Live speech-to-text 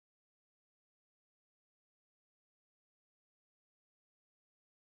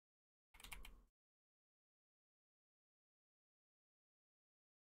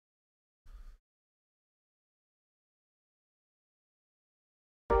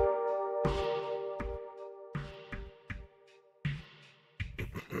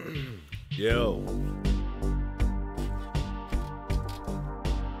Yo.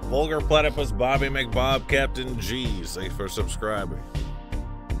 Vulgar Platypus, Bobby McBob, Captain G. Thanks for subscribing.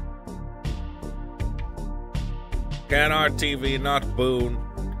 Canar TV, not Boone.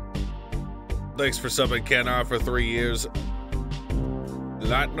 Thanks for subbing Canar for 3 years.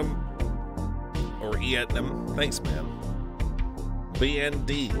 Latinum or Vietnam. Thanks, man.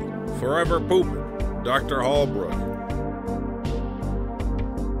 BND. Forever Poopin'. Dr. Hallbrook.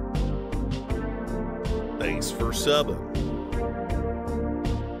 Thanks for subbing.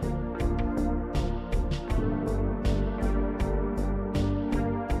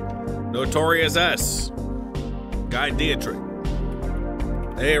 Notorious S. Guy Dietrich.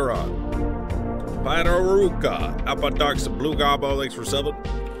 A-Rod. Panaruka. Apodox Blue Gobbo. Thanks for subbing.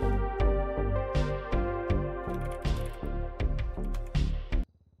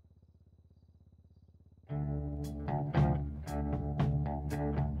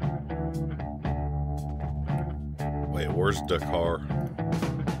 Wait, where's Dakar?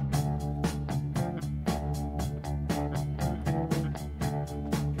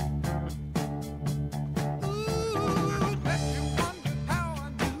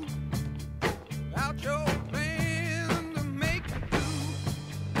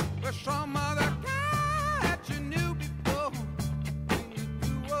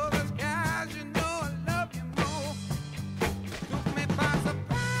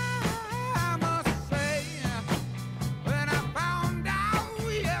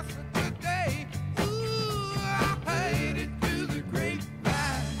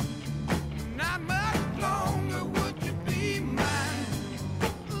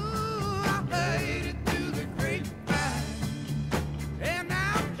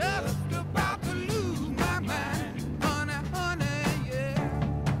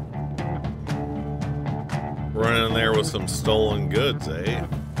 Running there with some stolen goods, eh?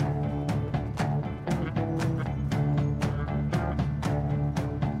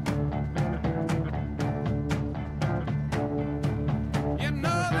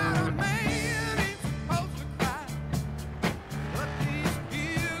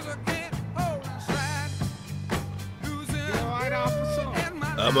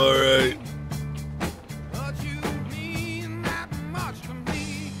 I'm alright.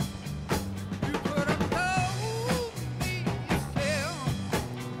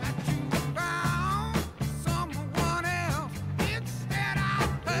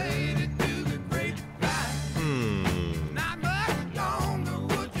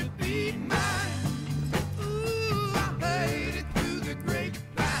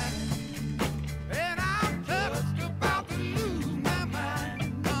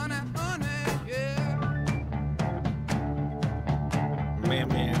 Meow,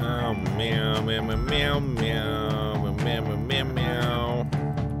 meow, meow, meow, meow, meow, meow, meow, meow.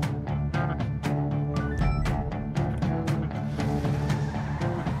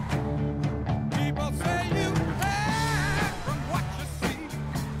 People say you hide from what you see.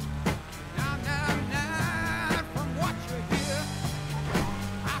 Now, from what you hear.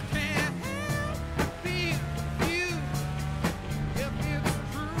 I can't help being confused. If it's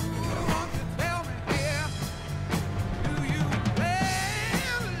true, won't you tell me here? Do you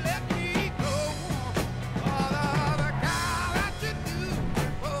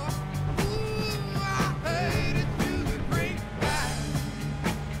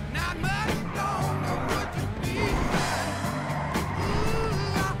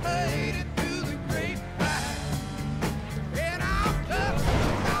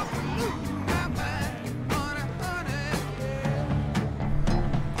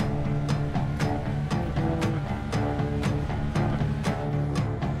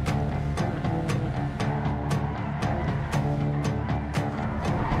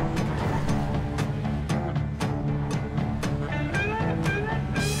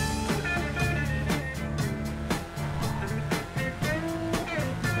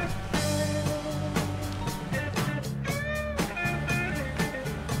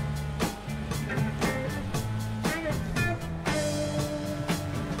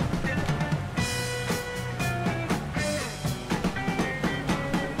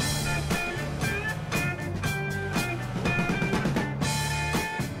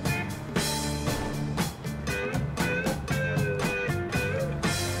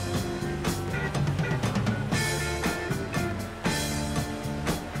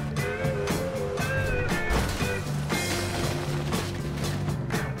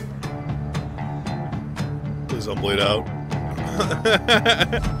Please don't bleed out.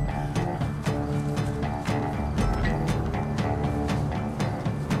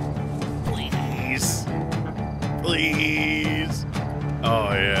 Please. Please.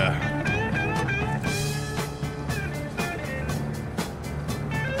 Oh, yeah.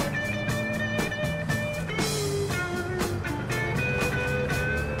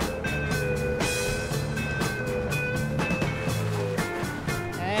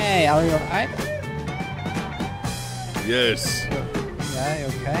 Hey, are you alright? Yes. Yeah, you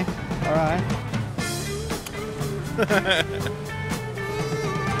okay? Alright.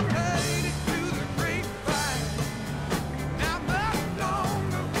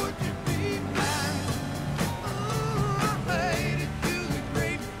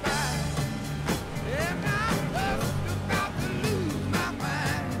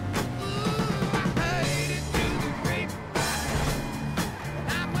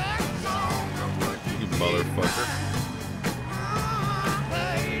 You motherfucker.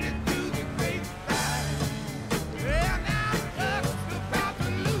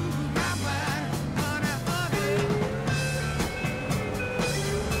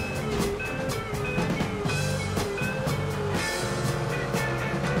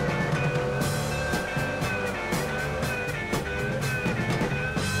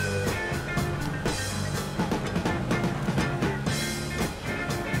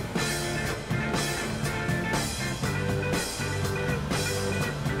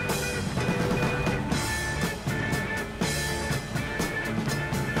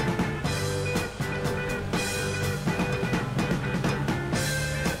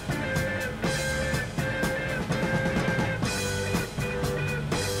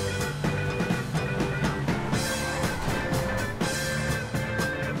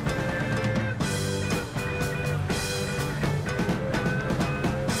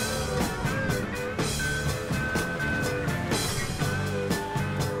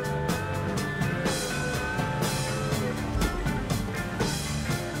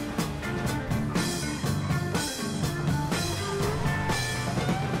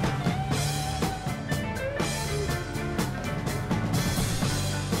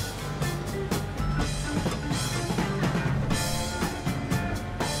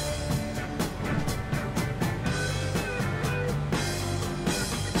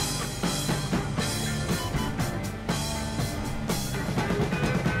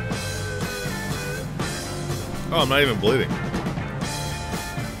 Oh, I'm not even bleeding.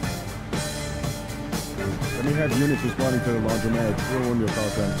 Let me have units responding to the laundromat. 301 your call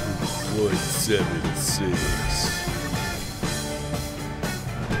sign. 176.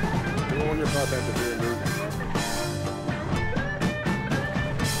 301 your call sign.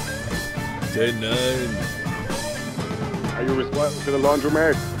 10-9. Are you responding to the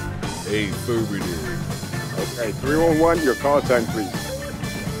laundromat? Affirmative. Okay, 301 your call sign, please.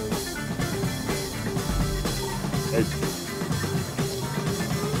 Hey,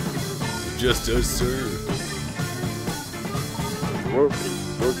 Just us, sir.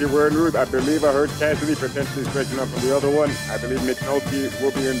 Rookie, we're en route. I believe I heard Cassidy potentially stretching up from the other one. I believe McNulty will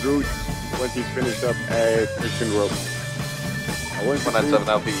be en route once he's finished up at Christian Road. 197,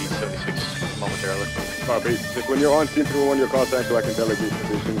 I'll be 76 momentarily. Copy. Just when you're on scene, 301 your call sign so I can delegate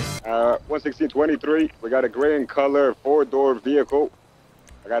positions. 11623, we got a gray in color 4-door vehicle.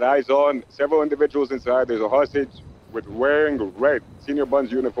 I got eyes on several individuals inside. There's a hostage with wearing red senior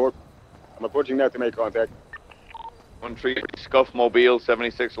buns uniform. I'm approaching now to make contact. 13, Scuff Mobile,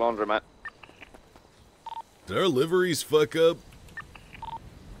 76 Laundromat. Did our liveries fuck up?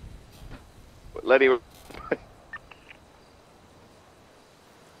 Lenny.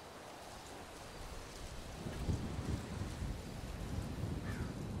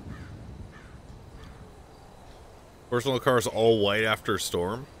 Personal cars all white after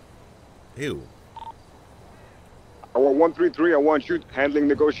storm? Ew. I want 133. I want you handling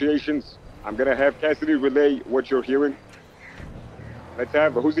negotiations. I'm gonna have Cassidy relay what you're hearing. Let's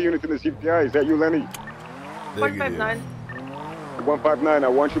have. Who's the unit in the CPI? Is that you, Lenny? 159. 159. I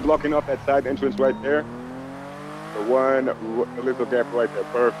want you blocking off that side entrance right there. The little gap right there.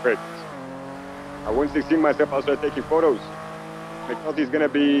 Perfect. I 116 myself. I'll start taking photos. McNulty's gonna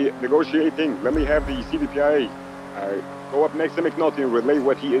be negotiating. Let me have the CDPI. Go up next to McNulty and relay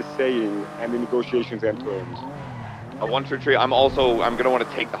what he is saying and the negotiations and terms. 133, I'm gonna want to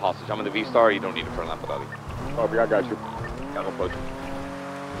take the hostage. I'm in the V-Star, you don't need a front lamp without it. Copy, I got you. Got no approach.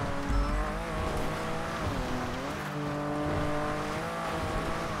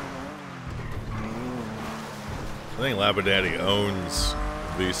 I think Labadaddy owns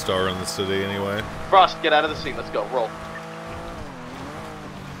V-Star in the city anyway. Frost, get out of the seat. Let's go. Roll.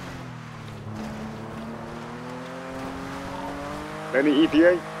 Any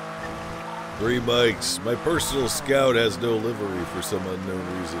EPA? 3 bikes. My personal scout has no livery for some unknown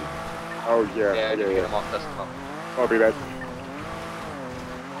reason. Oh, yeah. Yeah, get him off. That's enough. Copy that.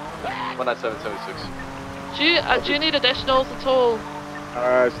 Do you need additionals at all?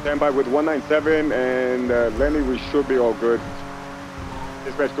 Stand by with 197 and Lenny, we should be all good.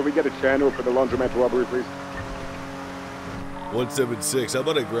 Dispatch, could we get a channel for the laundromat robbery, please? 176. How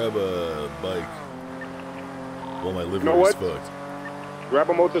about I grab a bike? Well, my liver know is what? fucked. Grab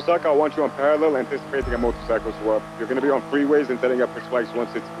a motorcycle. I want you on parallel, anticipating a motorcycle swap. You're going to be on freeways and setting up for spikes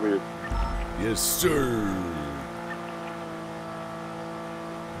once it's cleared. Yes, sir.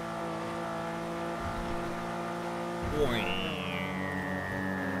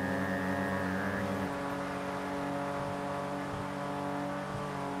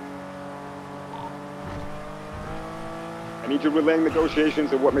 I need you relaying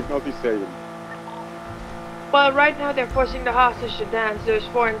negotiations of what McNulty's saying. Well, right now they're forcing the hostage to dance. There's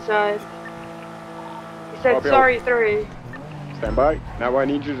 4 inside. He said, Copy. sorry, 3. Stand by. Now I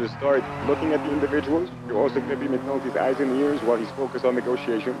need you to start looking at the individuals. You're also going to be McNulty's eyes and ears while he's focused on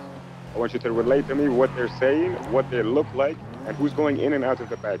negotiations. I want you to relate to me what they're saying, what they look like, and who's going in and out of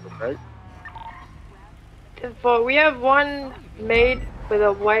the bag, okay? Info, we have one maid with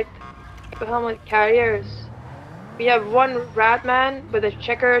a white helmet carriers. We have one rat man with a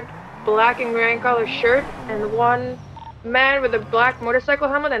checkered black and gray color shirt, and one man with a black motorcycle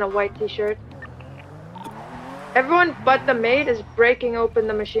helmet and a white t-shirt. Everyone but the maid is breaking open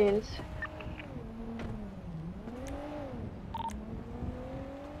the machines.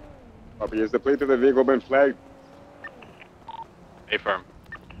 Copy. Is the plate of the vehicle been flagged? Affirm.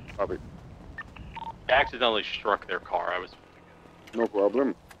 Copy. I accidentally struck their car. I was. No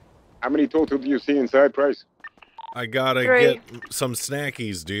problem. How many total do you see inside, Price? I gotta 3. get some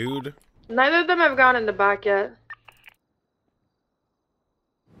snackies, dude. Neither of them have gone in the back yet.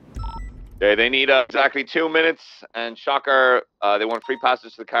 Okay, they need exactly 2 minutes, and shocker, they want free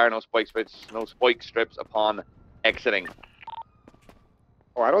passes to the car, no spike strips upon exiting.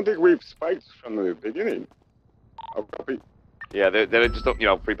 Oh, I don't think we've spiked from the beginning. Oh, copy. Yeah, they just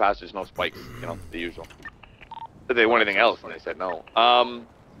don't, free passes, no spikes, the usual. Did they want anything else? And they said no.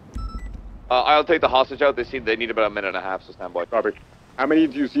 I'll take the hostage out. They need about a minute and a half, so stand by. Copy. How many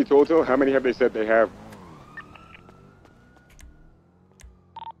do you see total? How many have they said they have?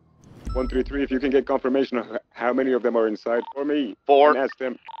 133. If you can get confirmation of how many of them are inside for me. 4. And ask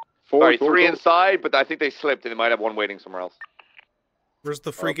them. 4. Sorry, total? 3 inside, but I think they slipped, and they might have one waiting somewhere else. Where's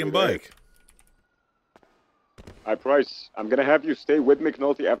the freaking Okay, bike? Price. I'm gonna have you stay with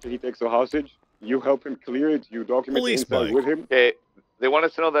McNulty after he takes the hostage. You help him clear it. You document Police the inside bike. with him. Okay, they want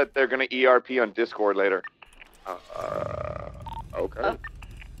us to know that they're going to ERP on Discord later. Okay.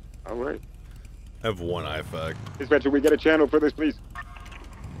 All right. I have one IFAC. Dispatcher, we get a channel for this, please.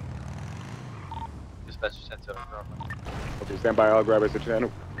 Dispatcher sent 7. Okay, stand by. I'll grab us a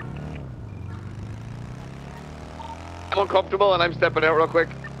channel. I'm uncomfortable, and I'm stepping out real quick.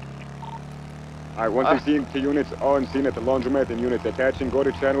 All right, once we've seen 2 units on scene at the laundromat and units attaching, go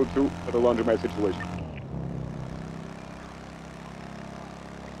to channel 2 for the laundromat situation.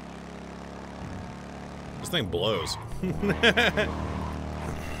 This thing blows.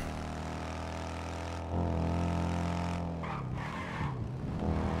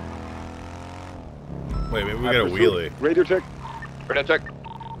 Wait, maybe we got a wheelie. Radio check. Radio check.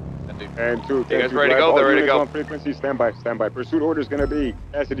 And 2. You guys ready to go? They're ready to go. On frequency, stand by, stand by. Pursuit order is going to be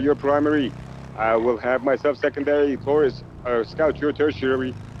Cassidy, your primary. I will have myself secondary. Taurus, Scout, your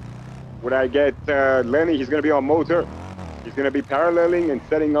tertiary. Would I get Lenny? He's going to be on motor. He's going to be paralleling and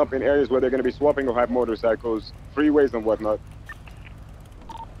setting up in areas where they're going to be swapping or have motorcycles, freeways and whatnot.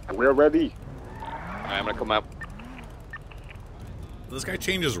 We're ready. I'm going to come out. This guy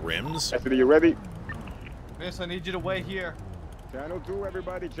changes rims? Cassidy, you ready? Miss, I need you to wait here. Channel 2,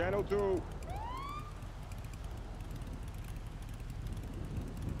 everybody, channel 2.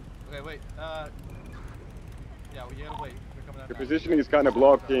 Okay, wait. Yeah, we gotta wait. They're coming out. The positioning is kind of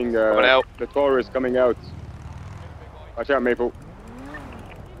blocking Coming out. the Taurus coming out. Watch out, Maple.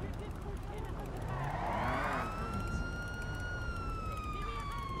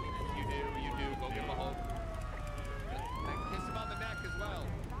 You do. Go give him a hug. Kiss him on the neck as well.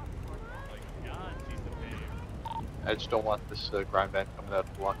 I just don't want this grind band coming out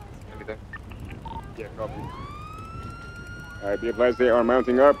of the block. Anything? Yeah, copy. Alright, be advised they are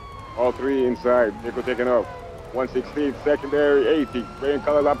mounting up. All 3 inside. Vehicle taking off. 116, secondary 80. Gray and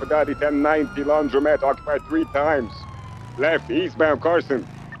color Lapadati, 1090. Laundromat occupied 3 times. Left, eastbound Carson.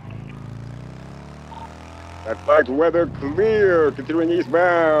 That flagged weather clear. Continuing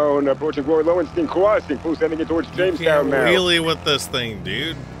eastbound. Approaching Glory Lowenstein crossing. Full sending it towards Jamestown now. Wheelie with this thing,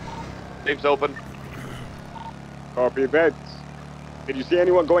 dude. Safe's open. Copy that. Did you see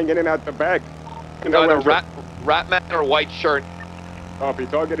anyone going in and out the back? Either rat man or white shirt. Copy.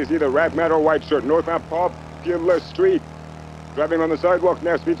 Target is either red mat or white shirt. Northbound Popular Street. Driving on the sidewalk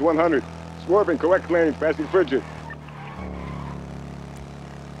now, speeds 100. Swerving, correct lane, passing frigid.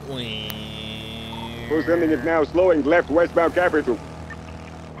 Who's ending it now, slowing left westbound Capital.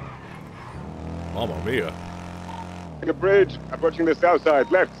 Mamma mia. A bridge, approaching the south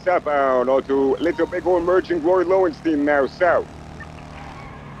side, left southbound onto Little Bighorn, merging Roy Lowenstein now south.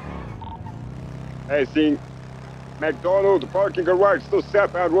 Hey, seeing McDonald parking garage, still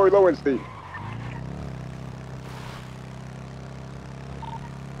southbound Roy Lowenstein.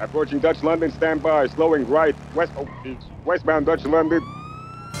 Approaching Dutch London, standby, slowing right, westbound Dutch London.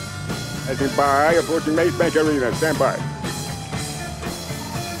 Heading by, approaching Maze Bank Arena, standby.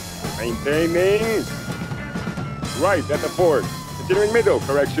 Maintaining right at the port. Continuing middle,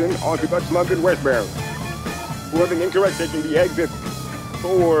 correction, onto Dutch London westbound. Swerving incorrect, taking the exit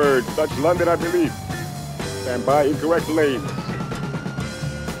towards Dutch London, I believe. Stand by, incorrect lanes.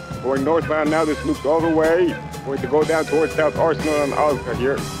 Going northbound now, this loops all the way. Going to go down towards South Arsenal and Alta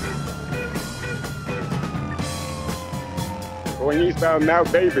here. Going eastbound now,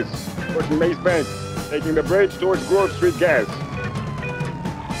 Davis. Pushing Maze Bank. Taking the bridge towards Grove Street Gas.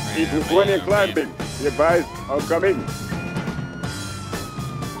 Speed 20 and climbing. Be advised, oncoming.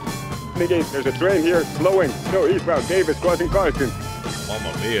 There's a train here, slowing. Still eastbound, Davis crossing Carson.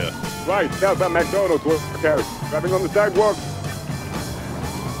 Mamma mia. Right, southbound McDonald towards Paris. Driving on the sidewalk.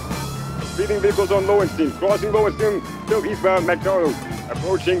 Speeding vehicles on Lowenstein. Crossing Lowenstein, still eastbound McDonald.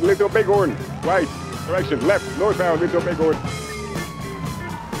 Approaching Little Bighorn. Right, correction, left, northbound Little Bighorn.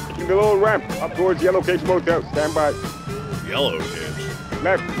 Taking the low ramp up towards Yellow Cage Motel. Stand by. Yellow Cage.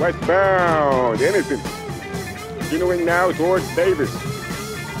 Left, westbound, Innocent. Continuing now towards Davis.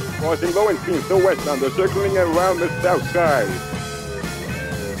 Crossing Lowenstein, still westbound. They're circling around the south side.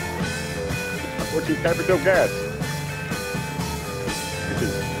 Approaching Capital Gas.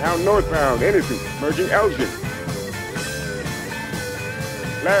 Now northbound, Innocent. Merging Elgin.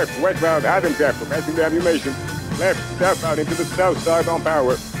 Left, westbound, Adams Ave. Passing the ammunition. Left, southbound into the south side on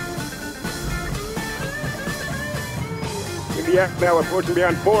Power. In the act now, approaching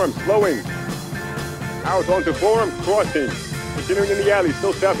behind Forum, slowing. Out onto Forum, crossing. Continuing in the alley,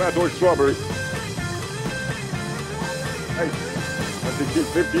 still southbound towards Strawberry. Right.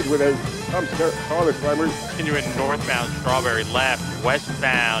 116.50 with a dumpster, solid primary. Continuing northbound Strawberry, left,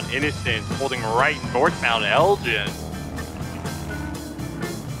 westbound Innocence, holding right northbound Elgin.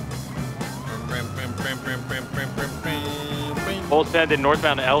 Full send in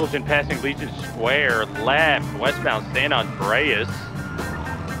northbound Elgin, passing Legion Square, left, westbound San Andreas.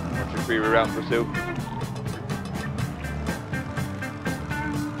 123 reroute pursuit.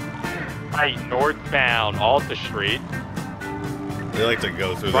 Right, northbound Alta Street. They like to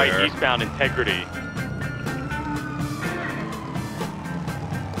go through Right, there. eastbound Integrity.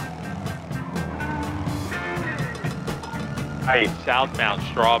 Right, southbound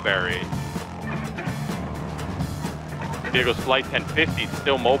Strawberry. Vehicles flight 1050,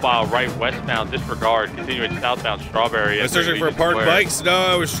 still mobile, right, westbound, disregard, continuing southbound Strawberry. I'm searching for parked bikes. No,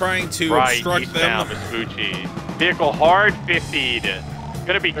 I was trying to right, obstruct them. Vespucci. Vehicle hard 50'd.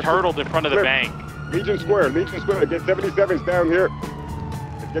 Gonna be turtled in front of the bank. Legion Square, get 77s down here.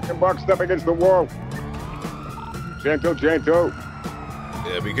 Get them boxed up against the wall. Gentle.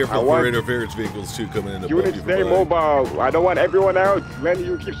 Yeah, be careful for interference vehicles too coming in. Units stay mobile. I don't want everyone out. Lenny,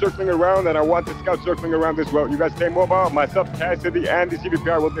 you keep circling around, and I want the scouts circling around as well. You guys stay mobile. Myself, Cassidy, and the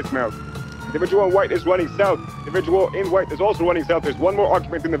CVPR will dismount. Individual in white is running south. Individual in white is also running south. There's one more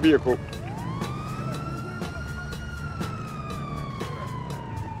occupant in the vehicle.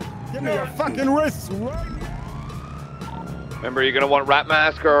 Give me your fucking wrists. Remember, you're gonna want rat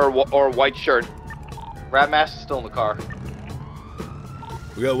mask or white shirt. Rat mask is still in the car.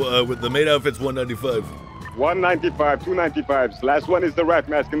 We got with the maid outfits 195. 195, 295s. Last one is the rat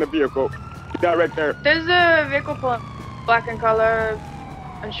mask in the vehicle. Direct there. There's a vehicle black in color.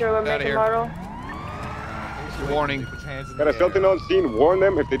 Unsure what make and model. Warning. Got a Sultan on scene. Warn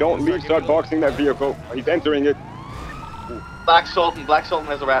them if they don't leave. Start boxing that vehicle. He's entering it. Black Sultan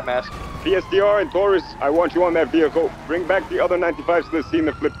has a rat mask. PSTR and Taurus, I want you on that vehicle. Bring back the other 95s to the scene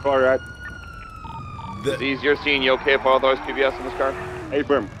the flipped car at. Is your scene, you okay if I authorize PBS in this car?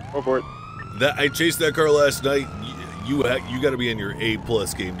 A-firm, go for it. I chased that car last night. You got to be in your A+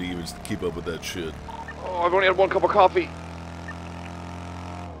 game to even keep up with that shit. Oh, I've only had one cup of coffee.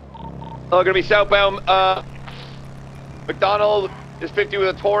 Gonna be southbound. McDonald is 50 with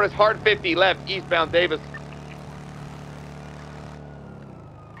a Taurus. Hard 50 left, eastbound Davis.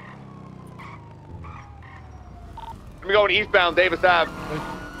 We're going eastbound Davis Ave.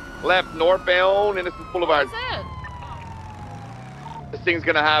 Left northbound Innocence Boulevard. This thing's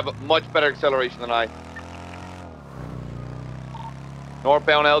gonna have much better acceleration than I.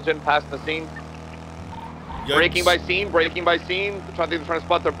 Northbound Elgin, passing the scene. Yikes. Braking by scene, braking by scene. They're trying to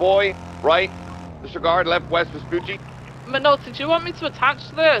spot their boy. Right. Disregard, left, west, Vespucci. Minotti, do you want me to attach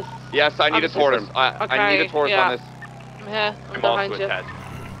this? Yes, I need a Taurus. I need a Taurus on this. I'm here. I'm I'm on behind to you.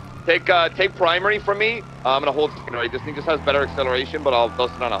 attach. Take primary from me. I'm gonna hold secondary. This thing just has better acceleration, but I'll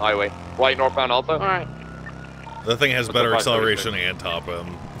dust it on a highway. Right, northbound Alpha. Alright. The thing has What's better the acceleration and top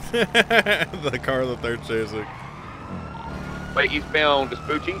end. The car that they're chasing. Right, eastbound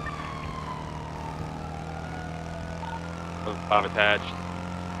Vespucci. I'm attached.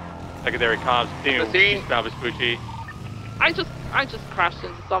 Secondary comms. The scene. Eastbound Vespucci. I just crashed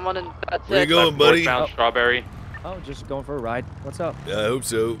into someone and that's Where you it. going, buddy? Northbound Strawberry. Oh, just going for a ride. What's up? Yeah, I hope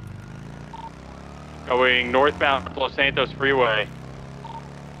so. Going northbound Los Santos Freeway.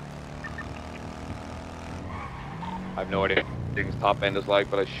 I have no idea what thing's top end is like,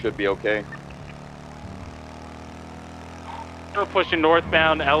 but I should be okay. Still pushing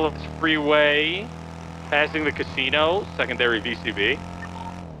northbound Ellis Freeway. Passing the casino. Secondary VCB.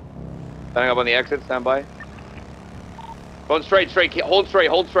 Standing up on the exit, stand by. Going straight, hold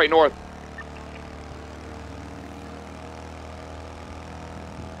straight north.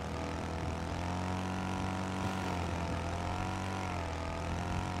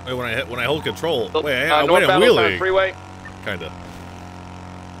 Wait, when I hold control. Wait, wait, I'm northbound Los Santos wheeling. Freeway. Kinda.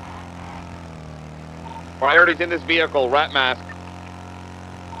 Priorities in this vehicle, rat mask.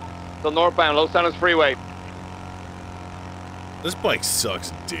 Still northbound, Los Santos Freeway. This bike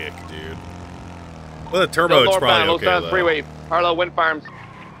sucks dick, dude. With a Still turbo, it's northbound, probably Los okay, Santos though. Freeway. Parallel Wind Farms.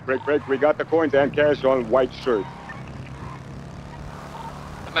 Break. We got the coins and cash on white shirt.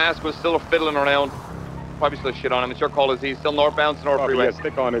 The mask was still fiddling around. Probably still shit on him. It's your call, Aziz. Still northbound, North Copy, Freeway. yeah,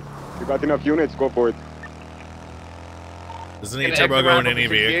 stick on it. You got enough units, go for it. Doesn't any Exit turbo go ramp in up any to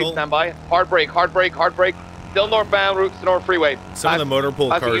 68, vehicle? stand by. Hard brake. Still northbound, routes to North Freeway. Some of the motor pool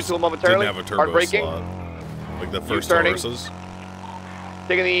passing you cars to didn't momentarily. have a Hard turbo braking. slot. Like the first U-turning. Tauruses.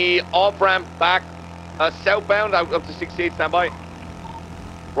 Taking the off-ramp back, southbound, out up to 68, stand by.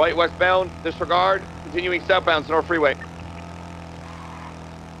 Right, westbound, disregard. Continuing southbound to North Freeway.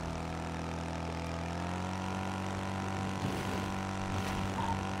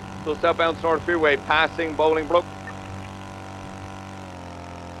 So southbound to North Freeway, passing Bolingbrook.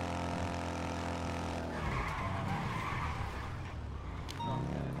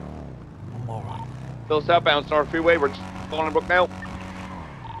 Still southbound to North Freeway, we're just Bolingbrook now.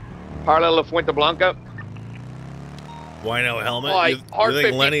 Parallel of Fuente Blanca. Wino helmet? Oh, You hard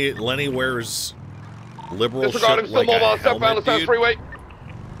think 50. Lenny wears liberal Disregard, shit I'm still like a mobile, southbound helmet, Los Santos dude? Freeway.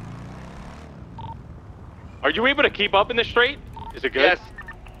 Are you able to keep up in the straight? Is it good? Yes.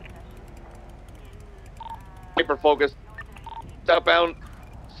 Hyper focused. Southbound,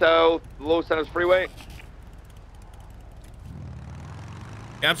 south, Los Santos Freeway.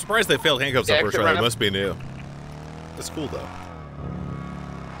 Yeah, I'm surprised they failed handcuffs Yeah, up first exit try. It ramp. must be new. That's cool, though.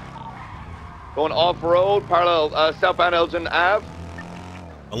 Going off-road, parallel, southbound Elgin Ave.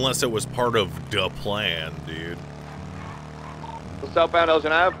 Unless it was part of the plan, dude. So southbound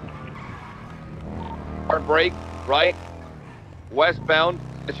Elgin Ave. Hard brake, right. Westbound,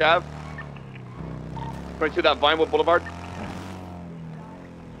 Fish Ave. Going to that Vinewood Boulevard.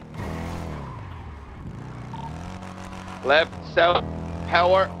 Left, south,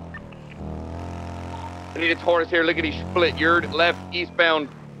 power. I need a Taurus here, lickety split. Yard, left, eastbound,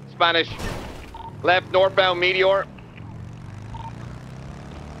 Spanish. Left, northbound, Meteor.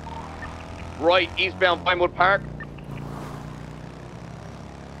 Right, eastbound, Vinewood Park.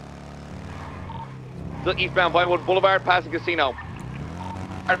 Still eastbound, Vinewood Boulevard, passing casino.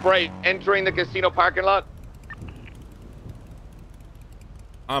 Hard brake, entering the casino parking lot.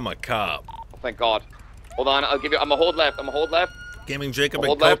 I'm a cop. Oh, thank God. Hold on, I'll give you, I'm a hold left, Gaming Jacob and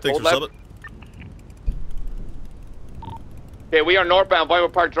Hold Cope, left, thanks for hold subbing. Okay, we are northbound,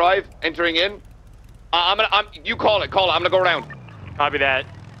 Vinewood Park Drive, entering in. You call it, I'm gonna go around. Copy that.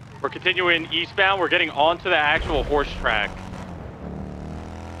 We're continuing eastbound. We're getting onto the actual horse track.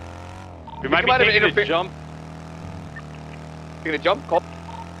 We might be taking a jump. You gonna jump? Call.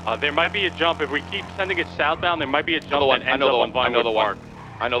 There might be a jump. If we keep sending it southbound, there might be a jump one. that I ends know up the on one. I know the Vinewood one. Park.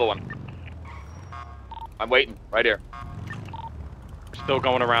 I know the one. I'm waiting, right here. We're still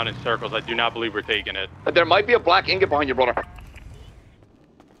going around in circles. I do not believe we're taking it. There might be a black ingot behind you, brother.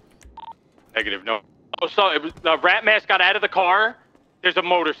 Negative, no. Oh, so it was, the rat mask got out of the car. There's a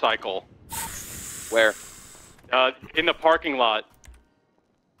motorcycle. Where? In the parking lot.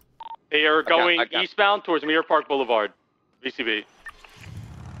 They are going eastbound towards Mirror Park Boulevard. VCB.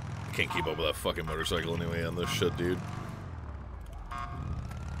 I can't keep up with that fucking motorcycle anyway on this shit, dude.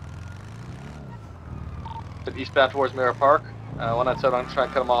 Eastbound towards Mirror Park. 197, I'm trying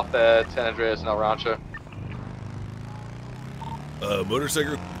to cut him off at San Andreas and El Rancho.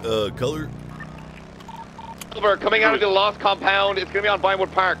 Motorcycle color. Silver coming out of the Lost Compound. It's going to be on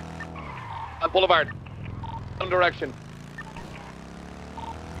Vinewood Park. Boulevard. One direction.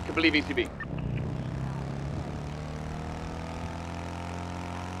 You can believe ECB.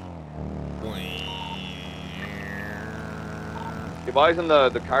 You guys in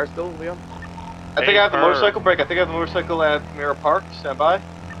the car still, Leon? I think I have the motorcycle break. I think I have the motorcycle at Mirror Park. Stand by.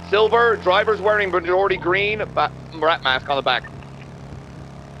 Silver, driver's wearing majority green, rat mask on the back.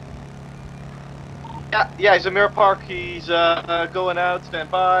 Yeah, he's at Mirror Park. He's going out. Stand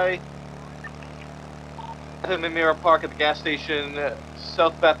by. I have him in Mirror Park at the gas station,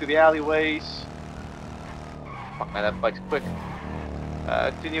 southbound through the alleyways. Fuck man, that bike's quick.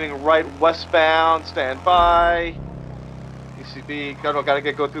 Continuing right westbound. Stand by. ECB,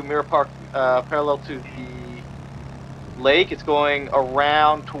 gotta go through Mirror Park, parallel to the lake. It's going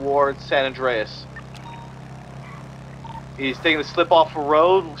around towards San Andreas. He's taking the slip off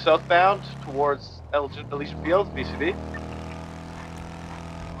road southbound towards Elysian Fields, BCB.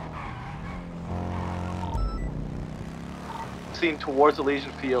 Seen towards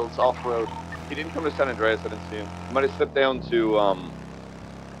Elysian Fields off road. He didn't come to San Andreas, I didn't see him. He might have slipped down to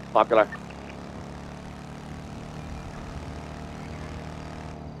Popular.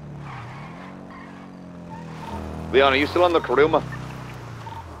 Leon, are you still on the Karuma?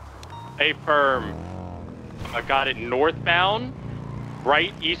 Hey, firm. I got it northbound,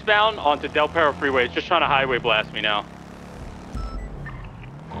 right eastbound onto Del Perro Freeway. It's just trying to highway blast me now.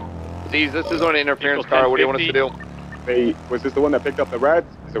 Z's, this is on an interference car. What do you want us to do? Hey, was this the one that picked up the rat?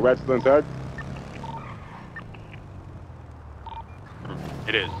 Is the rat still inside?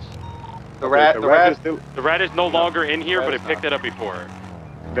 It is. The rat is no longer in here, but it picked it up before.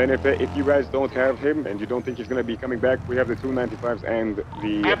 Then if you guys don't have him and you don't think he's going to be coming back, we have the 295s and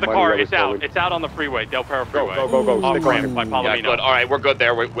the... I have the car. It's out. It's out on the freeway, Del Perro Freeway. Go. Off Stick ramp on by him. Palomino. Yeah, good. All right, we're good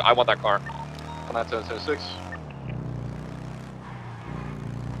there. I want that car. On that 776.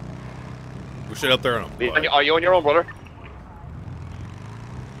 Push it up there on him. Are you on your own, brother?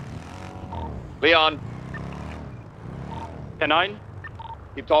 Leon. 10-9?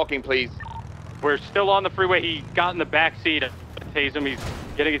 Keep talking, please. We're still on the freeway. He got in the back seat. I tased him. He's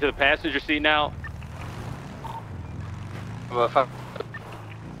getting into the passenger seat now.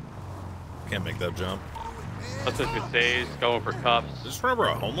 Can't make that jump. Let's just get tased. Going for cuffs. Is this remember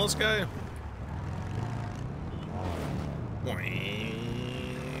a homeless guy?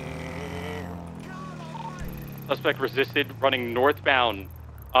 Suspect resisted, running northbound.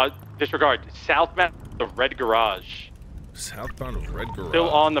 Disregard. Southbound, the red garage. Southbound of Red Garage. Still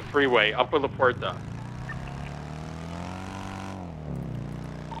on the freeway, up with La Puerta.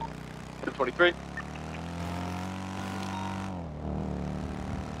 23.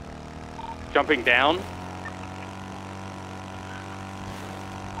 Jumping down.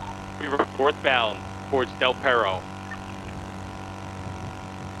 We were northbound towards Del Perro.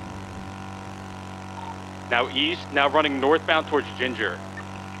 Now east, now running northbound towards Ginger.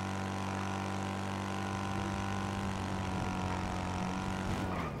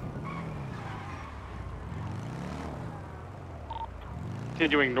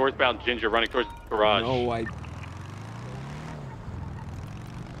 Continuing northbound Ginger, running towards the garage. No,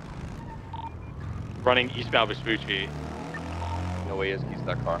 Running eastbound Vespucci. No way he has keys to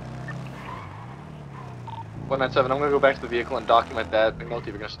that car. 197, I'm going to go back to the vehicle and document that. McNulty,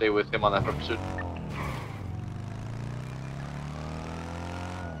 we're going to stay with him on that pursuit.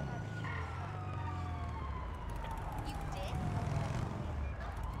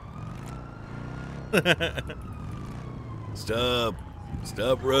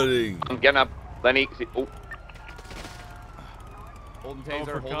 Stop running. I'm getting up. Lenny. Oh. Holding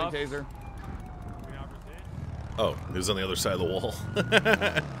taser, holding taser. Oh, he was on the other side of the wall.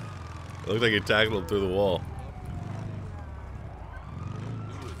 It looked like he tackled him through the wall.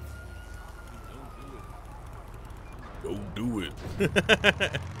 Don't do it.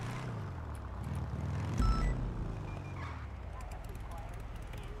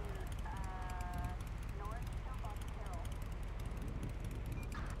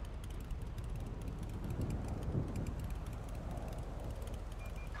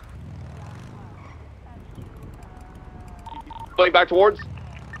 Going back towards? Sorry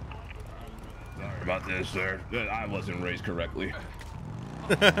about this, sir. I wasn't raised correctly.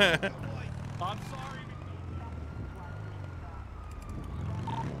 I'm sorry.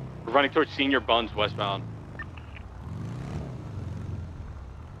 We're running towards Senior Buns westbound.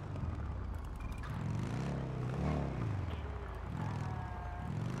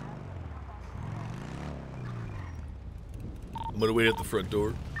 I'm gonna wait at the front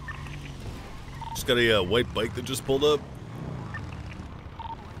door. Just got a white bike that just pulled up.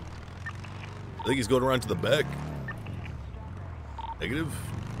 I think he's going around to the back. Negative.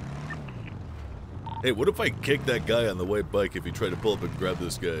 Hey, what if I kick that guy on the white bike if he tried to pull up and grab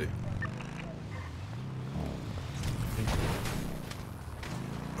this guy?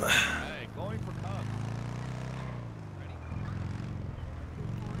 Hey, going for cover.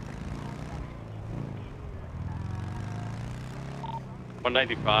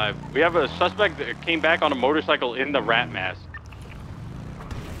 195. We have a suspect that came back on a motorcycle in the rat mask.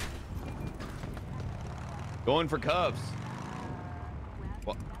 Going for cuffs.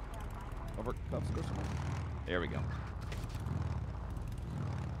 What? Over cuffs. There we go.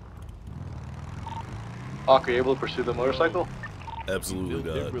 Hawk, are you able to pursue the motorcycle? Absolutely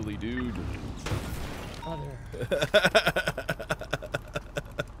not. Differently, dude.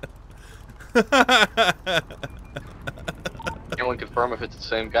 Anyone confirm if it's the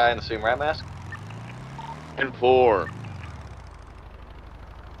same guy in the same rat mask? 10-4.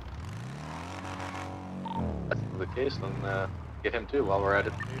 That's the case, then get him too while we're at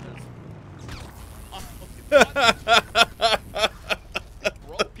it.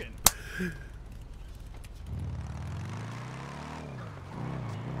 Broken.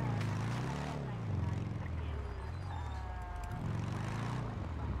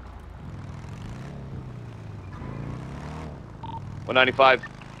 $195.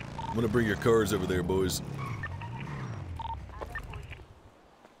 I'm gonna bring your cars over there, boys.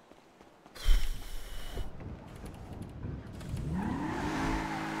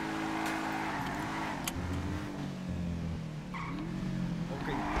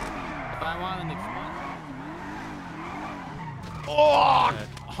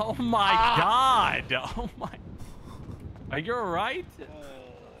 Oh my god! Oh my. Are you alright?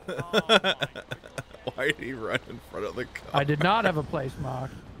 Why did he run in front of the car? I did not have a place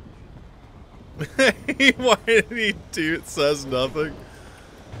mark. Why did he do it? Says nothing.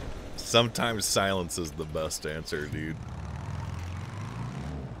 Sometimes silence is the best answer, dude.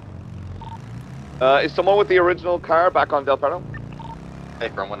 Is someone with the original car back on Del Perro? Hey,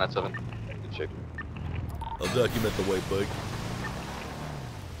 from 197. Good shape. I'll document the white bike.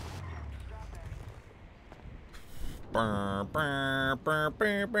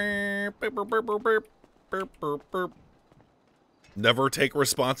 Never take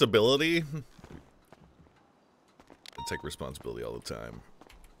responsibility? I take responsibility all the time.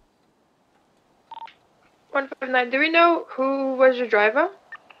 159, do we know who was your driver?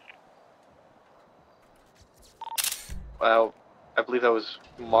 Well, I believe that was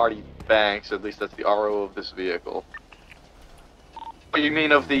Marty Banks, at least that's the RO of this vehicle. Oh, you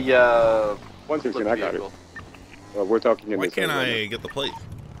mean of the, 116, I got it. Well, we're talking in Why this can't area. I get the plate?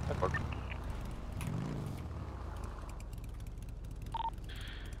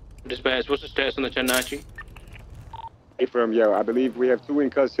 Dispatch, what's the status on the 1090? Hey, firm, yeah, I believe we have 2 in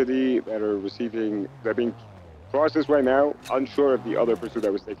custody that are receiving, they're being processed right now. Unsure of the other pursuit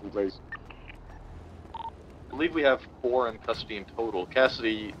that was taking place. I believe we have 4 in custody in total.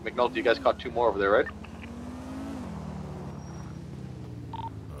 Cassidy, McNulty, you guys caught 2 more over there, right?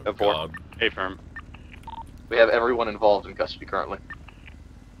 Oh, 4. Hey, firm. We have everyone involved in custody currently.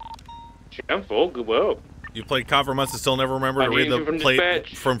 Good well. You played COD for months and still never remember to read the from plate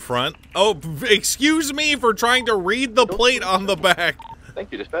dispatch. from front? Oh, excuse me for trying to read the plate on the back.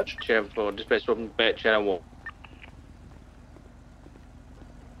 Thank you, dispatch. Dispatch from back channel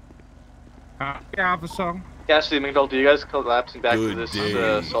 1. Yeah, officer. Cassidy, McNulty, you guys collapsing back Good to this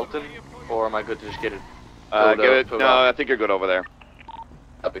day. Sultan? Or am I good to just get it? Get it. No, I think you're good over there.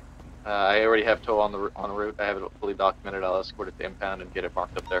 Copy. I already have tow on the route. I have it fully documented. I'll escort it to impound and get it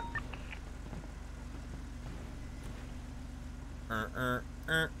marked up there.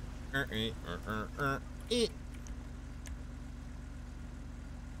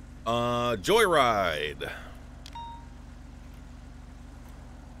 Joyride.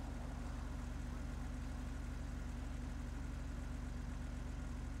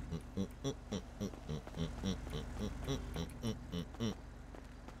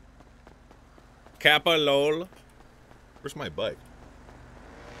 Kappa lol. Where's my bike?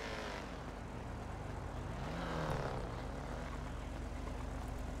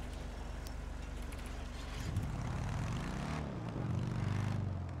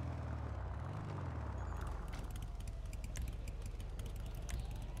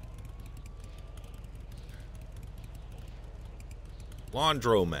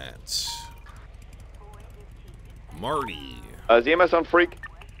 Laundromat. Marty. Is the EMS on freak?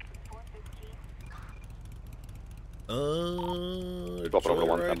 Drop it over to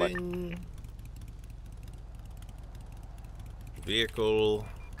one, joyriding. vehicle.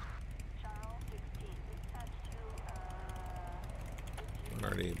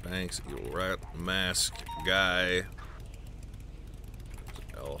 Marty Banks, Evil Rat, Mask Guy.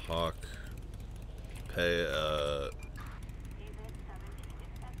 L Hawk.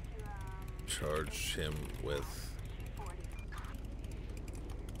 Charge him with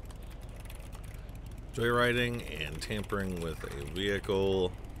joyriding and tampering with a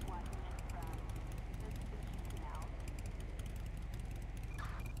vehicle.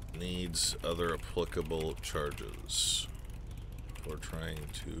 Needs other applicable charges for trying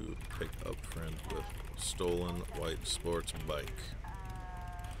to pick up friend with stolen white sports bike.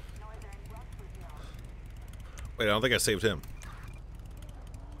 Wait, I don't think I saved him.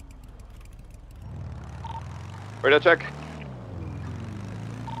 Radar check.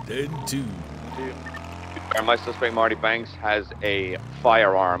 10-2. My suspect Marty Banks has a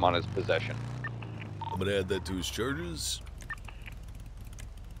firearm on his possession. I'm gonna add that to his charges.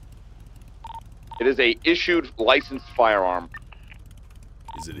 It is a issued licensed firearm.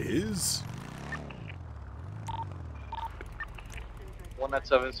 Is it his?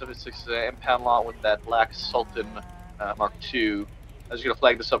 19776 impound lot with that black Sultan Mark II. I was gonna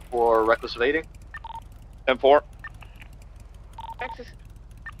flag this up for reckless evading. 10-4. Access.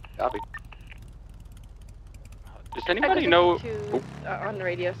 Copy. Does anybody know? On the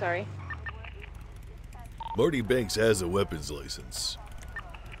radio, sorry. Marty Banks has a weapons license.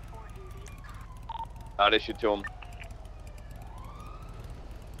 Not issued to him.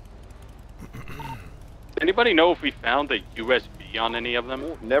 Anybody know if we found the USB on any of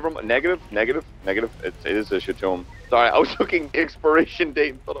them? Never. Negative. It is issued to him. Sorry, I was looking expiration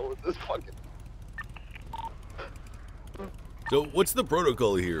date and thought it was this fucking. So what's the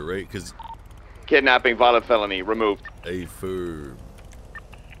protocol here, right? Because Kidnapping, violent felony, removed. Affirm.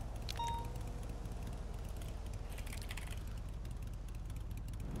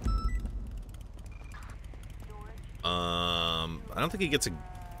 I don't think he gets a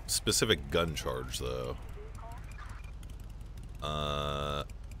specific gun charge though.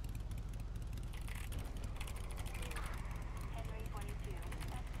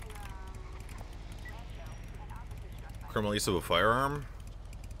 Criminal use of a firearm?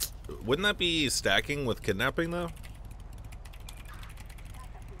 Wouldn't that be stacking with kidnapping though?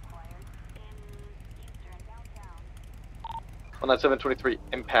 On that 723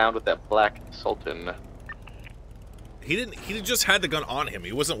 impound with that black Sultan. He just had the gun on him.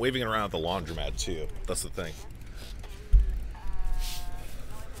 He wasn't waving it around at the laundromat too. That's the thing.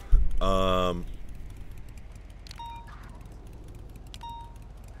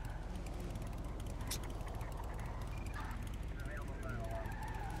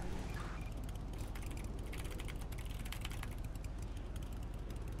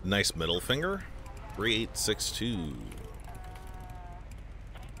 Nice middle finger. 3862.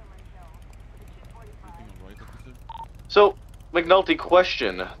 So, McNulty,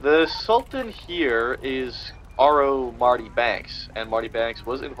 question. The Sultan here is R.O. Marty Banks, and Marty Banks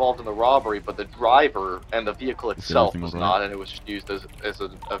was involved in the robbery, but the driver and the vehicle itself was not, and it was just used as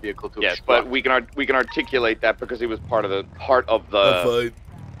a vehicle to Yes, obstruct. but we can articulate that because he was part of the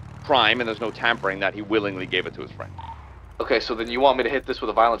crime, and there's no tampering that he willingly gave it to his friend. Okay, so then you want me to hit this with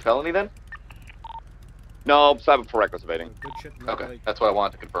a violent felony then? No, slap him for reckless evading. Okay, that's what I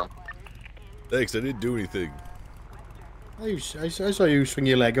wanted to confirm. Thanks, I didn't do anything. I saw you swing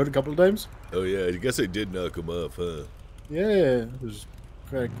your leg out a couple of times. Oh yeah, I guess I did knock him off, huh? Yeah, it was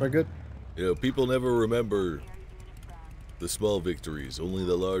quite good. You know, people never remember the small victories, only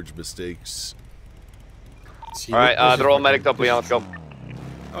the large mistakes. Alright, they're all mediced up, Leon, let's go.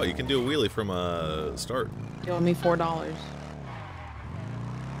 Oh, you can do a wheelie from start. You owe me $4. I'm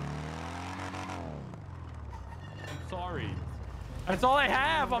sorry. That's all I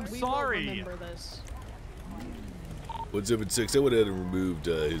have. I'm sorry. Remember this. 176, I would have removed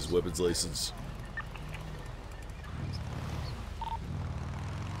his weapons license.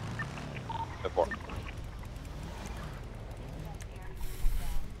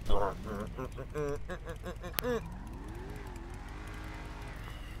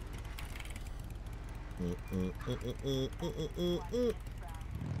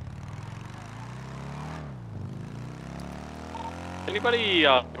 Anybody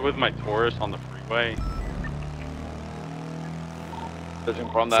with my Taurus on the freeway?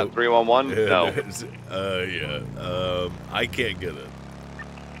 Judging from that 311? No. Yeah. I can't get it.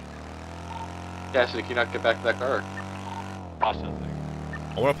 Cassidy, can you not get back to that car? Processing.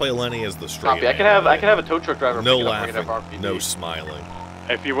 I want to play Lenny as the straight. Copy. I can have a tow truck driver. No pick it up and laughing, bring it up no RPD. smiling.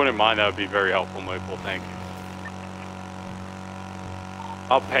 If you wouldn't mind, that would be very helpful, Michael. Thank you.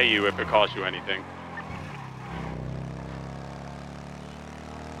 I'll pay you if it costs you anything.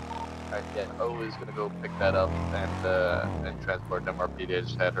 Alright, yeah, O is gonna go pick that up and transport MRPD. I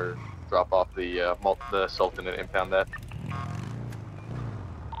just had her drop off the Sultan and impound that.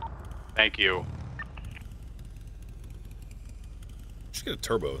 Thank you. Should get a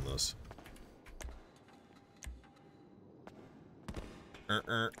turbo in this.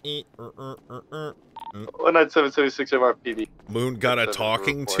 19776 MRPD. Moon got a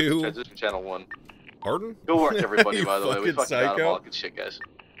talking to. Transition channel 1. Pardon? Good work, everybody. You By the way, we fucking fucking got them all. psycho. Good shit, guys.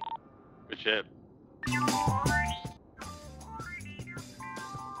 Good shit.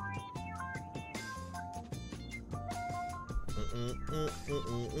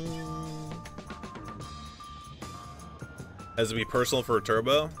 Has it be personal for a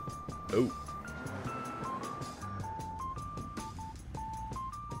turbo? Oh.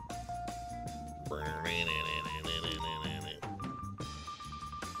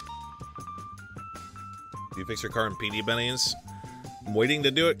 Do you fix your car in PD Benny's? I'm waiting to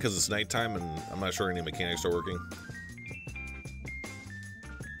do it because it's nighttime and I'm not sure any mechanics are working.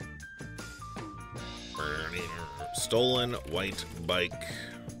 Stolen white bike.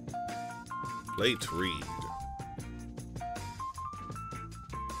 Plate read.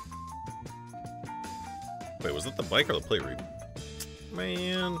 Wait, was that the bike or the plate read?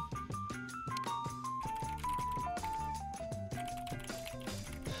 Man.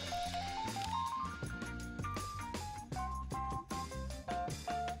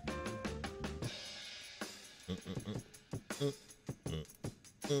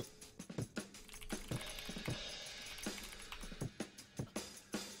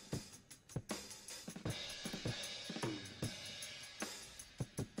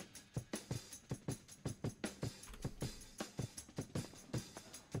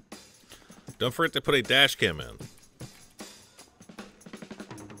 Don't forget to put a dash cam in.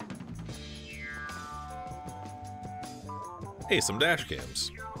 Hey, some dash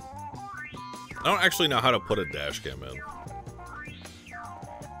cams. I don't actually know how to put a dash cam in.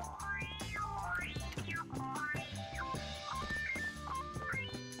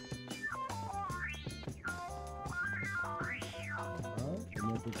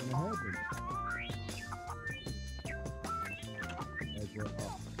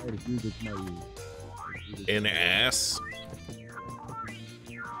 An ass.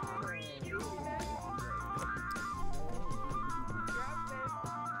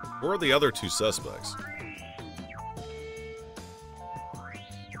 Where are the other two suspects?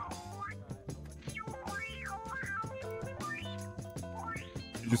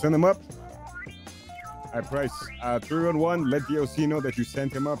 Did you send them up? Alright, Price. 311, let DOC know that you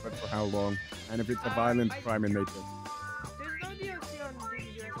sent him up, but for how long? And if it's a violent crime in nature.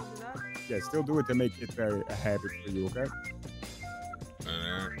 Yeah, still do it to make it a habit for you, okay?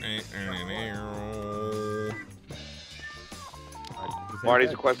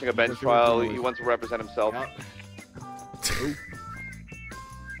 Marty's requesting a bench trial. He wants to represent himself.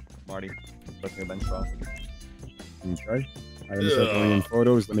 Marty, requesting a bench trial. Okay. I am circling in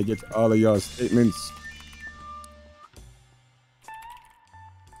photos. Let me get all of y'all statements.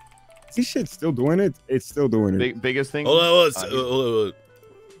 Is this shit still doing it? It's still doing it. Biggest thing. Hold on.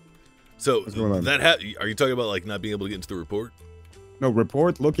 So that are you talking about like not being able to get into the report? No,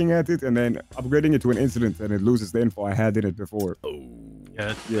 report, looking at it, and then upgrading it to an incident, and it loses the info I had in it before. Oh.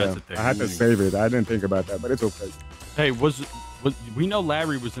 Yeah, that's the thing. I had to save it. I didn't think about that, but it's okay. Hey, was we know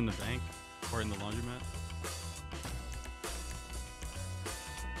Larry was in the bank or in the laundromat?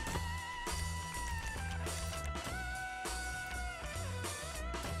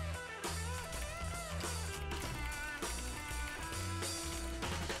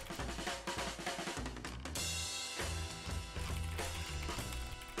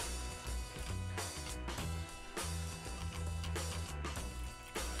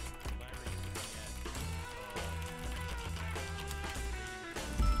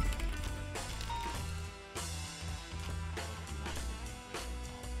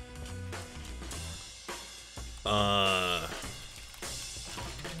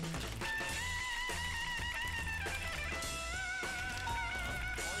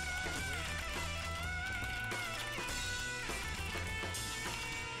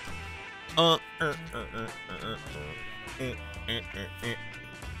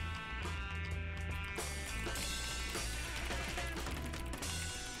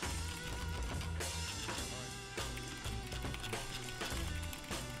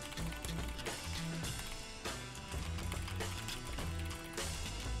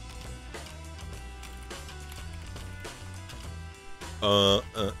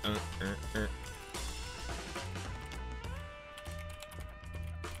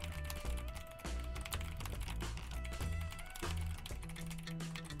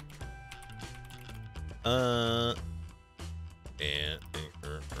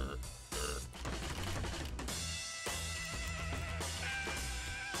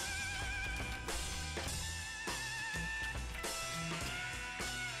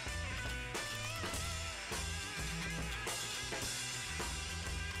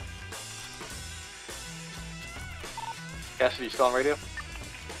 Cassidy, you still on radio?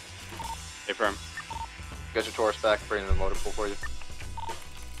 Hey, firm. Got your Taurus back, bringing the motor pool for you.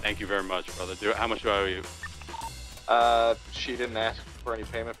 Thank you very much, brother. How much do I owe you? She didn't ask for any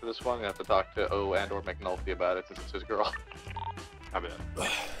payment for this one. You have to talk to O and or McNulty about it since it's his girl. I bet.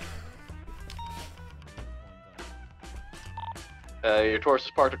 Your Taurus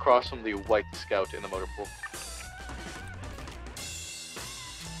is parked across from the white Scout in the motor pool.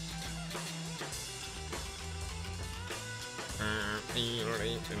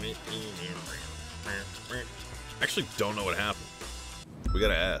 I actually don't know what happened. We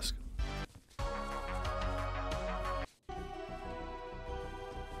gotta ask.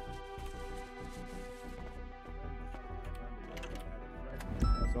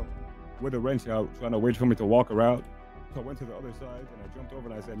 So, with a wrench out, trying to wait for me to walk around. So I went to the other side and I jumped over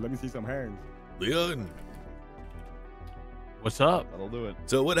and I said, "Let me see some hands." Leon, what's up? That'll do it.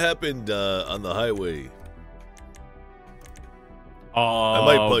 So what happened on the highway? I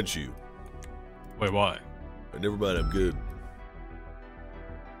might punch you. Wait, why? But never mind, I'm good.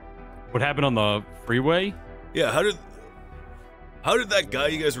 What happened on the freeway? Yeah, how did that guy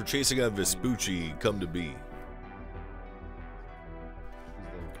you guys were chasing on Vespucci come to be?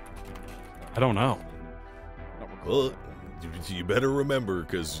 I don't know. Well, you better remember,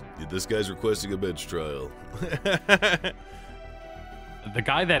 because this guy's requesting a bench trial. The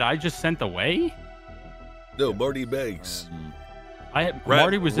guy that I just sent away? No, Marty Banks.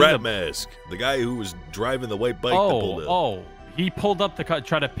 Marty was Rat in the Mask, the guy who was driving the white bike. That pulled up. Oh, he pulled up to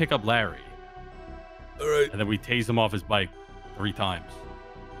try to pick up Larry. All right. And then we tased him off his bike 3 times.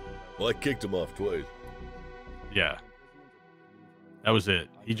 Well, I kicked him off twice. Yeah. That was it.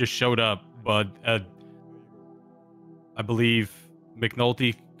 He just showed up, but I believe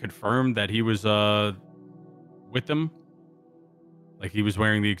McNulty confirmed that he was with them. Like he was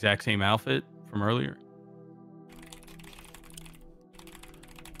wearing the exact same outfit from earlier.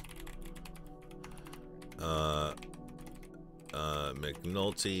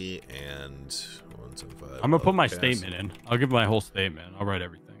 McNulty and 175. I'm gonna put my statement in. I'll give my whole statement. I'll write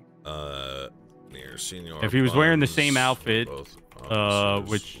everything. Near senior. If he was wearing the same outfit,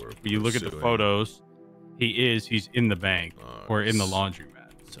 which when you look at the photos, he's in the bank or in the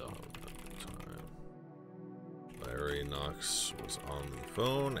laundromat. So Larry Knox was on the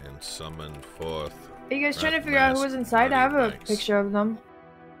phone and summoned forth. Are you guys trying to figure out who was inside? I have a picture of them.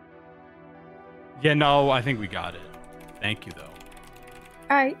 yeah, no, I think we got it. Thank you, though.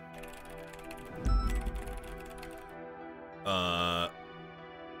 Alright.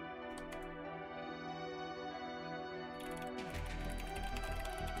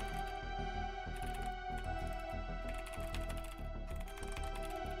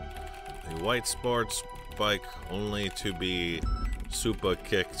 The white sports bike only to be super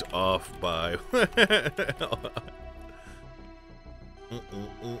kicked off by.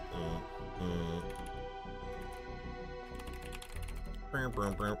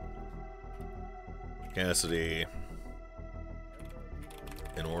 Cassidy,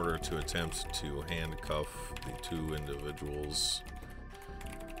 in order to attempt to handcuff the 2 individuals,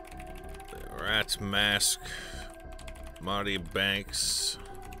 the Rat Mask, Marty Banks,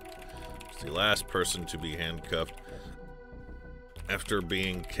 was the last person to be handcuffed after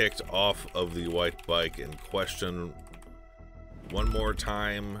being kicked off of the white bike and questioned 1 more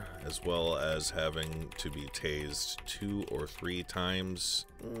time, as well as having to be tased 2 or 3 times.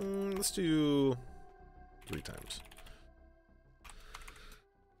 Let's do 3 times.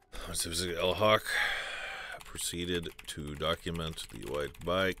 Specifically, El Hawk proceeded to document the white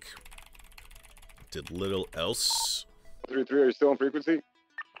bike. Did little else. 3-3, are you still on frequency?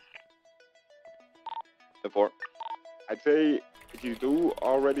 4. I'd say if you do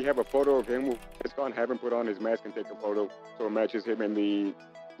already have a photo of him, it's gone, have him put on his mask and take a photo so it matches him in the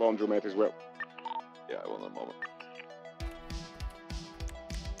laundromat as well. Yeah, I will in a moment.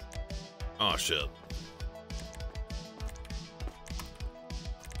 Oh, shit.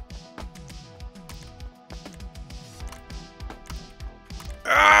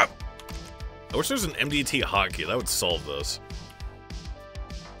 Ah! I wish there was an MDT hotkey. That would solve this.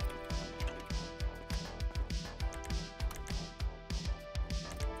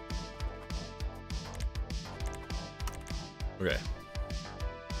 Okay.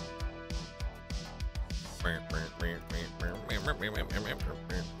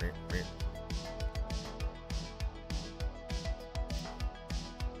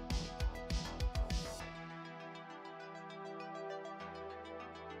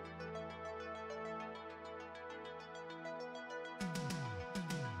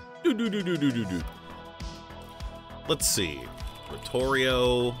 Let's see.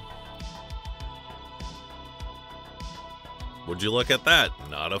 Vittorio. Would you look at that?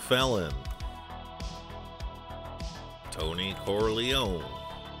 Not a felon. Tony Corleone.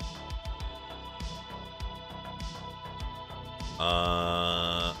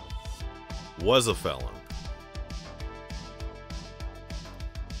 Was a felon.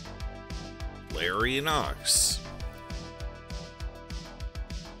 Larry Knox.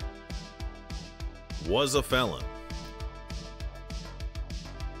 Was a felon.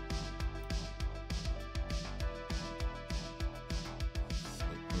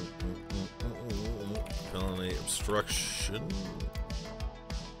 Felony obstruction.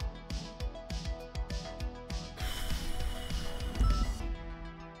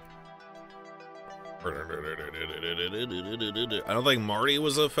 I don't think Marty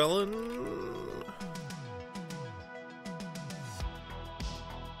was a felon.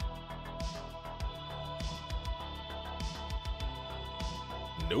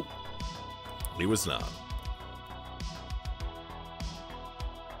 Nope. He was not.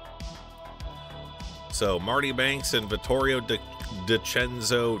 So, Marty Banks and Vittorio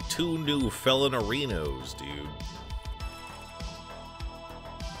DiCenzo, 2 new felonarinos, dude.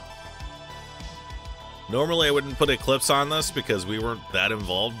 Normally, I wouldn't put eclipse on this because we weren't that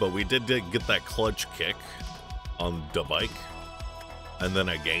involved, but we did get that clutch kick on the bike. And then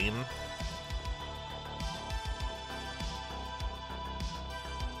again.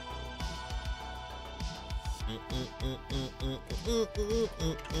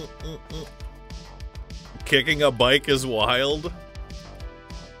 Kicking a bike is wild.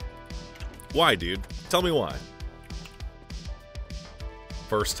 Why, dude? Tell me why.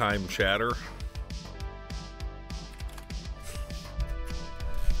 First time chatter.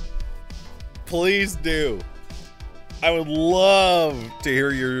 Please do. I would love to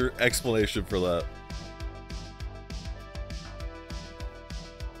hear your explanation for that.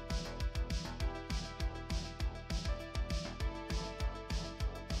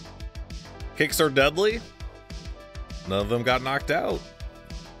 Kicks are deadly. None of them got knocked out.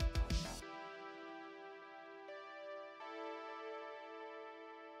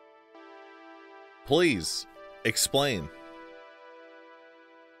 Please explain.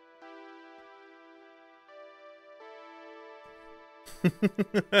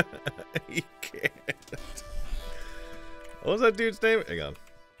 You can't. What was that dude's name? Hang on.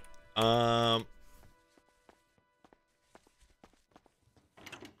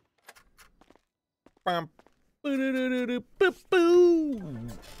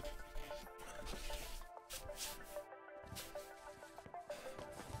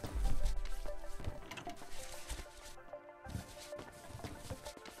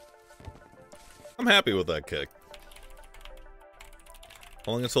 I'm happy with that kick.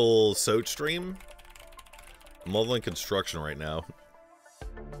 How long until Soch stream? I'm leveling construction right now.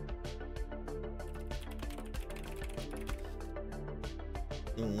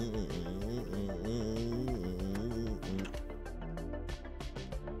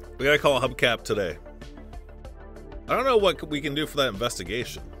 We gotta call a hubcap today. I don't know what we can do for that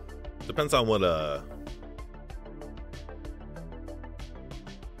investigation. Depends on what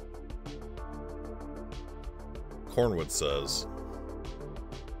Cornwood says.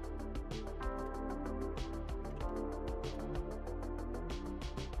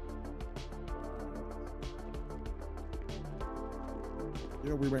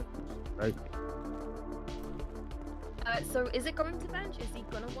 Yeah, we went right. So is it going to bench? Is he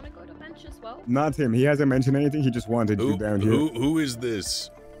gonna want to go to bench as well? Not him. He hasn't mentioned anything. He just wanted you down here. Who is this?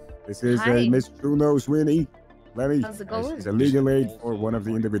 This is Hi. Miss Juno Sweeney. Lenny. How's it going? She's a legal aid for one of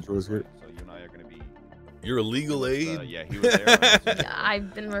the individuals here. So you and I are gonna be. You're a legal aid? Yeah, he was there. Yeah,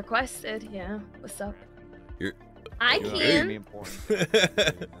 I've been requested. Yeah. What's up? You're. I Very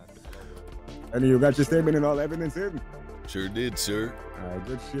can. And you got your statement and all evidence in? Sure did, sir. Alright,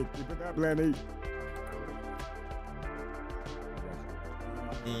 good shit. Keep it up, Lenny.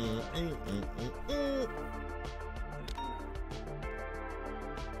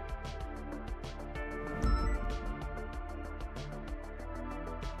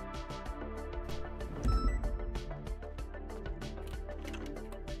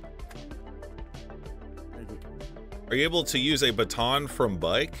 Are you able to use a baton from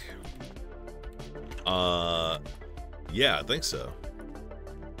bike? Yeah, I think so.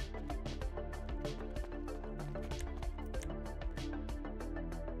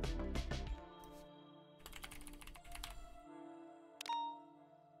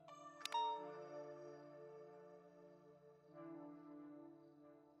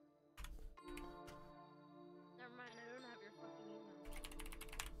 Never mind, I don't have your fucking email.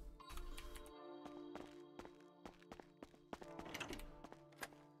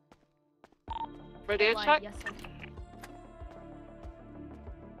 Ready to Why, check? yes, I do.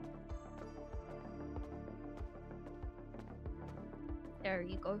 There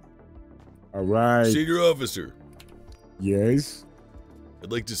you go. All right. Senior officer. Yes.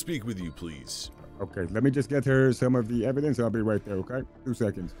 I'd like to speak with you, please. Okay, let me just get her some of the evidence. I'll be right there, okay? 2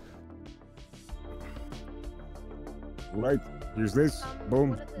 seconds. Right, here's this.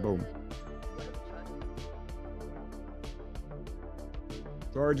 Boom, boom.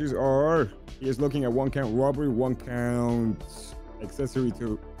 Charges are, he is looking at 1 count robbery, 1 count accessory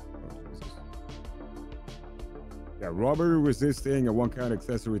to, yeah, robbery, resisting, and 1 count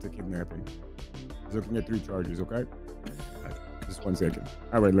accessory to kidnapping. He's looking at 3 charges, okay? Just 1 second.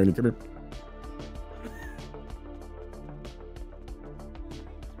 All right, Lenny, come here.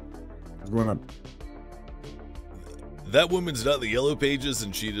 What's going on? That woman's not in the yellow pages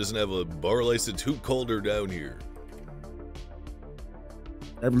and she doesn't have a bar license. Who called her down here?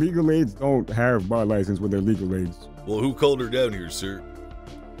 If legal aids don't have bar license with their legal aids. Well, who called her down here, sir?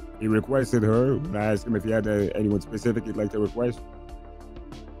 He requested her. I asked him if he had anyone specific he'd like to request.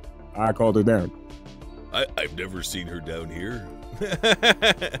 I called her down. I've never seen her down here.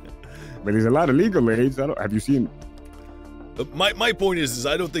 But there's a lot of legal aids. Have you seen? My point is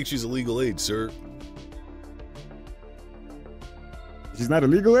I don't think she's a legal aid, sir. She's not a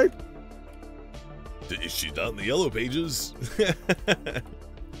legal aid? She's not in the yellow pages.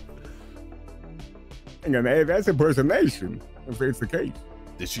 Hang on, man, that's impersonation, if it's the case.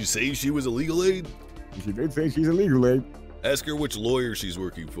 Did she say she was a legal aid? She did say she's a legal aid. Ask her which lawyer she's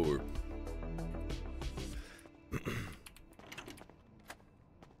working for.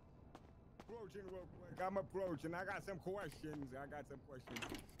 I'm approaching. I got some questions.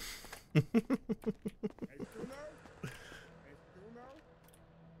 Hey,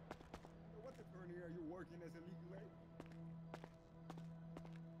 what attorney are you working as a legal aid?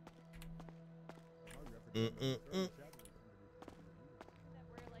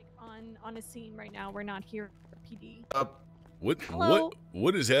 We're like on a scene right now. We're not here for PD.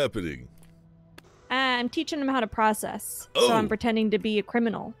 What is happening? I'm teaching them how to process. Oh. So I'm pretending to be a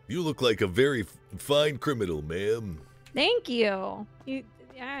criminal. You look like a very fine criminal, ma'am. Thank you. Yeah,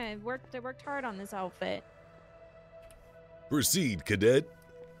 I worked hard on this outfit. Proceed, cadet.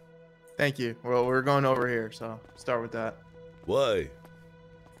 Thank you. Well, we're going over here, so start with that. Why?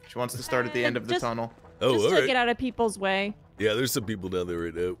 She wants to start at the end of the tunnel. Oh, Just all to right. get out of people's way. Yeah, there's some people down there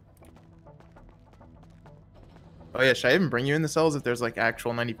right now. Oh yeah, should I even bring you in the cells if there's like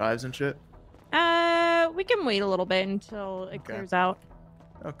actual 95s and shit? We can wait a little bit until it clears out.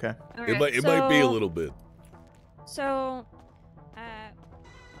 Okay. It might be a little bit. So,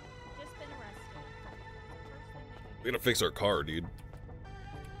 We gotta fix our car, dude.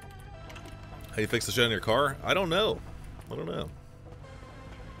 How you fix the shit on your car? I don't know.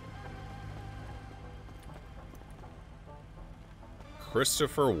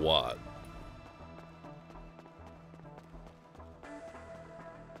 Christopher Watt.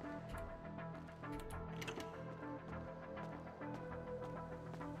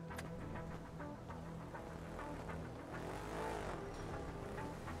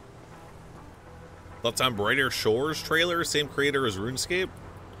 Thoughts on Brighter Shores trailer? Same creator as RuneScape?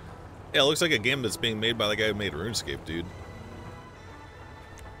 Yeah, it looks like a game that's being made by the guy who made RuneScape, dude.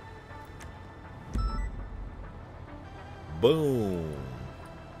 Boom.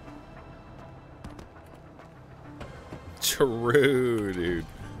 True, dude.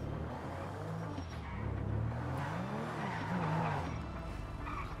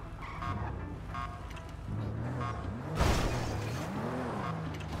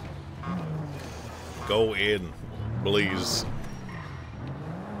 Go in, please.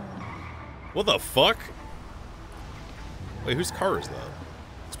 What the fuck? Wait, whose car is that?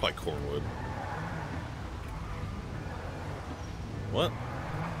 It's probably Cornwood. What?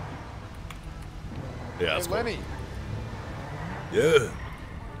 Yeah, it's Hey, Lenny. Yeah.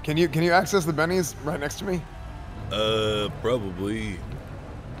 Can you access the bennies right next to me? Probably.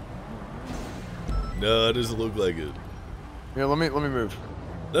 No, it doesn't look like it. Yeah, let me move.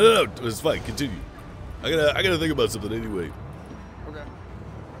 No, it's fine. Continue. I gotta think about something anyway. Okay.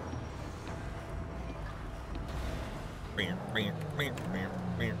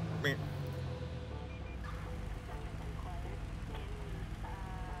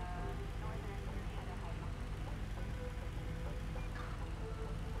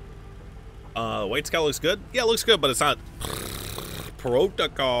 White Scout looks good. Yeah, it looks good, but it's not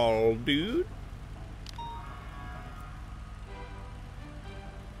protocol, dude.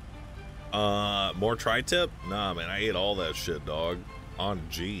 More tri-tip? Nah, man, I ate all that shit, dog. On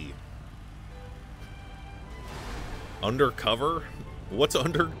G. Undercover? What's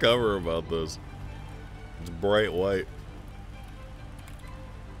undercover about this? It's bright white.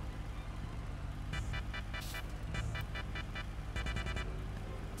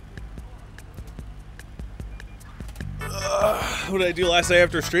 What did I do last night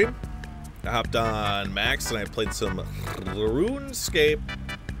after stream? I hopped on Max and I played some RuneScape.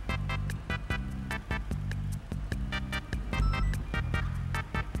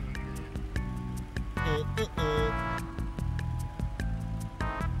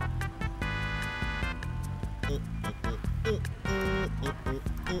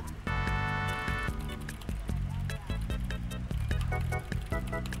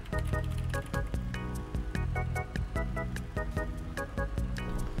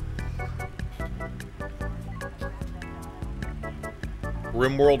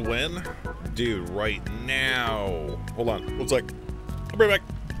 RimWorld win? Dude, right now. Hold on. One sec. I'll be right back.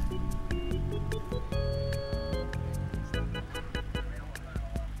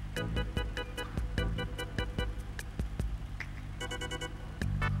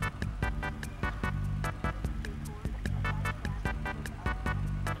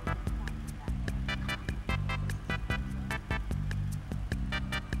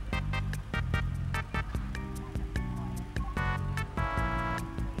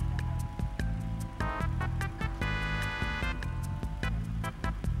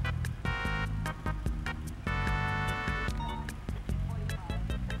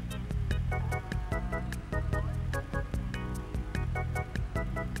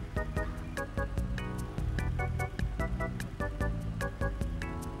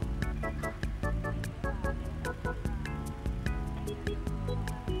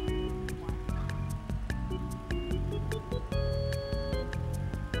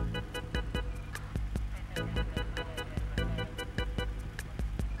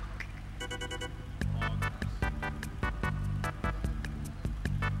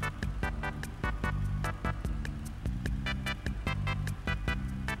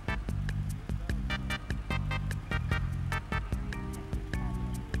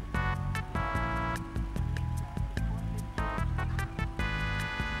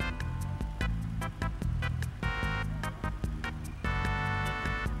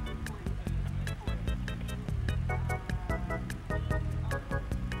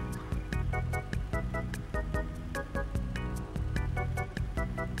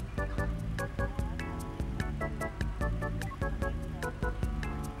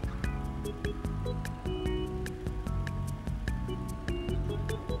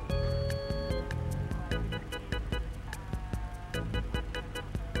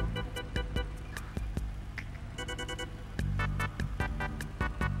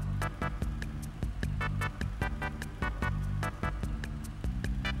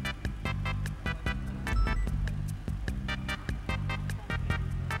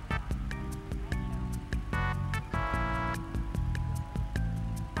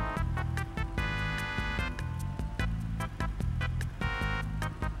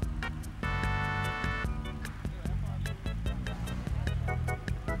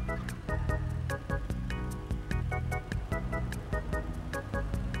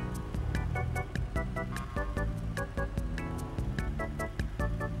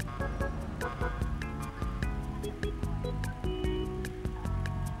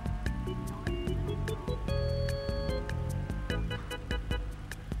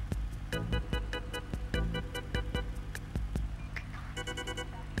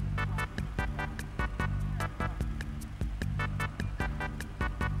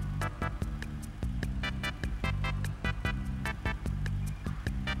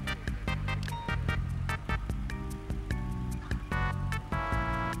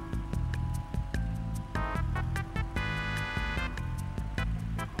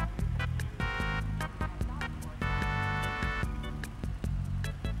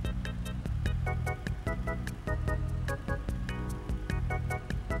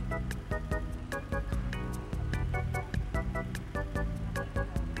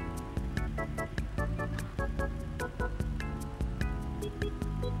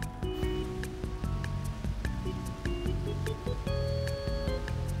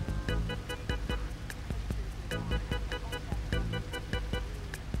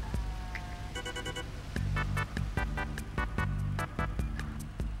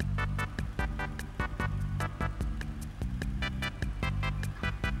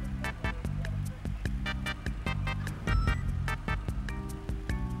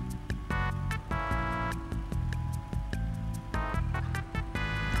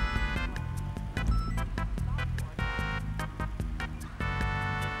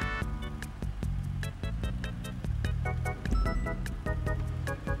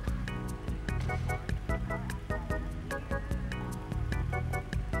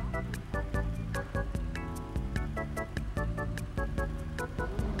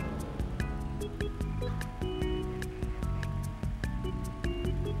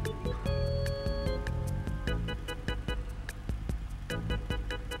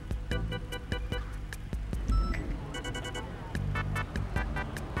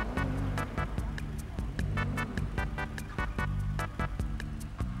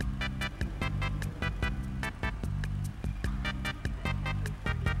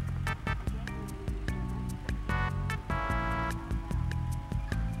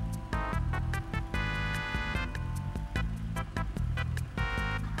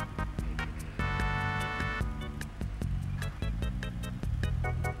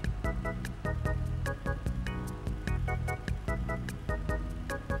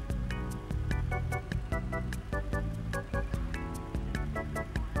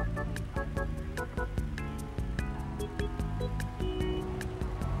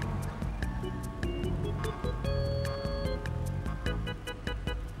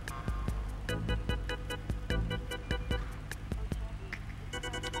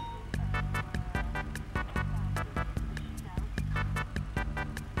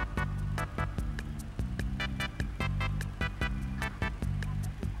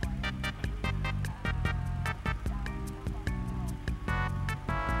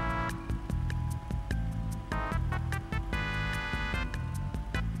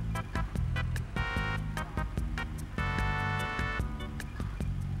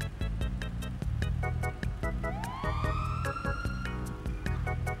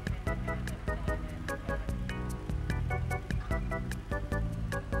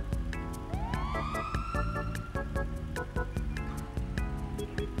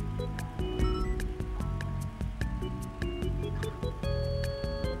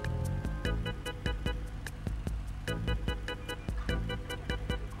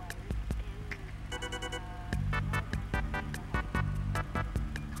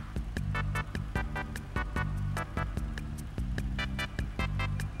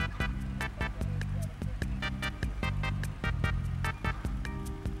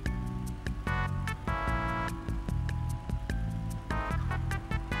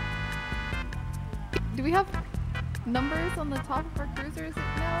 Do we have numbers on the top of our cruisers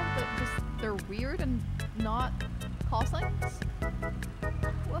now that just they're weird and not call signs?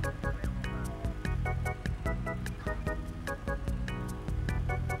 What?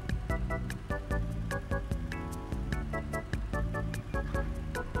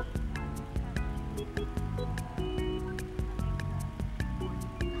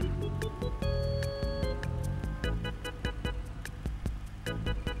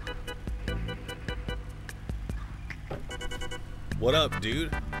 What up,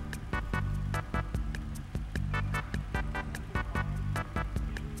 dude?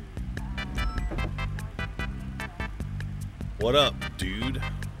 What up, dude? A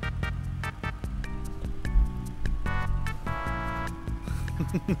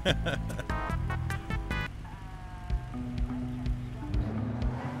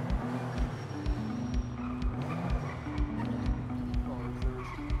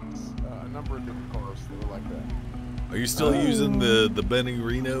number of different cars that were like that. Are you still using the Benny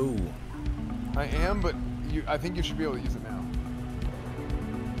Reno? I am, but I think you should be able to use it now.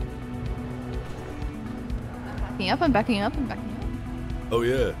 Backing up, I'm backing up, I'm backing up. Oh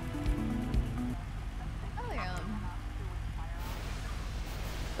yeah. Oh yeah.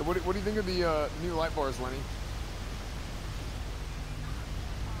 Hey, what do you think of the new light bars, Lenny?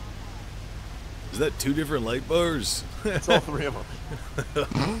 Is that 2 different light bars? It's all 3 of them.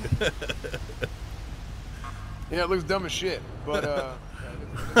 Yeah, it looks dumb as shit, but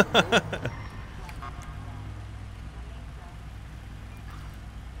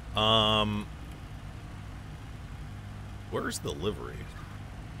where's the livery?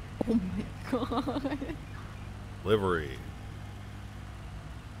 Oh my god. Livery.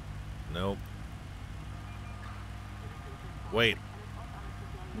 Nope. Wait,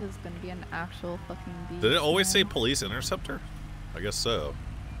 This is gonna be an actual fucking beast. did it always say police interceptor? I guess so.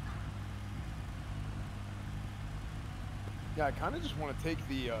 yeah, I kind of just want to take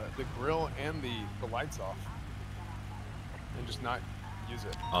the grill and the lights off, and just not use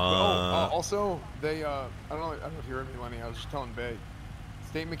it. Also, they I don't know if you heard me, Lenny. I was just telling Bay,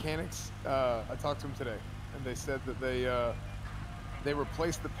 State Mechanics. I talked to them today, and they said that they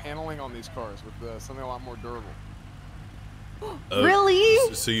replaced the paneling on these cars with something a lot more durable.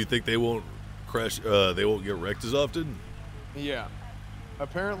 Really? So you think they won't crash? They won't get wrecked as often? Yeah.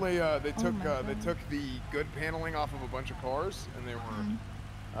 Apparently, they took the good paneling off of a bunch of cars, and they were,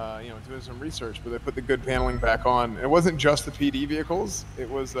 doing some research. But they put the good paneling back on. It wasn't just the PD vehicles; it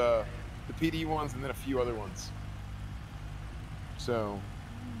was the PD ones, and then a few other ones. So,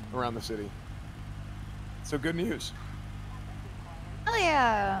 around the city. So good news. Oh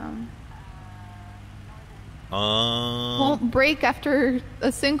yeah. Won't break after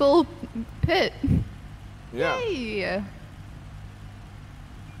a single pit. Yeah. Yay.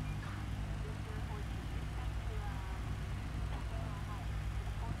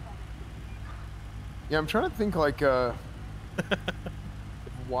 Yeah, I'm trying to think like if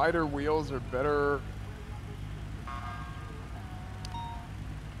wider wheels are better.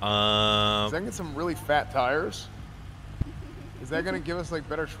 Is that get some really fat tires? Is that gonna give us like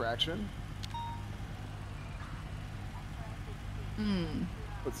better traction? Hmm.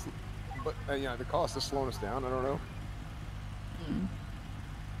 But yeah, the cost is slowing us down. I don't know.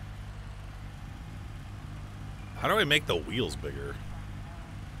 How do I make the wheels bigger?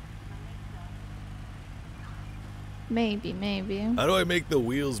 Maybe. How do I make the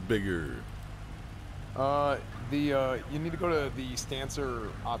wheels bigger? You need to go to the stancer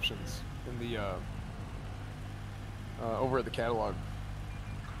options in the over at the catalog.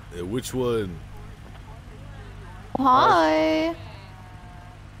 Which one? Hi.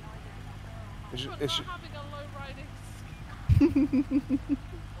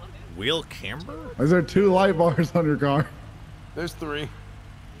 Wheel camber? Is there 2 light bars on your car? There's 3.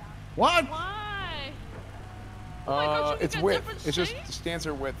 What? Why? It's width. It's just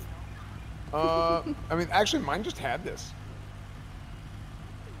stancer width. I mean, actually, mine just had this.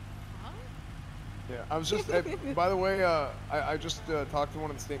 Yeah, I was just. By the way, I just talked to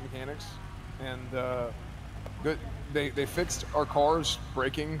one of the state mechanics, and good. They fixed our cars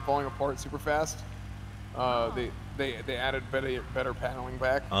braking, falling apart super fast. They added better paneling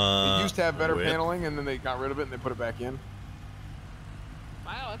back. They used to have better paneling, and then they got rid of it and they put it back in.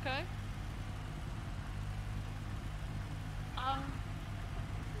 Wow. Okay.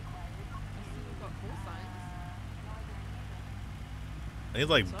 I need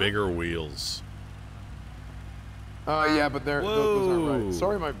like bigger wheels. Yeah, but those aren't right.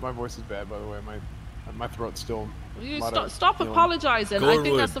 Sorry, my voice is bad, by the way. My throat's still. You stop apologizing. I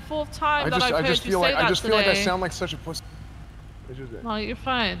think that's the 4th time that I've heard you say that I just feel like I today. sound like such a pussy. No, you're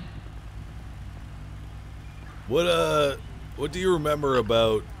fine. What do you remember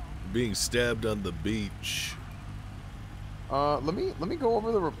about being stabbed on the beach? Let me go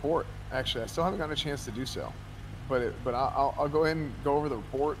over the report. Actually, I still haven't gotten a chance to do so, but I'll go ahead and go over the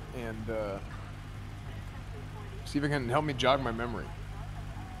report and see if it can help me jog my memory.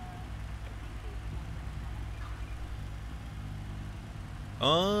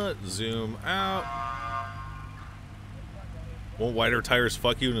 Zoom out. Won't wider tires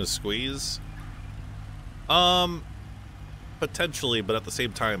fuck you in a squeeze? Potentially, but at the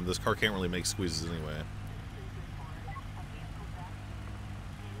same time, this car can't really make squeezes anyway.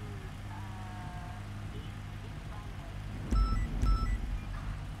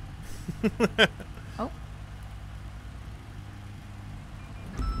 Oh.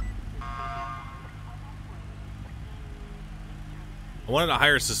 I wanted a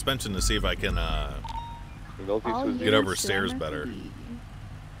higher suspension to see if I can get over stairs better.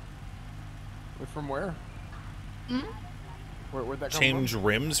 Wait, from where? Hmm? Where'd that come Change from?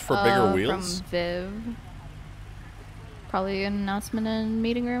 rims for bigger wheels? From Viv. Probably an announcement in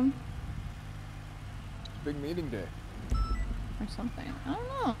meeting room Big meeting day. or something. I don't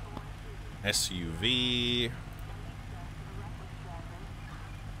know. SUV.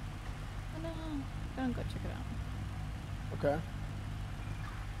 I don't know. Go check it out. Okay.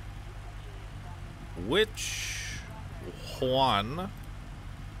 Which Juan?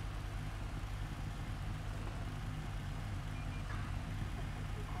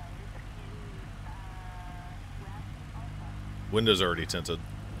 Windows already tinted.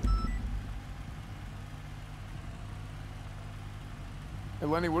 Hey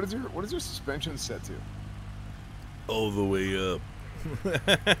Lenny, what is your suspension set to? All the way up.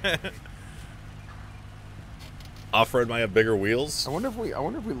 Off-road might have bigger wheels. I wonder if we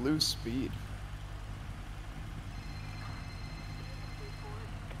lose speed.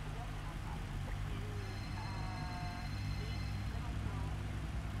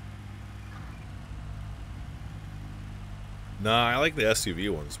 Nah, I like the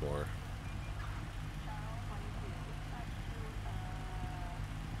SUV ones more.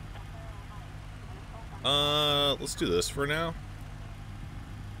 Let's do this for now.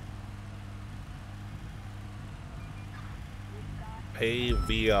 Pay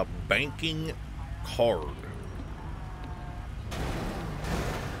via banking card.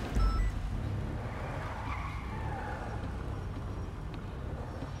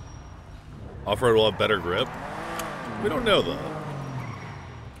 Off-road will have better grip. We don't know though.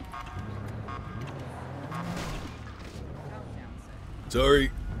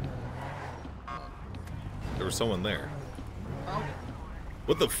 Sorry. There was someone there.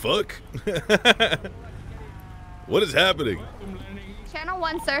 What the fuck? What is happening? Channel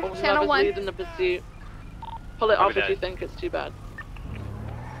 1, sir. Whoever's Channel 1. leading the pursuit. Pull it off if you think it's too bad.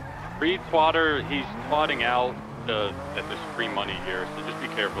 Reed Swatter, he's plotting out that there's free money here, so just be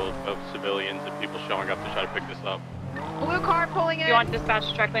careful of civilians and people showing up to try to pick this up. Blue car pulling in. You want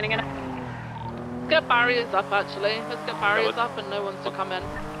dispatch truck leaning in? Let's get barriers up, actually. Let's get barriers up and no one's to come in.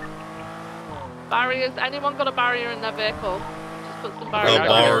 Barriers. Anyone got a barrier in their vehicle? Just put some barriers up.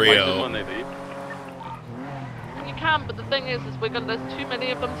 Barrio. When they leave. You can, but the thing is there's too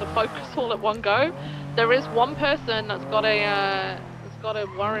many of them to focus all at one go. There is one person that's got a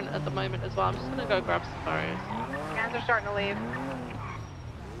warrant at the moment as well. I'm just gonna go grab some barriers. Guys are starting to leave.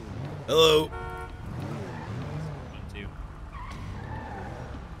 Hello.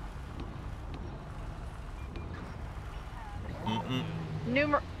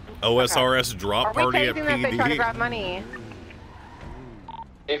 OSRS drop party at Are we tasing that they try to PD. grab money?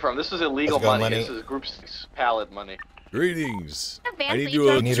 Hey, from this is illegal How's it going, money. Lenny? This is Group 6 pallet money. Greetings. A van I for need each to.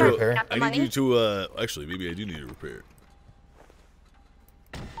 of you to repair? Got the I need money? you to. Actually, maybe I do need a repair.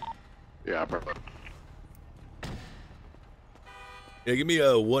 Yeah, perfect. Yeah, give me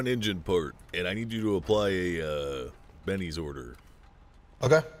a one engine part, and I need you to apply a Benny's order.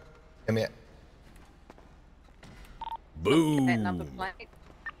 Okay. Give me it. Boom.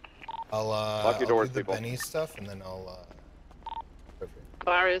 I'll Lock your doors, do the people. Benny stuff, and then I'll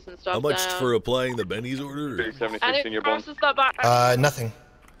Barriers and stuff. How much down. for applying the Benny's order? 76 in your bone. Crosses the barrier. nothing.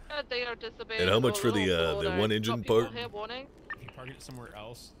 They are disobeying And how much all for the laws, order. one engine Got people part? here, warning. If you park it somewhere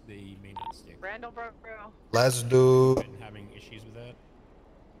else, they may not stick. Randall broke through. Let's do Been having issues with that.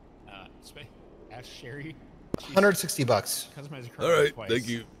 Ask Sherry. She's 160 bucks. customized her All right, twice. thank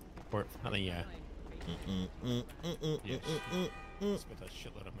you. For nothing, yeah. Yes. Spent a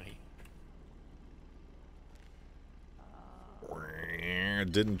shitload of money.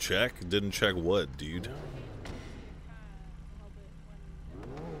 Didn't check. Didn't check what, dude?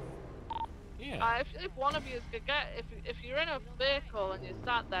 Yeah. If one of you could get, if you're in a vehicle and you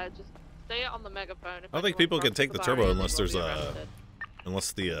sat there, just say it on the megaphone. I don't think people can take the turbo unless there's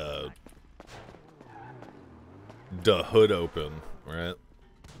unless the hood open, right?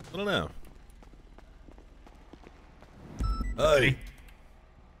 I don't know. Hey.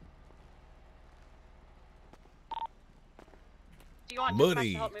 Do you want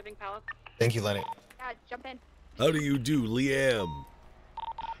Money. help moving pallets? Thank you, Lenny. Yeah, jump in. How do you do, Liam?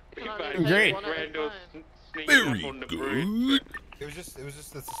 Great. Very good. It was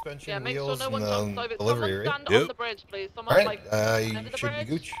just the suspension, Yeah, make sure wheels, no and one jumps the over. delivery, Someone right? stand on the bridge, please. Someone All right, like you under the should be bridge.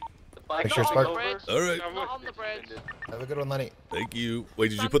 gooch. Like, Make sure it's not on parked. the bridge. All right. Not on the bridge. Have a good one, Lenny. Thank you. Wait,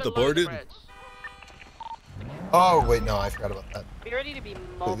 did you Stand put the below part in? bridge. Oh wait, no, I forgot about that. Be ready to be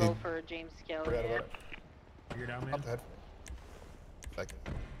mobile for James Scale. Forgot Yeah. about it. You're down, man. Pop the head. If I can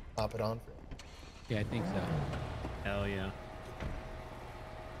pop it on for you. Yeah, I think so. Hell yeah.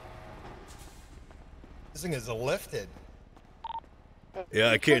 This thing is lifted. Yeah,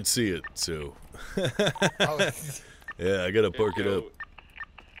 I can't see it, so. Yeah, I gotta park it up.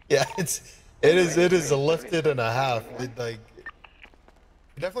 Yeah, it is a lifted and a half. It like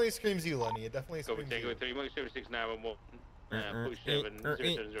it definitely screams you, Lenny. It definitely screams you.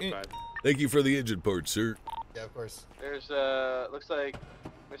 Thank you for the engine part, sir. Yeah, of course. There's looks like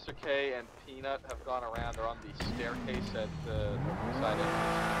Mr. K and Peanut have gone around. They're on the staircase at the side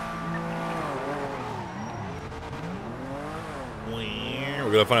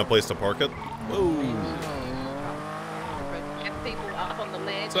We're gonna find a place to park it. Whoa. Get people up on the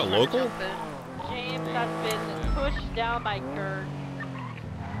ledge. Is that local? James has been pushed down by Kurt.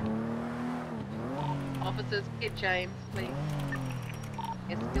 Officers, get James, please.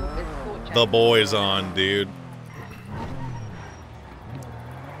 It's court James. The boy's on, dude.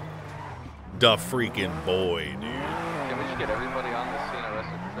 The freaking boy, dude. Can we just get everybody on the scene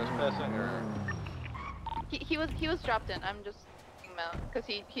arrested for trespassing, or? He was dropped in. I'm just taking him out because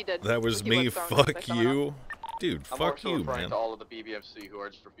he did. That was he me. was thrown Fuck by someone else. you, dude. I'm Fuck also you, referring man. to all of the BBMC who are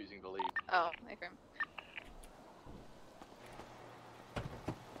just refusing to leave. Oh, okay.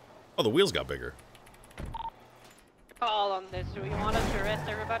 Oh, the wheels got bigger. Call on this. Do we want us to arrest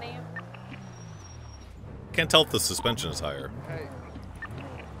everybody? Can't tell if the suspension is higher. Hey.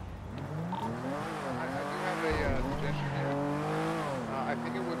 I do have a suggestion here. I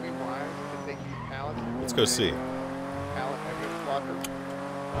think it would be wise to take these pallets. Let's go see. Pallet evidence locker.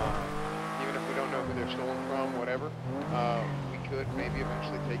 Even if we don't know who they're stolen from, whatever, we could maybe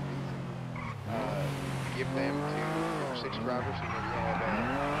eventually take these and give them to 6 drivers who maybe had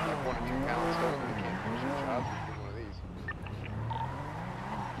like 1 or 2 pallets stolen and they can't finish their job. We could do one of these.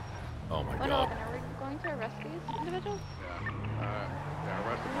 Oh my What god. happened? Are we going to arrest these individuals? Yeah,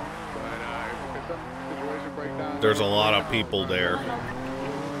 arrest them. But if some situation breaks down, There's a lot of people there.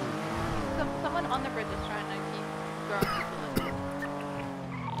 Someone on the bridge is trying to keep throwing people in.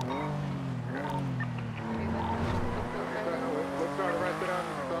 let's start arresting them.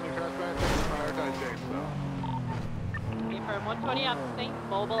 Felony trespassing. Prioritize James, so. Confirm 120 on staying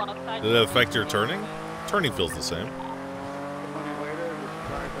mobile outside. Did it affect your turning? Turning feels the same.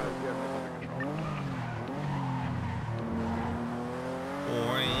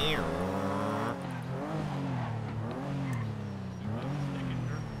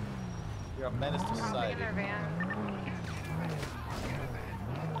 You're a menace to society.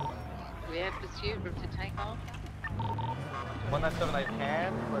 We have pursuit room to take off. 197 I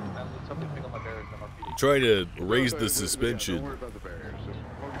can, but need somebody to pick up my barriers on my feet. Try to raise the suspension.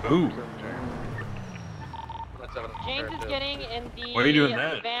 Ooh. James is getting in the Why are you doing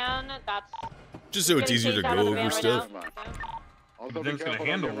that? van. That's Just so it's getting easier to chased out go of the over van right stuff. now. Thing's gonna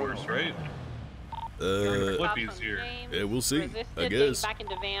handle worse, right? Flippies here. Yeah, we'll see. I guess. Back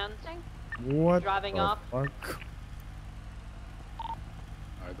into van. What Driving the off. fuck?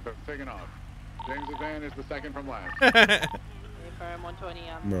 Alright, the taking off. James' van is the second from last. Confirm 120.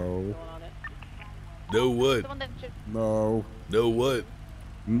 No. Going on it. No what? No. No what?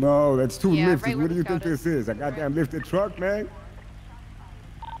 No, that's too Yeah, lifted. right where What do you the think scout this is? A goddamn lifted truck, man?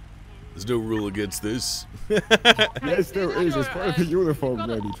 There's no rule against this. Yes, there is. It's part of the uniform,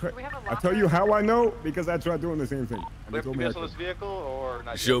 man. I tell you how I know, because I tried doing the same thing. And We they have told me I GPS on could. this vehicle or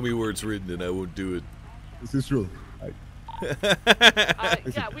not? Show me where it's written and I won't do it. This is true.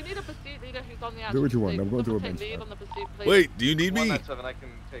 Yeah, we need a pursuit leader who's on the actual Do what you want. pursuit. I'm going to a Someone bench. take lead on the pursuit, please. Wait, do you need me? 197 I can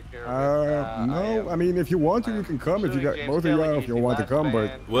take care of it. No, I mean, if you want to, you can come. If you got both of y'all, if you want to come,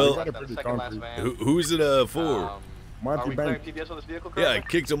 but Well, I got a pretty concrete. who's it for? Marty Are we clearing Banks. PBS on this vehicle Yeah, I currently?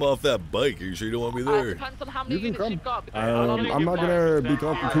 kicked him off that bike. Are you sure you don't want me there? Depends on how many You can units come. you've got. I'm not gonna be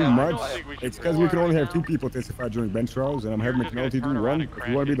talking too much. It's because we can only have 2 people testify during bench trials, and I'm having McNulty do 1. If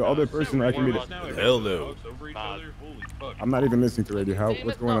you want to be the other person, I can be the. Hell no. I'm not even listening to radio. How?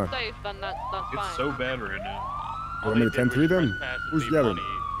 What's going on? Safe, then that's fine. It's so bad right now. You want me to 10-3 them? Who's yelling?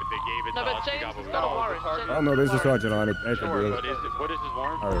 No, but James has got a warrant. Oh no, there's a sergeant on it. I can do it. What is his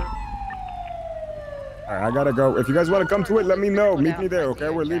warrant? All right. All right, I gotta go. If you guys want to come to it, let me know. Meet me there, okay?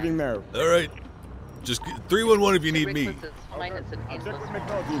 We're leaving now. All right. Just 311 if you need me. I'll check with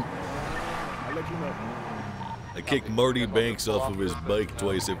McNulty. I'll let you know. I kicked Marty Banks off of his bike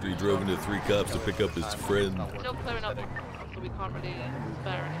twice after he drove into 3 cops to pick up his friend. Still clearing up, so we can't really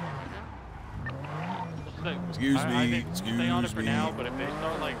spare anyone right now. Excuse me, Stay on it for now, but if they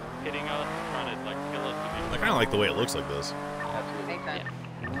start like hitting us, trying to like kill us, I kind of like the way it looks like this. Absolutely. Yeah.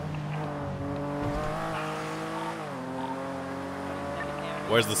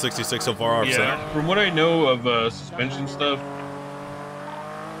 Why is the 66 so far off center? Yeah, from what I know of suspension stuff,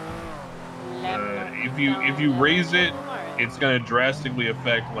 if you raise it, it's gonna drastically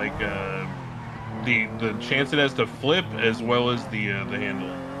affect like the chance it has to flip as well as the handle.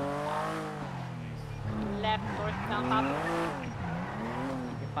 Left, northbound,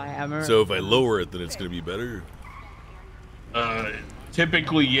 pop. So if I lower it, then it's gonna be better.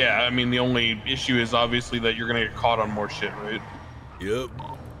 Typically, yeah. I mean, the only issue is obviously that you're gonna get caught on more shit, right? Yep.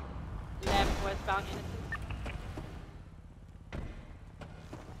 Left, westbound, innocent.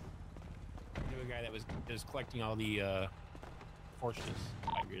 I knew a guy that was collecting all the Porsches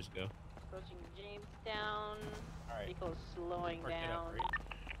 5 years ago. Approaching Jamestown. Alright. Vehicle slowing down.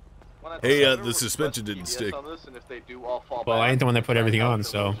 Hey, the suspension didn't stick. Well, I ain't the one that put everything on,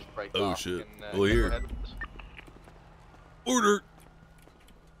 so. Oh shit. Well, here. Order.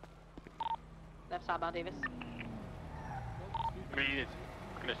 Left southbound, Davis. I mean, it's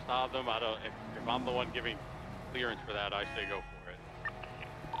gonna stop them. I don't. If I'm the one giving clearance for that, I say go for it.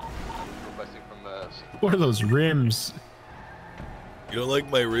 Requesting from What are those rims? You don't like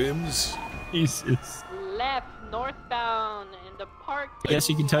my rims? Jesus. Left, northbound, in the park. I guess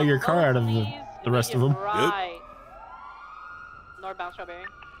you can tell your car out of the rest of them. Right. Northbound, Strawberry.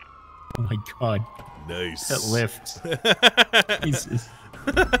 Oh my god. Nice. That lift. Jesus.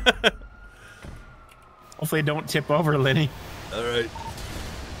 Hopefully don't tip over, Lenny. All right.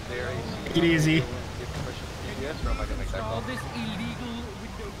 Take it easy.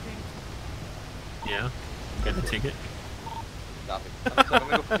 Yeah. Got the ticket. Copy. So I'm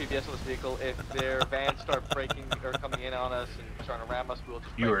gonna go for PBS on this vehicle. If their vans start braking or coming in on us and trying to ram us, we'll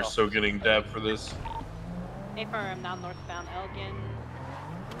just. You are so getting dabbed for this. Affirm, now northbound Elgin.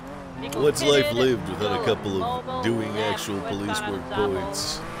 What's life lived without a couple of doing actual police work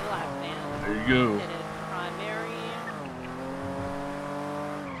points? There you go.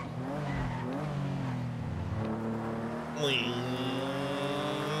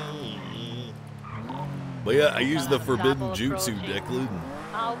 But yeah, I use the forbidden jutsu, Declan.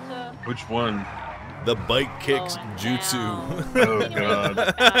 Which one? The bike kicks jutsu. Oh god.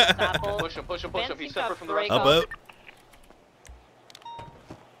 Push him, push him, push him. He's separate from the rest. How about?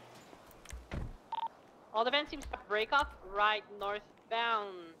 All the vans seem to break off right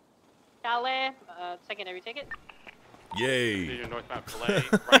northbound. Calais, secondary ticket. Yay. Division northbound Calais,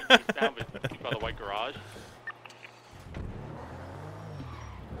 right eastbound, but keep by the white garage.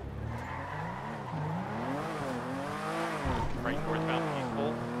 Right northbound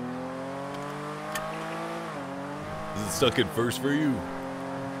Peaceful. Is it stuck in first for you?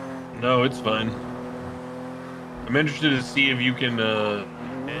 No, it's fine. I'm interested to see if you can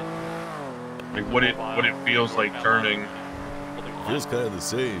like what it feels like turning. Feels kind of the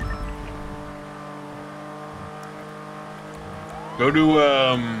same. Go to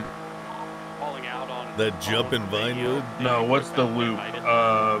that jump in Vinewood. No, what's the loop?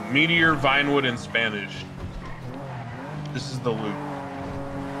 Meteor, Vinewood, and Spanish. This is the loop.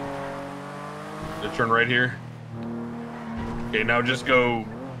 The turn right here. Okay, now just go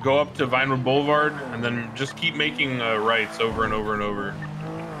up to Vinewood Boulevard, and then just keep making rights over and over and over.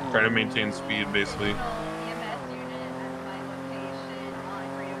 Try to maintain speed, basically.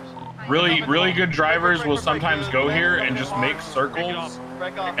 Really good drivers will sometimes go here and just make circles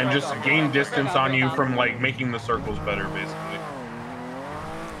and just gain distance on you from like making the circles better, basically.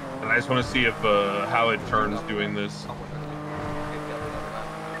 And I just want to see if how it turns doing this.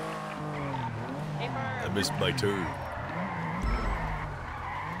 I missed my turn.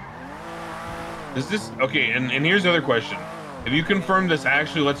 Is this okay? And here's the other question: have you confirmed this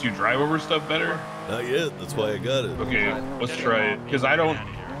actually lets you drive over stuff better? Not yet. That's why I got it. Okay, let's try it. Because I don't.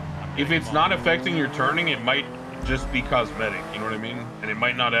 If it's not affecting your turning, it might just be cosmetic. You know what I mean? And it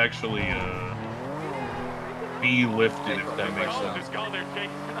might not actually be lifted, if that makes sense.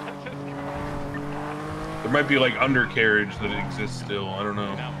 There might be like undercarriage that exists still. I don't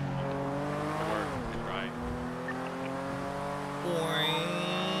know.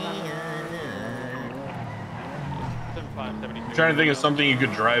 I'm trying to think of something you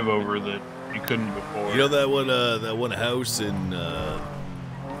could drive over that you couldn't before. You know that one house in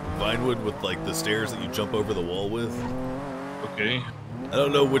Vinewood with like the stairs that you jump over the wall with? Okay. I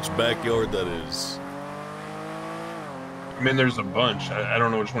don't know which backyard that is. I mean, there's a bunch. I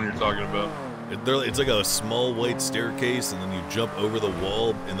don't know which one you're talking about. It's like a small white staircase, and then you jump over the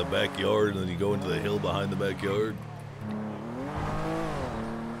wall in the backyard, and then you go into the hill behind the backyard.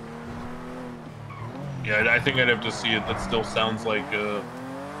 Yeah, I think I'd have to see it. That still sounds like a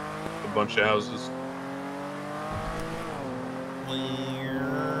bunch of houses.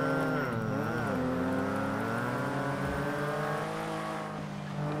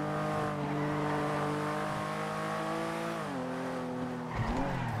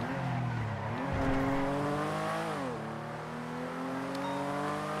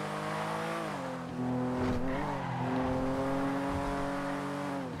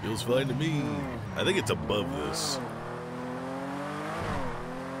 Feels fine to me. I think it's above this.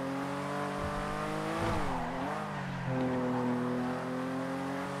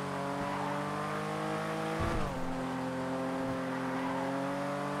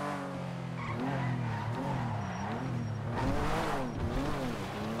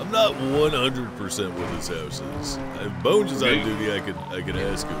 I'm not 100% what this house is. If Bones is on duty, I could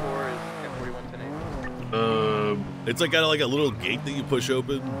ask him. It's like kind of like a little gate that you push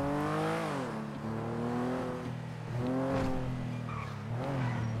open.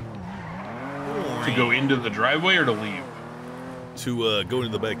 To go into the driveway or to leave? To go into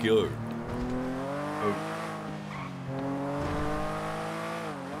the backyard. Oh.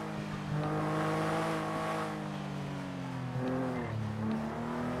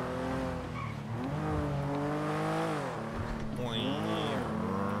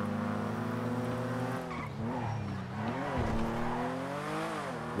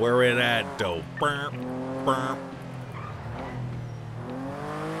 Where it at, though? Burp, burp.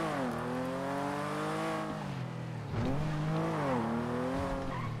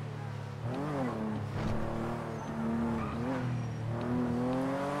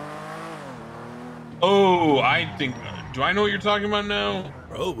 Oh, I think. Do I know what you're talking about now?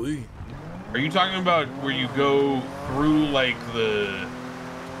 Probably. Are you talking about where you go through like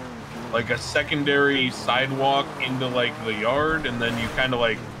a secondary sidewalk into like the yard, and then you kind of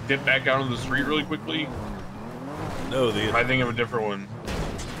like dip back out on the street really quickly? No, I think of a different one.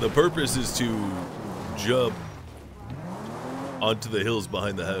 The purpose is to jump onto the hills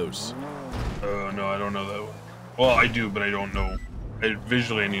behind the house. Oh no, I don't know that one. Well, I do, but I don't know.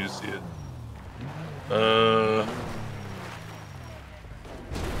 Visually, I need to see it.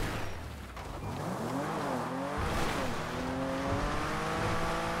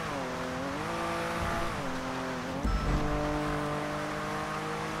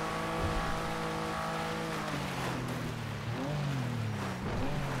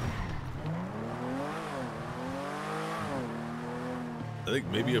 I think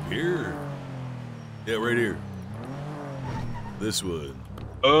maybe up here. Yeah, right here. This one.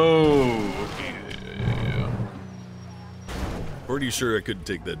 Oh, okay. Yeah. Pretty sure I couldn't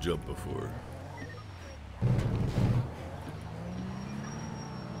take that jump before.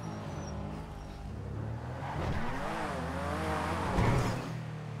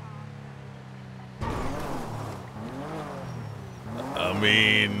 I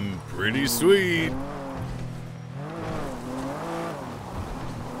mean, pretty sweet.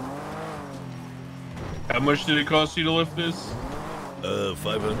 How much did it cost you to lift this?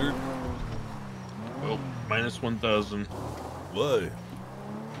 500. Well, minus 1,000. Why?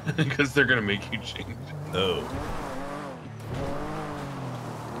 Because they're gonna make you change. Oh.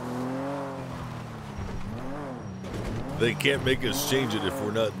 They can't make us change it if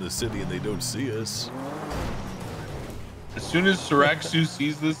we're not in the city and they don't see us. As soon as Siraxu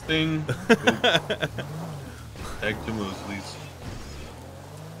sees this thing, back to Mosley's.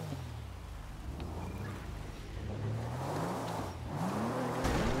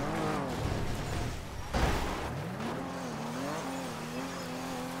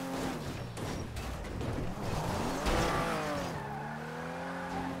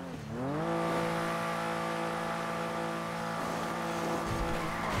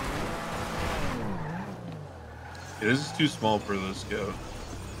 Yeah, this is too small for the Scout.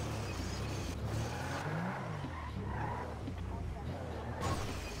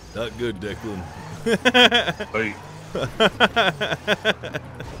 Not good, Declan. Wait.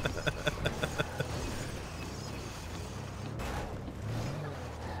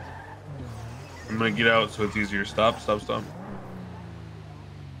 I'm gonna get out so it's easier. Stop.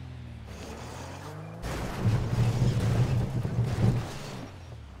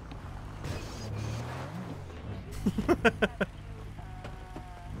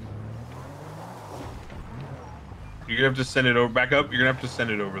 You're gonna have to send it over. Back up. You're gonna have to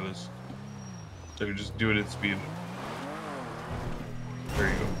send it over this. So just do it at speed. There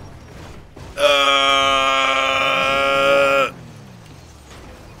you go.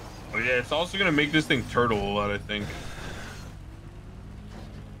 Oh yeah, it's also gonna make this thing turtle a lot, I think.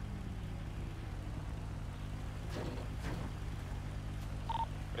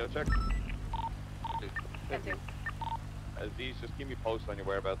 Go check. These, just keep me posted on your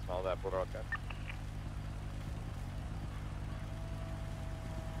whereabouts and all that, brother. Okay.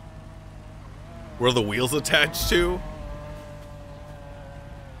 Where are the wheels attached to?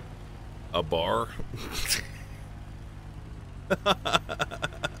 A bar?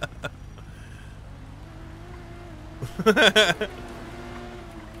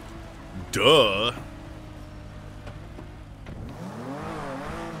 Duh.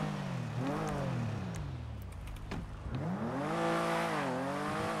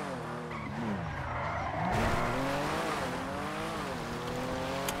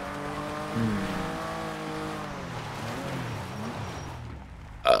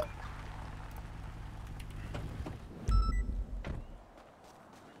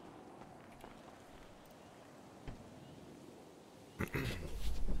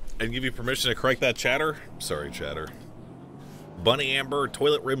 And give you permission to correct that chatter? Sorry, chatter. Bunny Amber,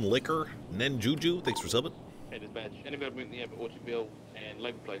 Toilet Rim Liquor, Nen Juju, thanks for subbing. Hey, dispatch. Anybody bring the Orchardville and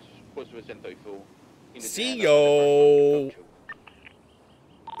Labour Place, what's the 1034? See yo.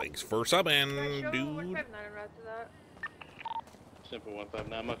 Thanks for subbing, dude. Simple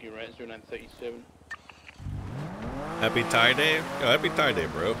 159, Monkey Rat 0937. Happy Tie Day? Oh, happy Tie Day,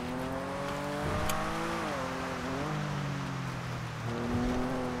 bro.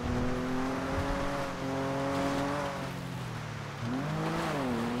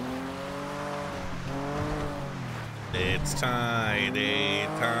 It's Tie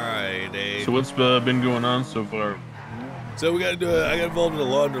Day. So what's been going on so far? So I got involved in a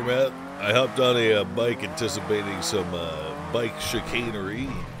laundromat. I hopped on a bike anticipating some bike chicanery.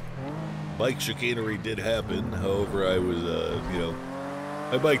 Bike chicanery did happen. However, I was,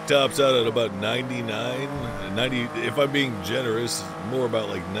 my bike tops out at about 99, 90. If I'm being generous, more about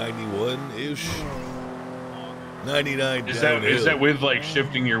like 91-ish. 99 Is downhill. that with like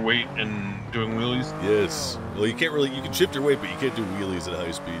shifting your weight and doing wheelies? Yes. Well, you can shift your weight, but you can't do wheelies at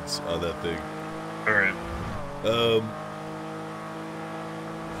high speeds on that thing. All right.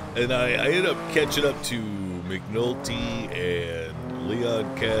 And I ended up catching up to McNulty and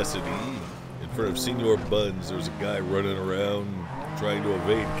Leon Cassidy in front of Senor Buns. There was a guy running around trying to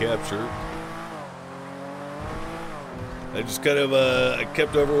evade capture. I just kind of I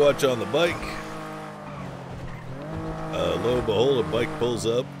kept Overwatch on the bike. Lo and behold, a bike pulls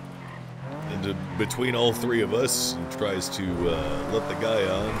up into between all three of us and tries to let the guy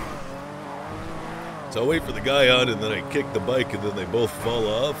on. So I wait for the guy on, and then I kick the bike, and then they both fall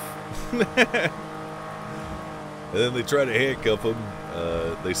off. And then they try to handcuff him.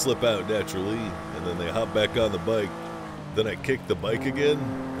 They slip out naturally, and then they hop back on the bike. Then I kick the bike again,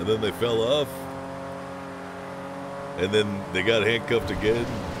 and then they fell off. And then they got handcuffed again.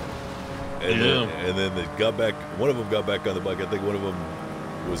 And then they got back. One of them got back on the bike. I think one of them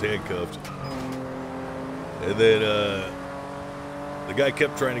was handcuffed. And then the guy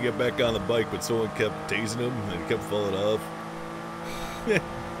kept trying to get back on the bike, but someone kept tasing him, and he kept falling off.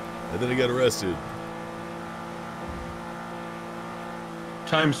 And then he got arrested.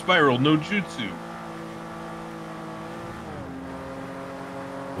 Time spiral, no jutsu.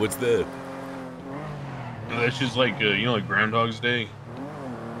 What's that? That's just like like Groundhog's Day.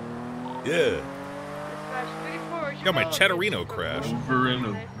 Yeah. Got my Chatterino crash. Over and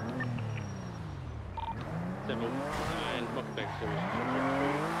over.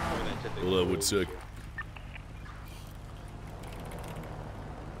 Well, what's sick?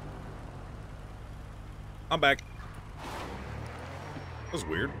 I'm back. That was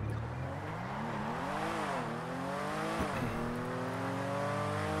weird.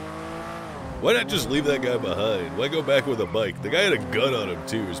 Why not just leave that guy behind? Why go back with a bike? The guy had a gun on him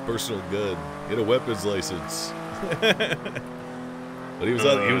too, his personal gun. He had a weapons license. But he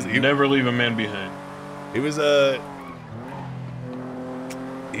was never leave a man behind. He was at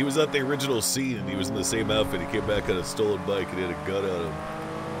the original scene, and he was in the same outfit. He came back on a stolen bike, and he had a gun on him.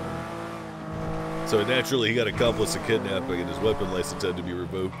 So naturally, he got accomplice in kidnapping, and his weapon license had to be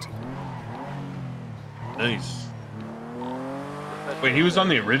revoked. Nice. Wait, he was on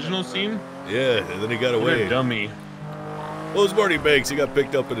the original scene? Yeah, and then he got What away. a dummy. Well, it was Marty Banks. He got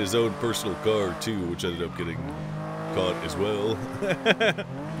picked up in his own personal car, too, which ended up getting caught as well.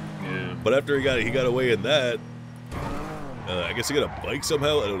 Yeah. But after he got away in that, I guess he got a bike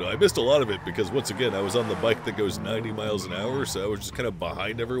somehow. I don't know. I missed a lot of it because, once again, I was on the bike that goes 90 miles an hour, so I was just kind of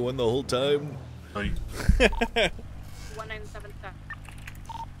behind everyone the whole time. 1977.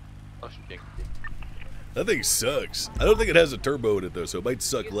 That thing sucks. I don't think it has a turbo in it, though, so it might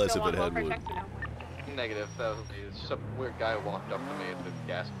suck less if it had one. Negative. Some weird guy walked up to me at the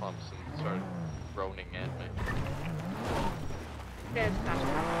gas pumps and started groaning at me.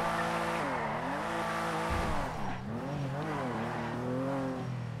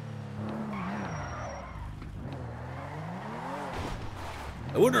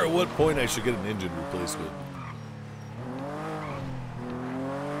 I wonder at what point I should get an engine replacement.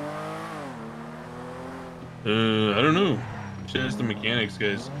 I don't know. Should ask the mechanics,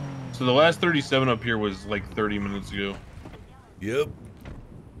 guys. So the last 37 up here was like 30 minutes ago. Yep.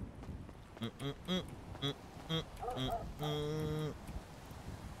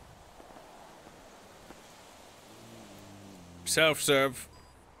 Self-serve.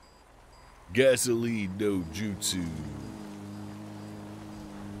 Gasoline no jutsu.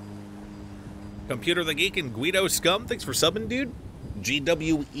 Computer the Geek and Guido Scum, thanks for subbing, dude.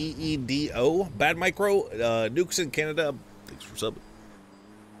 GWEEDO, Bad Micro, Nukes in Canada, thanks for subbing.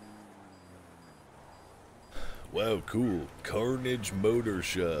 Wow, cool. Carnage Motor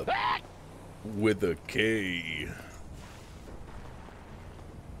Shop. With a K.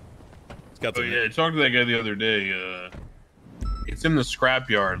 It's got Oh yeah, I talked to that guy the other day. It's in the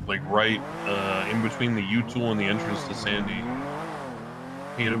scrapyard, like right in between the U-Tool and the entrance to Sandy.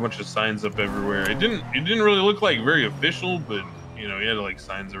 He had a bunch of signs up everywhere. It didn't really look like very official, but you know, he had like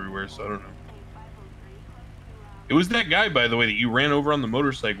signs everywhere, so I don't know. It was that guy, by the way, that you ran over on the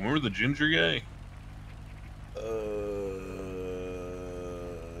motorcycle. Remember the ginger guy?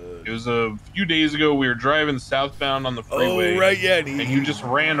 It was a few days ago. We were driving southbound on the freeway. Oh, right, yeah. And you just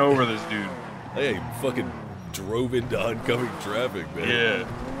ran over this dude. Hey, fucking drove into oncoming traffic, man. Yeah.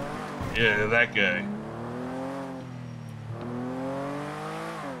 Yeah, that guy.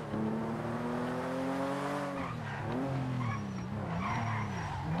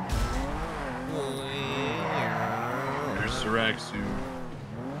 There's Siraxu.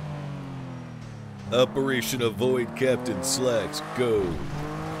 Operation Avoid Captain Slacks, go.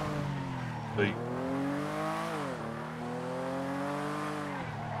 Hey.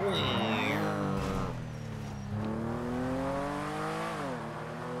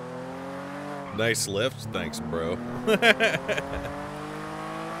 Nice lift, thanks, bro.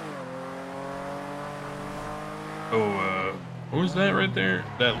 What was that right there?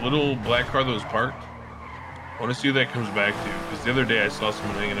 That little black car that was parked? I want to see who that comes back to, because the other day I saw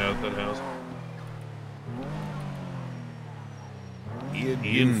someone hanging out at that house.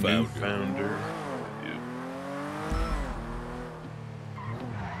 Ian Newfounder.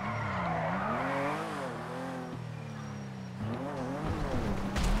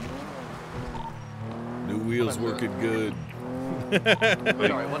 New wheels working good.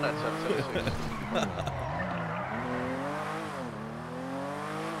 Sorry, 19776.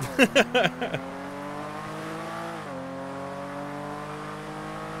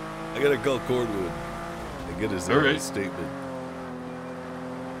 I gotta call Cordwood and get his statement.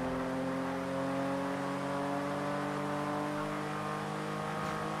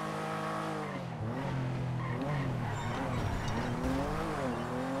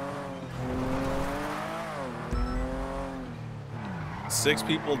 Six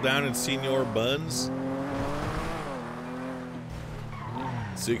people down in Senior Buns.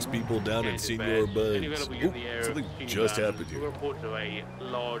 6 people down in Senior Buns. Ooh, something just happened here. Report to a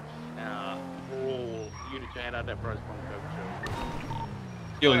large brawl unit to head out that first one.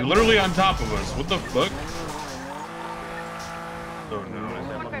 Yo, you're literally on top of us. What the fuck? Oh no.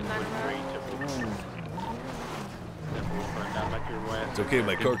 It's okay,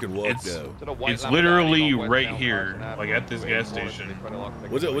 my car can walk now. It's literally right here, like at this gas station.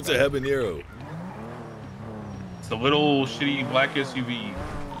 What's a habanero? It's the little shitty black SUV.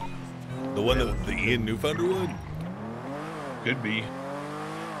 The one that the Ian Newfounder one? Could be.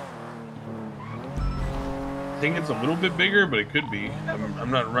 I think it's a little bit bigger, but it could be. I'm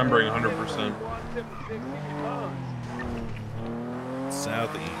not remembering 100%.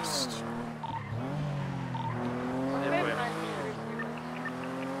 Southeast.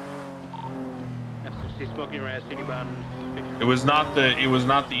 176 smoking around city bound. It was not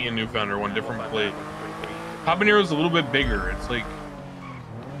the Ian Newfounder one, different plate. Habanero's a little bit bigger. It's like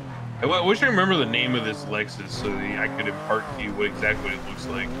I wish I remember the name of this Lexus so that I could impart to you what exactly it looks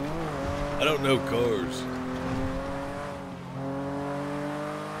like. I don't know cars.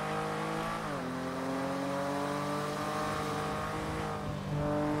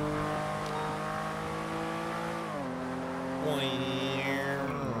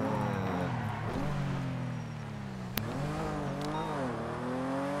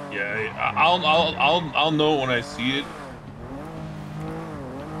 Yeah, I'll know it when I see it.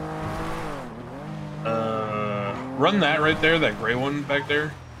 Run that right there, that gray one back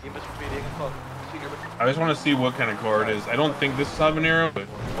there. I just want to see what kind of car it is. I don't think this is Habanero, but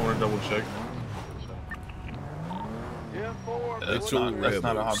I want to double check. That's not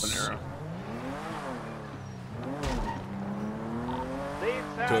a Habanero.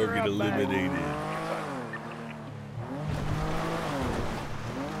 Target eliminated.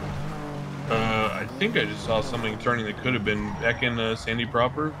 I think I just saw something turning that could have been back in Sandy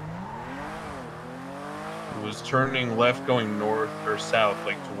proper. It was turning left going north or south,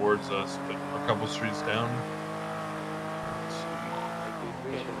 like towards us, but a couple streets down.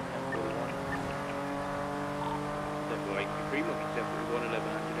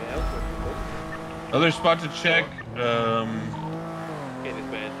 Another spot to check. Get this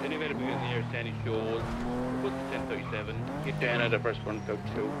bad. Any available in the air, Sandy Shores. What's the 1037? Get down at the first one, code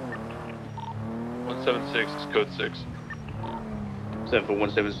 2. 176, code 6.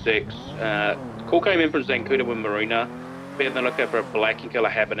 7176. Call came in from Zancuda with Marina. Be on the lookout for a black and color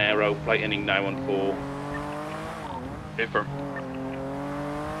Habanero, plate ending 914. Confirm.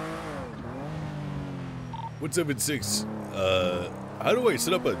 176. How do I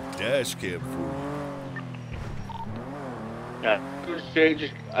set up a dash cam for you?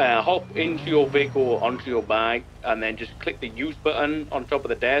 Just hop into your vehicle or onto your bike, and then just click the use button on top of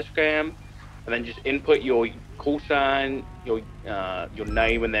the dash cam, and then just input your call sign, your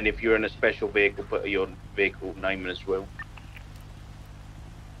name, and then if you're in a special vehicle, put your vehicle name in as well.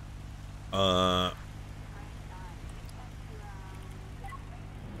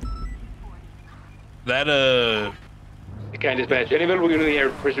 Okay, dispatch. Any available in the air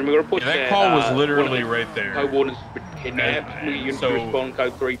prison? We're gonna put that call was literally right there. Co-warden's kidnapped. So respond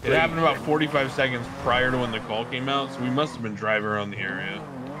code 3. It happened about 45 seconds prior to when the call came out, so we must have been driving around the area.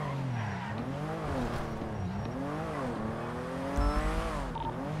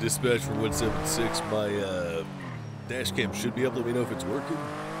 Dispatch for 176. My dash cam should be able to let me know if it's working.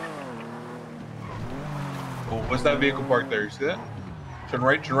 Oh, what's that vehicle parked there? You see that? Turn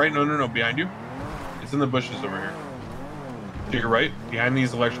right, turn right. No, behind you. It's in the bushes over here. To your right, behind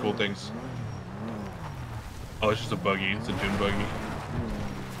these electrical things. Oh, it's just a buggy. It's a dune buggy.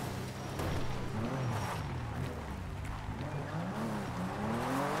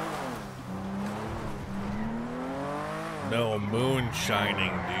 No moon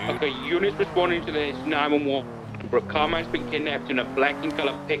shining, dude. Okay, units responding to this 911. Carmine's been kidnapped in a black and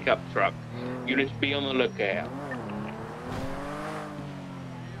color pickup truck. Units be on the lookout.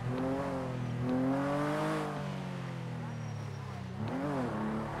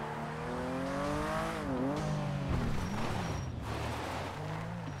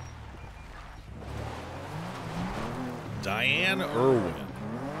 Diane Irwin.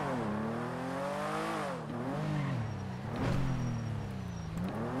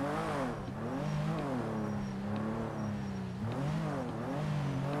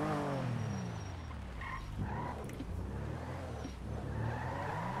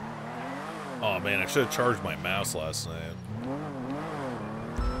 Oh man, I should have charged my mouse last night.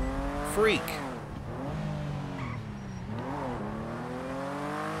 Freak.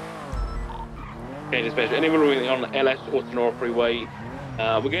 Okay, dispatch. Anyone really on the LS or Sonora Freeway?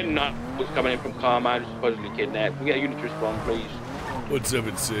 We're getting what's coming in from Carmine, supposedly kidnapped. We get a unit to respond, please.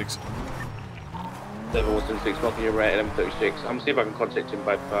 176. 7176, marking your rate at M36. I'm gonna see if I can contact him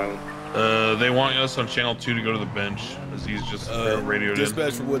by phone. They want us on channel 2 to go to the bench, as he's just radioed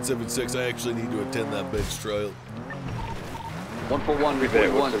Dispatch for 176. I actually need to attend that bench trial. 141,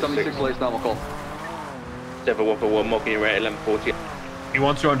 41, 76 place normal call. 7141, marking your rate at 1140. He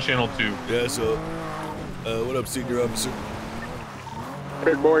wants you on channel 2. Yeah, so, what up, senior officer?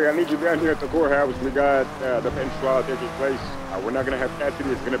 Big boy, I need you down here at the courthouse. We got the bench trial taking place. We're not gonna have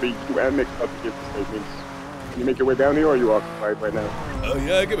Cassidy. It's gonna be you and Nick up to give the statements. Can you make your way down here, or are you occupied right now? Oh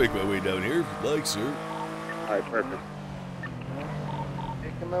yeah, I can make my way down here if you'd like, sir. All right, perfect.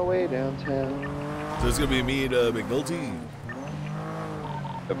 Making my way downtown. So it's gonna be me and McNulty.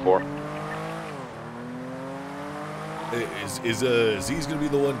 The 4. Is Z's gonna be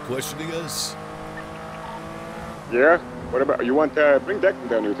the one questioning us? Yeah? What about, you want, bring Declan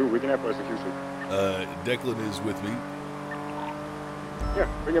down here too, we can have prosecution. Declan is with me. Yeah,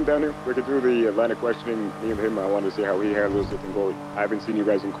 bring him down here. We could do the line of questioning, me and him. I want to see how he handles it in court. I haven't seen you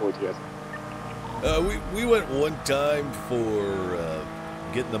guys in court yet. We went one time for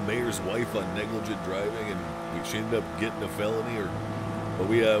getting the mayor's wife on negligent driving, and she ended up getting a felony. But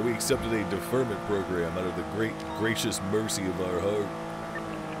we accepted a deferment program out of the great gracious mercy of our heart.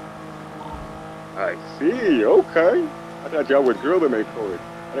 I see. Okay. I thought y'all would grill them in court.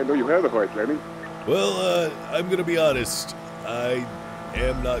 I didn't know you had the heart, Lenny. Well, I'm gonna be honest. I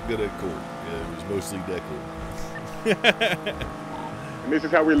am not good at court. It was mostly Declan. And this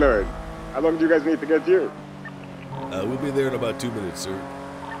is how we learn. How long do you guys need to get here? We'll be there in about 2 minutes, sir.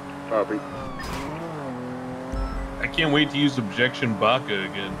 Copy. I can't wait to use objection Baca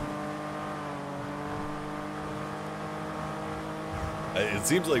again. It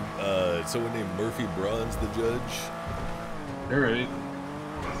seems like someone named Murphy Braun's the judge. All right.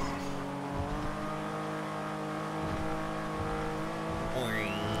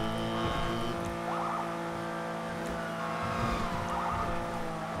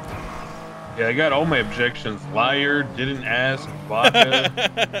 Yeah, I got all my objections. Liar, didn't ask, vodka.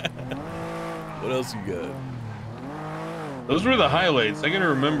 What else you got? Those were the highlights. I gotta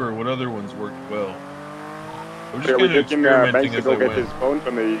remember what other ones worked well. We're just Are we kind of taking experimenting Banks to as go I get went. his phone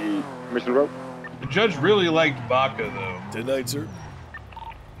from the mission road? The judge really liked Baca, though. Tonight, sir.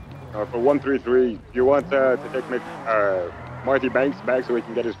 For 133, you want to take Marty Banks back so he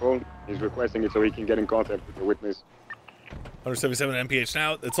can get his phone? He's requesting it so he can get in contact with the witness. 177 mph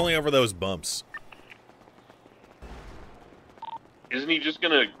now. It's only over those bumps. Isn't he just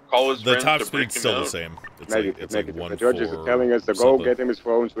gonna call his The friends top to break speed's him still out? the same. It's Negative. like 1 The judge is telling us to go get him his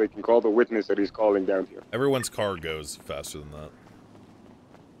phone so he can call the witness that he's calling down here. Everyone's car goes faster than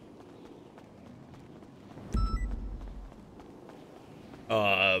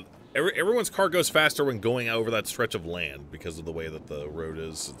that. Everyone's car goes faster when going over that stretch of land because of the way that the road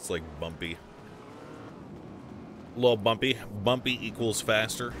is. It's like bumpy. A little bumpy. Bumpy equals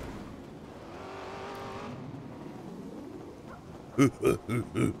faster.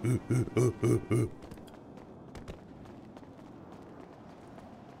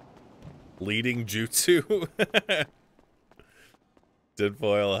 Leading jutsu.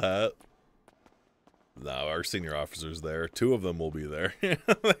 Tinfoil hat. No, our senior officer's there. 2 of them will be there.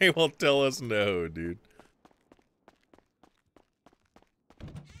 They will tell us no, dude.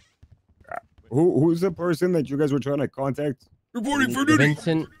 Who's the person that you guys were trying to contact? Reporting for duty.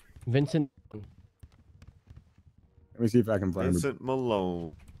 Vincent. Let me see if I can find him. Vincent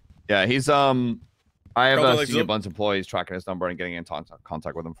Malone. Yeah, he's I have Probably senior bunch employees tracking his number and getting in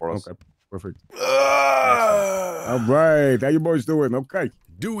contact with him for us. Okay, perfect. All right, how you boys doing? Okay.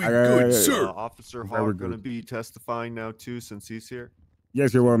 Doing good, sir. Officer Very Hogg going to good. be testifying now too, since he's here.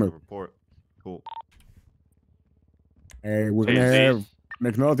 Yes, Your Honor. Report. Cool. Hey, we're gonna have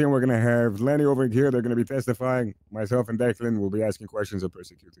McNulty and we're gonna have Lenny over here. They're gonna be testifying. Myself and Declan will be asking questions of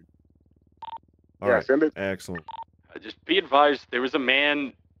persecuted. All right. Excellent. Just be advised, there was a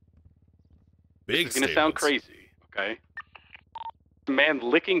man. Big It's gonna sound crazy, okay? A man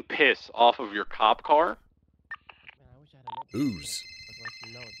licking piss off of your cop car. Ooze.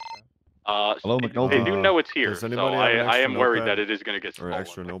 Hello, they McNulty. do know it's here, Does so anybody have an I extra am worried notepad? that it is gonna get Or stolen.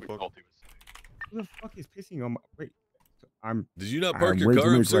 extra like notebook? McNulty was Who the fuck is pissing on my... Wait. I'm... Did you not I park have your way too car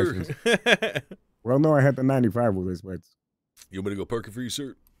many up, sir? questions. Well, no, I had the 95 with this, but... You want me to go park it for you,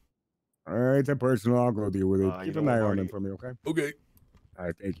 sir? It's a personal. I'll go deal with it. you Keep know an what, eye on Marty? him for me, okay? Okay. All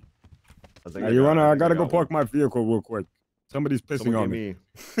right, thank you. I think Your Honor, I gotta got go park my vehicle real quick. Somebody's pissing on me.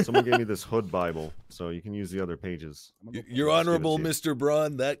 Someone gave me this hood Bible, so you can use the other pages. Your Honorable Mr.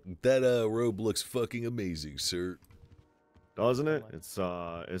 Braun, that robe looks fucking amazing, sir. Doesn't it?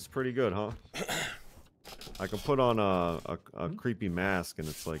 It's pretty good, huh? I can put on a creepy mask, and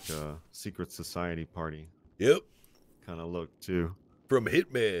it's like a secret society party. Yep. Kind of look too. From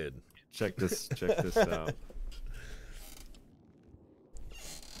Hitman. Check this out.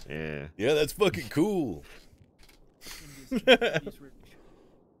 Yeah. Yeah, that's fucking cool. Becometh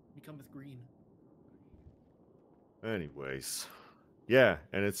green. Anyways, yeah,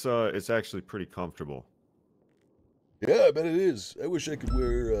 and it's actually pretty comfortable. Yeah, I bet it is. I wish I could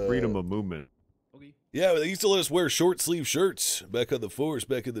wear Freedom of movement. Yeah, they used to let us wear short sleeve shirts back on the force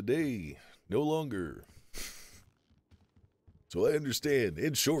back in the day. No longer. So I understand.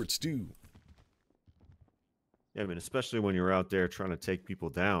 And shorts too. Yeah, I mean, especially when you're out there trying to take people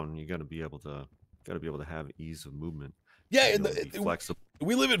down, you got to be able to have ease of movement. Yeah, You and know, be flexible.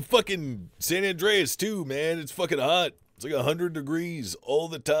 we live in fucking San Andreas too, man. It's fucking hot. It's like 100 degrees all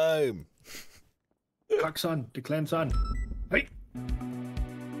the time. Coxon, the clan's on. Hey.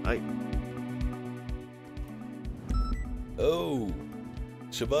 Hi. Oh,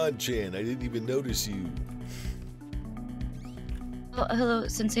 Siobhan-chan, I didn't even notice you. Oh, hello,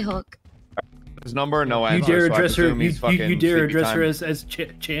 Sensei Hulk. His number, no You answer. dare So address her? You dare sleepy address her time. as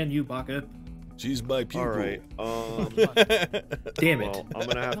Chan, you baka? She's my pupil. All right. Damn it! Well, I'm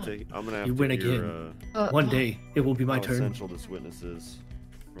gonna have to. You win hear, again. One day it will be my how turn. essential this witness is.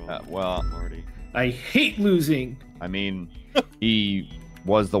 From Well, Marty. I hate losing. I mean, he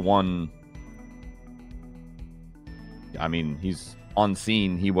was the one. I mean, he's on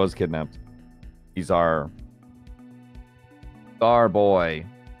scene. He was kidnapped. He's our star boy.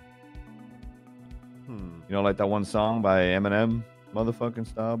 You know, like that one song by Eminem, "Motherfucking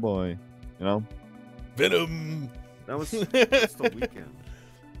Star Boy." You know, Venom. That was that's the weekend.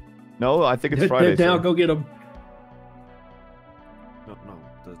 No, I think it's Friday. Now sir. go get him. No,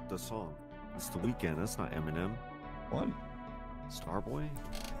 the song. It's the weekend. That's not Eminem. What? Starboy?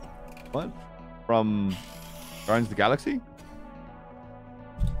 What? From Guardians of the Galaxy?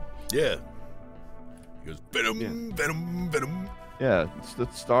 Yeah. He goes, Venom, Venom, Venom. Yeah, it's the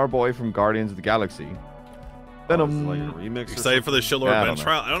Star Boy from Guardians of the Galaxy. Venom. Like a remix. or Excited for the something? shitlord Yeah, I bench don't know.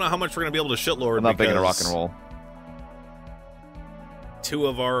 trial. I don't know how much we're gonna be able to shitlord. I'm not big into rock because and roll. 2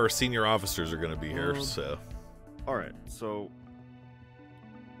 of our senior officers are gonna be here, so. All right. So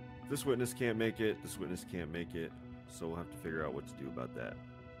this witness can't make it. This witness can't make it. So we'll have to figure out what to do about that.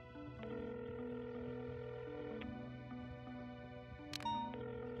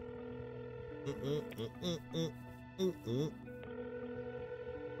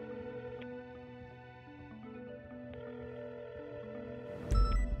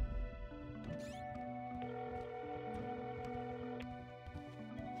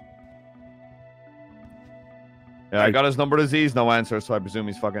 Yeah, I got his number to Z's, no answer, so I presume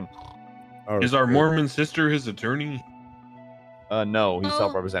he's fucking. Is our Mormon sister his attorney? No, he's Oh.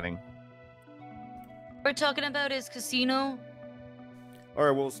 self-representing. We're talking about his casino. All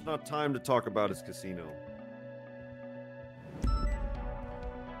right. Well, it's not time to talk about his casino.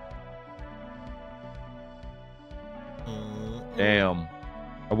 Damn.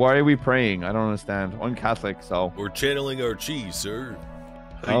 Why are we praying? I don't understand. I'm Catholic, so. We're channeling our cheese, sir.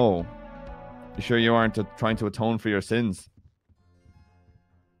 Oh. You sure you aren't trying to atone for your sins?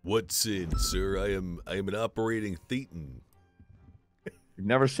 What sin, sir? I am an operating thetan. You've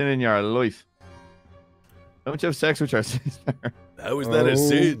never sinned in your life. Don't you have sex with your sister? How is that a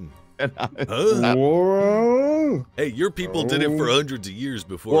sin? Huh? Whoa! Hey, your people did it for hundreds of years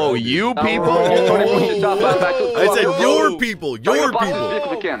before. Whoa, I did. you people? I said your people. Your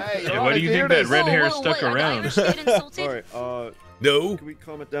people. Hey, why do you think that red hair stuck around? All right. No. Can we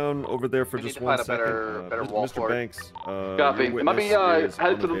calm it down over there for We just need to one find a second? better wall Mr. for it. Banks, Copy. your It might be, witness is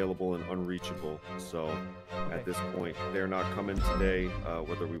headed to the- unavailable and unreachable. So at this point, they're not coming today,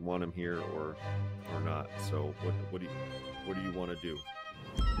 whether we want him here or not. So what do you want to do?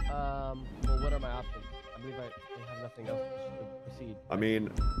 Well, what are my options? I believe I have nothing else to proceed. I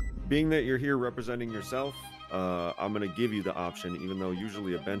mean, being that you're here representing yourself, I'm going to give you the option, even though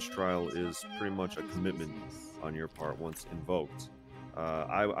usually a bench trial is pretty much a commitment on your part once invoked.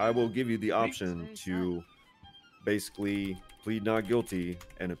 I will give you the option to basically plead not guilty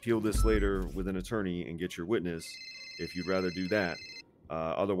and appeal this later with an attorney and get your witness if you'd rather do that.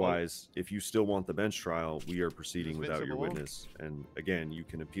 Otherwise, if you still want the bench trial, we are proceeding without your witness. And again, you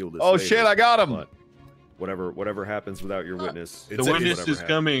can appeal this Oh later, shit, I got him! but whatever happens without your witness. The witness is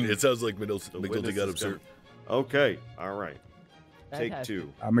coming. It sounds like McNulty got him, sir. Okay, all right. Take Fantastic.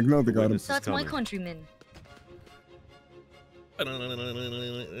 2. McNulty got him. That's my countryman.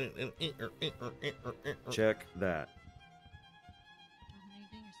 Check that.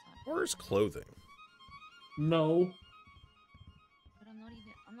 Where's clothing? No.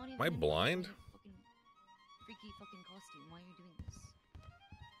 Am I blind? Freaky fucking costume. Why are you doing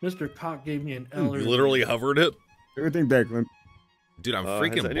this? Mr. Cock gave me an You allergy. literally hovered it? Everything, Declan. Dude, I'm Has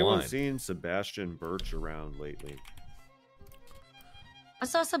freaking anyone blind. seen Sebastian Birch around lately? I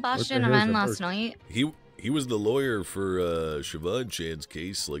saw Sebastian hell is around that last bird? night. He was the lawyer for Siobhan-chan's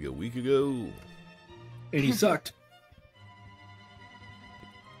case like a week ago. And he sucked.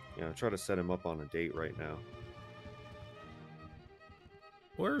 Yeah, I'll try to set him up on a date right now.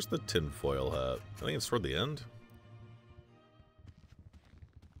 Where's the tinfoil hat? I think it's toward the end.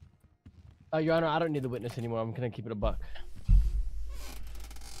 Your Honor, I don't need the witness anymore. I'm gonna keep it a buck.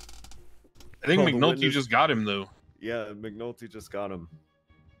 I think Oh, the McNulty witness- just got him though. Yeah, McNulty just got him.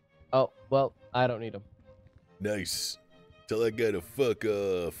 Oh well, I don't need him. Nice. Tell that guy to fuck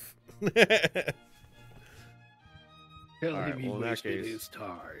off. Tell All right, him he well, in that wasted case- his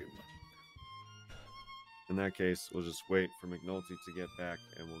time. in that case, we'll just wait for McNulty to get back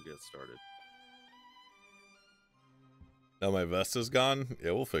and we'll get started. Now my vest is gone?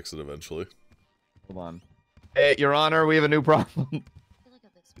 Yeah, we'll fix it eventually. Hold on. Hey, Your Honor, we have a new problem.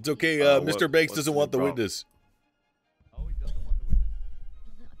 It's okay, Mr. Banks doesn't want the witness. Oh, he doesn't want the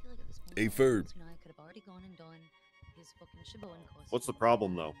witness. A firm. What's the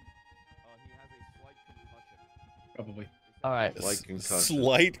problem, though? Probably. All right. Slight concussion.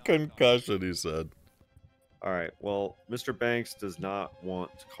 Slight concussion, he said. All right. Well, Mr. Banks does not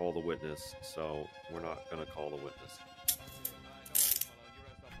want to call the witness, so we're not going to call the witness.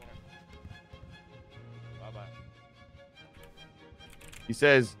 Bye-bye. He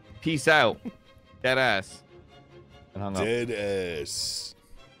says, peace out. Dead ass. And hung up. Dead ass.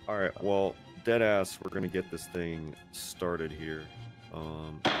 All right. Well, dead ass, we're going to get this thing started here.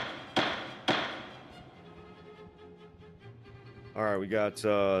 All right, we got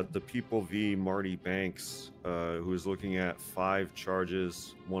the People v. Marty Banks, who is looking at 5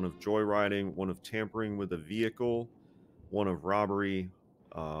 charges, 1 of joyriding, 1 of tampering with a vehicle, 1 of robbery,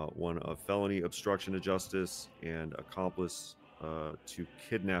 1 of felony obstruction of justice, and accomplice to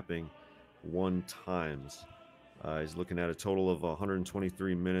kidnapping 1 times. He's looking at a total of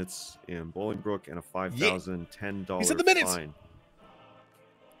 123 minutes in Bolingbrook and a $5,010 fine.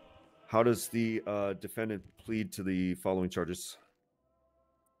 How does the defendant plead to the following charges?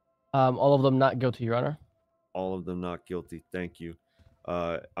 All of them not guilty, Your Honor. All of them not guilty. Thank you.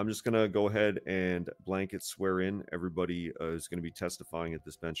 I'm just going to go ahead and blanket swear in. Everybody is going to be testifying at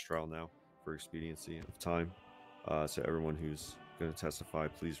this bench trial now for expediency of time. So everyone who's going to testify,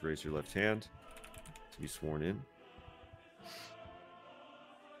 please raise your left hand to be sworn in.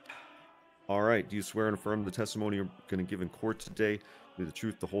 All right. Do you swear and affirm the testimony you're going to give in court today be the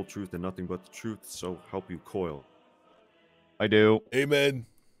truth, the whole truth, and nothing but the truth? So help you Coyle. I do. Amen.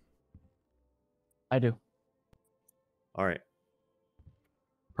 I do. All right.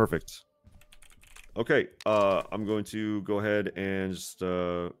 Perfect. Okay. I'm going to go ahead and just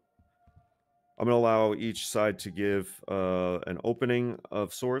I'm going to allow each side to give an opening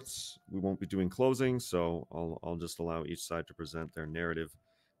of sorts. We won't be doing closing, so I'll just allow each side to present their narrative,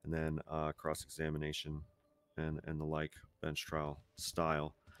 and then cross-examination and the like, bench trial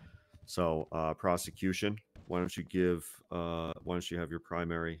style. So prosecution, why don't you have your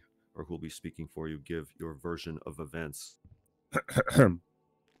primary, or who'll be speaking for you, give your version of events.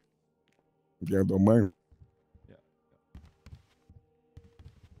 Yeah, don't mind.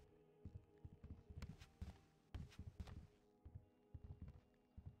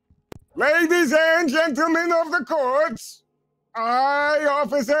 Ladies and gentlemen of the courts, I,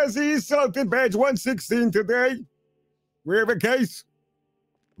 Officer Z, Sultan, badge 116 today. We have a case.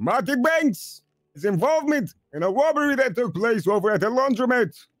 Marty Banks' involvement in a robbery that took place over at a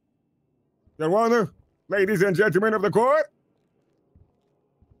laundromat. Your Honor, ladies and gentlemen of the court,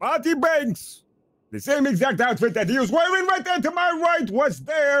 Marty Banks, the same exact outfit that he was wearing right there to my right, was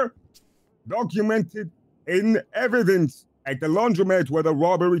there, documented in evidence at the laundromat where the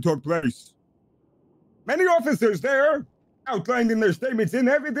robbery took place. Many officers there, outlined in their statements in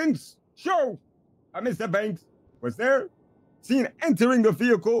evidence, show Mr. Banks was there, seen entering the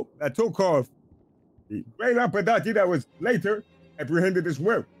vehicle that took off. The gray Lampadati that was later apprehended as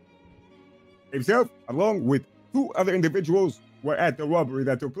well. Himself, along with 2 other individuals, were at the robbery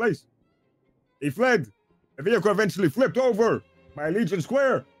that took place. He fled. The vehicle eventually flipped over by Legion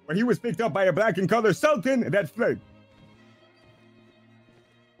Square, where he was picked up by a black and color Sultan that fled.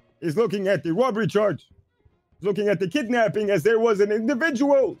 He's looking at the robbery charge. He's looking at the kidnapping, as there was an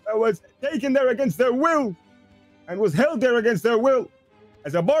individual that was taken there against their will and was held there against their will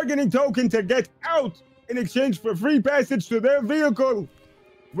as a bargaining token to get out in exchange for free passage to their vehicle.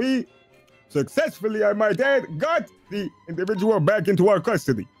 We successfully, I might add, got the individual back into our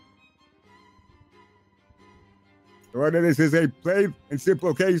custody. So this is a plain and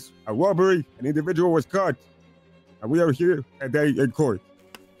simple case, a robbery. An individual was caught, and we are here today in court.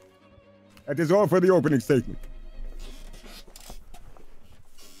 That is all for the opening statement.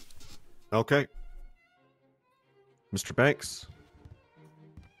 Okay. Mr. Banks.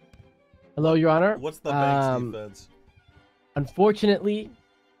 Hello, Your Honor. What's the Banks defense? Unfortunately,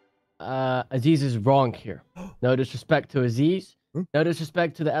 Aziz is wrong here. No disrespect to Aziz. No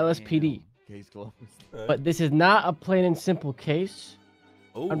disrespect to the LSPD. Case closed. But this is not a plain and simple case.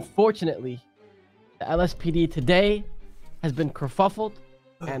 Ooh. Unfortunately, the LSPD today has been kerfuffled,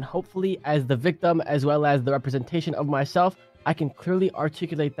 and hopefully, as the victim as well as the representation of myself, I can clearly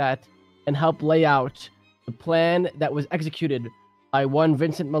articulate that and help lay out the plan that was executed by one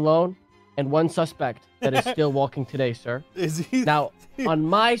Vincent Malone and one suspect that is still walking today, sir. Is he? Now, on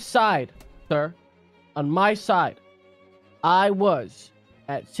my side, sir, on my side. I was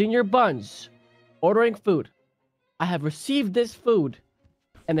at Senior Buns ordering food. I have received this food,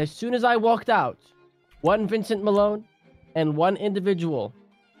 and as soon as I walked out, one Vincent Malone and one individual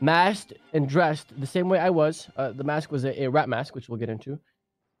masked and dressed the same way I was. The mask was a rat mask, which we'll get into.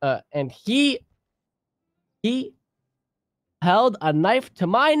 And he held a knife to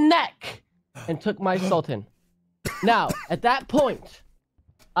my neck and took my Sultan. Now, at that point,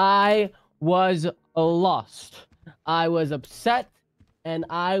 I was lost. I was upset, and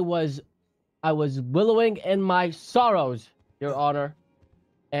I was wallowing in my sorrows, Your Honor.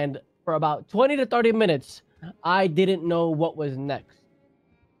 And for about 20 to 30 minutes, I didn't know what was next.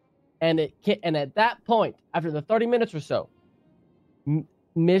 And at that point, after the 30 minutes or so,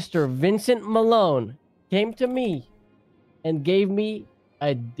 Mr. Vincent Malone came to me and gave me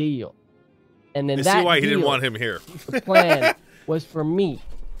a deal. And then I that see why he didn't deal, want him here. The plan was for me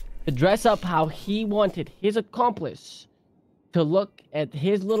to dress up how he wanted his accomplice to look at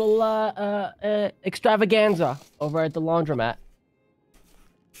his little extravaganza over at the laundromat.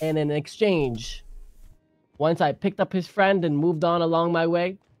 And in exchange, once I picked up his friend and moved on along my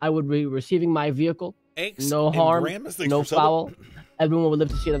way, I would be receiving my vehicle. No harm, no foul. Everyone would live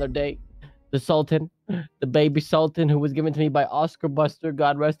to see another day. The Sultan, the baby Sultan who was given to me by Oscar Buster,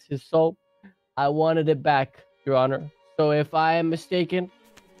 God rest his soul. I wanted it back, Your Honor. So if I am mistaken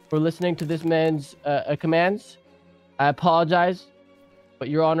for listening to this man's commands, I apologize. But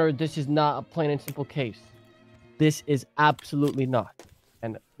Your Honor, this is not a plain and simple case. This is absolutely not.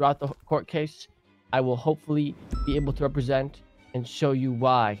 And throughout the court case, I will hopefully be able to represent and show you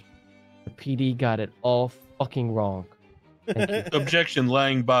why the PD got it all fucking wrong. Thank you. Objection,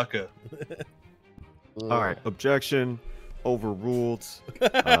 lying baka. All right, objection overruled.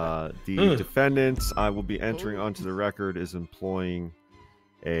 The defendant I will be entering onto the record is employing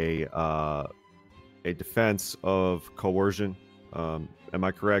a defense of coercion. Am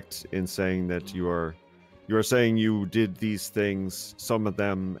I correct in saying that you are saying you did these things, some of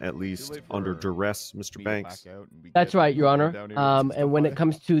them at least, under duress, Mr. Banks? That's right, Your Honor. And when it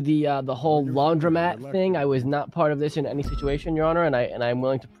comes to the whole laundromat thing, I was not part of this in any situation, Your Honor, and I'm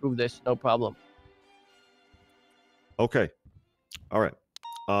willing to prove this, no problem. Okay. All right.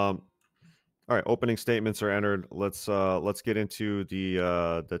 All right. Opening statements are entered. Let's get into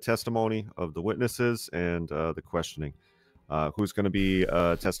the testimony of the witnesses and the questioning. Who's going to be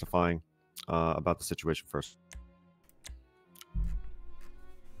testifying about the situation first?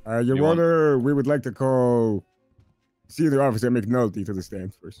 Your Honor, we would like to call Senior Officer McNulty to the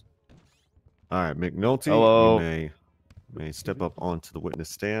stand first. All right, McNulty, Hello. you may step up onto the witness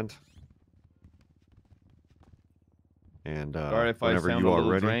stand. And sorry if I whenever sound you a are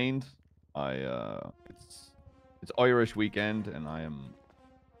little ready. drained. It's Irish weekend, and I am.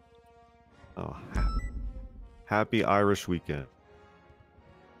 Oh, happy Irish weekend.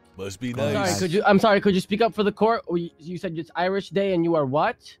 Must be nice. I'm sorry, could you speak up for the court? You said it's Irish Day and you are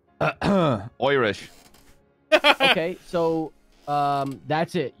what? Irish. Okay, so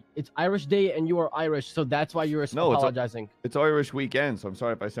that's it. It's Irish Day and you are Irish, so that's why you're apologizing. It's Irish weekend, so I'm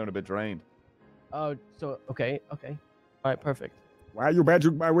sorry if I sound a bit drained. Oh, so okay. All right, perfect. Why are you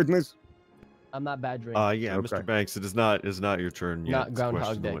badgered by witness? I'm not badgering. Yeah, okay. Mr. Banks, it is not your turn yet. Not Groundhog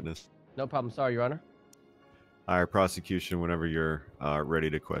question Day. the witness. No problem. Sorry, Your Honor. All right, prosecution, whenever you're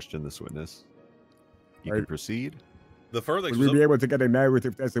ready to question this witness, you can proceed. The furthest. Would we be able to get a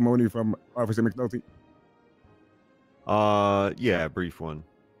narrative testimony from Officer McNulty? Yeah, brief one.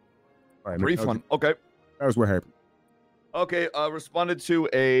 All right, Brief one. Okay. That was what happened. Okay, responded to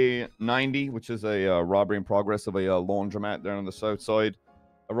a 90, which is a robbery in progress of a laundromat there on the south side.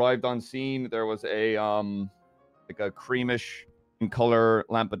 Arrived on scene. There was a like a creamish in color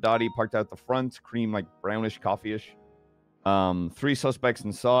Lampadati parked out the front, cream like brownish coffee-ish. 3 suspects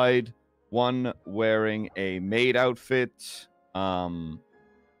inside, one wearing a maid outfit,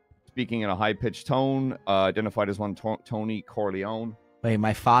 speaking in a high-pitched tone, identified as one Tony Corleone. Wait,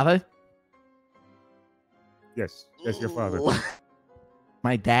 my father? Yes, your father.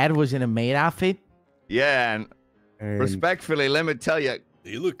 My dad was in a maid outfit? Yeah, and respectfully, let me tell you,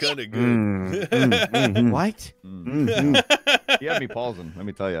 you look kind of good. What? He had me pausing, let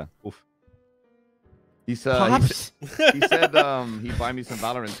me tell you. Oof. He said he'd buy me some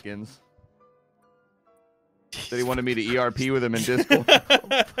Valorant skins. Said he wanted me to ERP with him in Discord.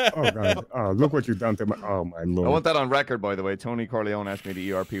 Oh god! Oh, look what you've done to my! Oh my lord! I want that on record, by the way. Tony Corleone asked me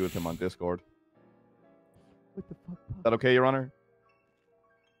to ERP with him on Discord. What the fuck? Is that okay, Your Honor?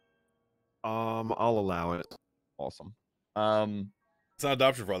 I'll allow it. Awesome. It's not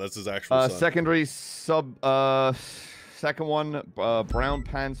adoption fraud. That's his actual son. Secondary second one, brown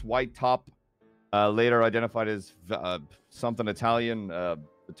pants, white top, later identified as something Italian,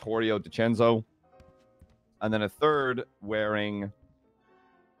 Vittorio DiCenzo. And then a third wearing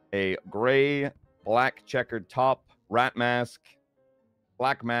a gray, black checkered top, rat mask,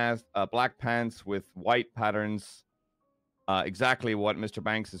 black pants with white patterns. Exactly what Mr.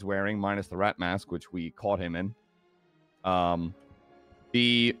 Banks is wearing, minus the rat mask, which we caught him in.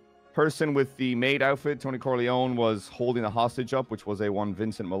 The person with the maid outfit, Tony Corleone, was holding the hostage up, which was a one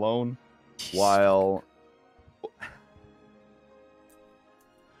Vincent Malone, while...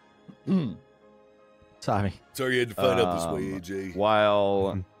 Sorry. Sorry you had to find out this way, AJ.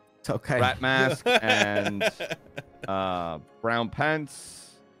 While it's okay. Rat Mask and Brown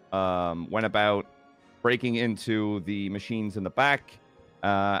Pants went about breaking into the machines in the back,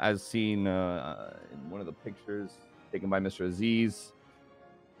 as seen in one of the pictures taken by Mr. Aziz.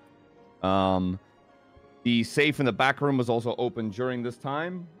 The safe in the back room was also open during this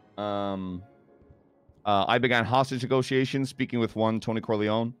time. I began hostage negotiations, speaking with one Tony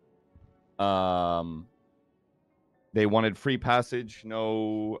Corleone. They wanted free passage,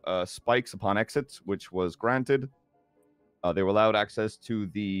 no spikes upon exit, which was granted. They were allowed access to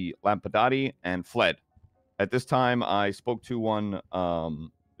the Lampadati and fled. At this time, I spoke to one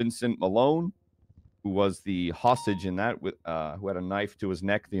Vincent Malone, who was the hostage in that, with who had a knife to his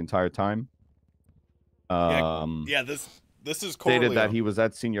neck the entire time. This is stated Corleone. that he was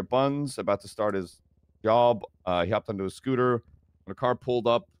at Senior Buns, about to start his job. He hopped onto a scooter. When the car pulled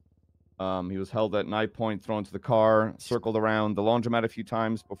up, he was held at knife point, thrown to the car, circled around the laundromat a few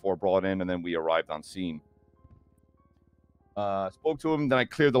times before brought in, and then we arrived on scene. Spoke to him, then I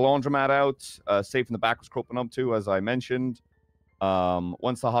cleared the laundromat out. Safe in the back was open up too, as I mentioned.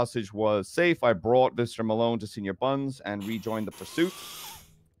 Once the hostage was safe, I brought Mr. Malone to Senior Buns and rejoined the pursuit.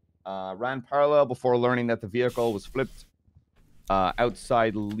 Ran parallel before learning that the vehicle was flipped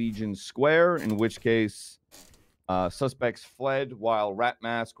outside Legion Square, in which case suspects fled while Rat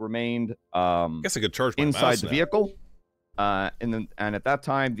Mask remained guess I could charge my inside mouse the now. vehicle. And at that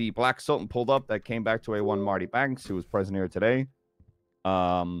time, the Black Sultan pulled up. That came back to A1 Marty Banks, who was present here today.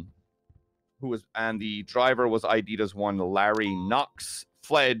 And the driver was ID'd as one Larry Knox.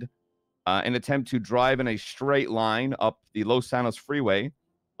 Fled in attempt to drive in a straight line up the Los Santos freeway,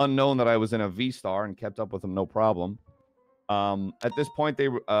 unknown that I was in a V-Star, and kept up with him no problem. At this point,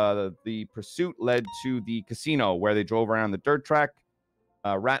 the pursuit led to the casino, where they drove around the dirt track.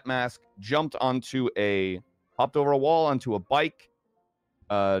 Rat Mask hopped over a wall onto a bike,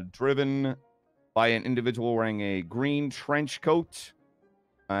 driven by an individual wearing a green trench coat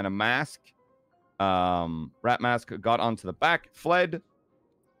and a mask. Rat Mask got onto the back, fled,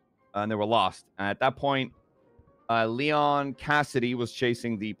 and they were lost. At that point, Leon Cassidy was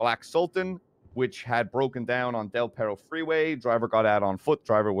chasing the Black Sultan, which had broken down on Del Perro Freeway. Driver got out on foot.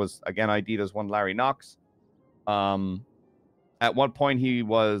 Driver was, again, ID'd as one Larry Knox. At one point, he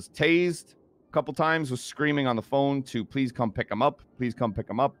was tased a couple times, was screaming on the phone to please come pick him up. Please come pick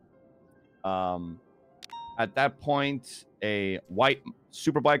him up. At that point, a white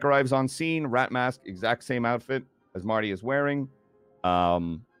superbike arrives on scene. Rat Mask, exact same outfit as Marty is wearing.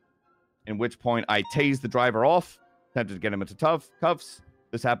 In which point, I tased the driver off, attempted to get him into cuffs.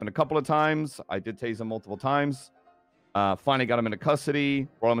 This happened a couple of times. I did tase him multiple times. Finally got him into custody.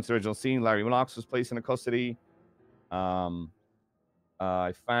 Brought him into the original scene. Larry Knox was placed into custody.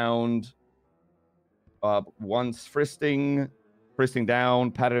 I found once fristing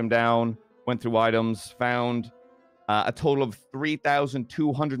down, patted him down, went through items, found a total of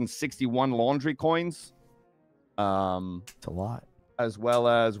 3,261 laundry coins. It's a lot. As well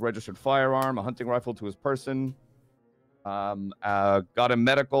as registered firearm, a hunting rifle to his person. Got him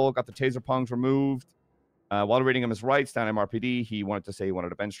medical, got the taser prongs removed. While reading him his rights down at MRPD, he wanted to say he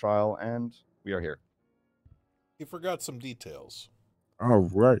wanted a bench trial, and we are here. He forgot some details. All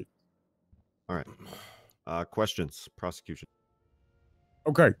right. All right. Questions, prosecution.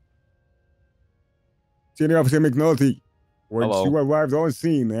 Okay. Senior Officer McNulty, when Hello. you arrived on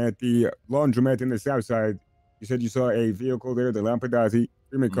scene at the laundromat in the south side, you said you saw a vehicle there, the Lampadati,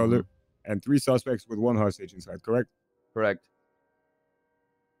 creamy color, and 3 suspects with 1 hostage inside, correct? Correct.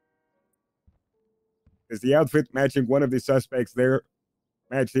 Is the outfit matching one of the suspects there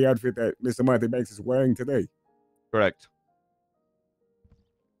match the outfit that Mr. Marty Banks is wearing today? Correct.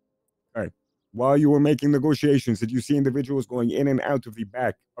 All right. While you were making negotiations, did you see individuals going in and out of the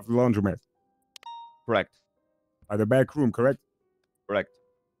back of the laundromat? Correct. The back room, correct? Correct.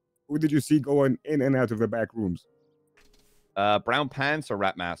 Who did you see going in and out of the back rooms? Brown Pants or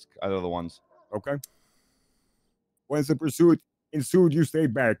Rat Mask, either of the ones. Okay. Once the pursuit ensued, you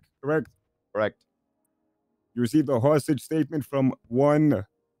stayed back, correct? Correct. You received a hostage statement from one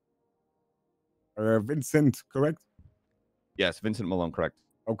Vincent, correct? Yes, Vincent Malone, correct.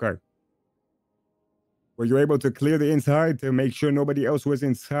 Okay. Were you able to clear the inside to make sure nobody else was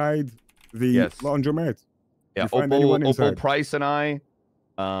inside the laundromat? Did Yeah, you find anyone Opal inside? Price and I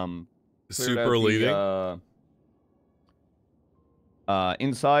cleared out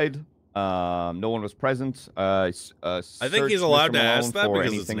inside. No one was present. I think he's allowed to ask that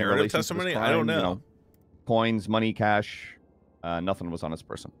because it's narrative testimony. I don't know. You know, coins, money, cash. Nothing was on his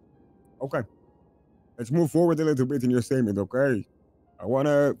person. Okay. Let's move forward a little bit in your statement, okay? I want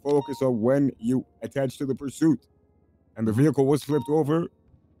to focus on when you attached to the pursuit and the vehicle was flipped over.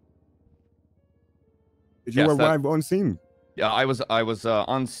 Did you arrive on scene? Yeah, I was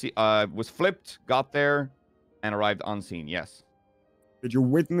on scene. Was flipped, got there, and arrived on scene. Yes. Did you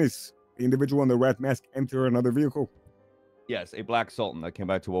witness the individual in the rat mask enter another vehicle? Yes, a black Sultan that came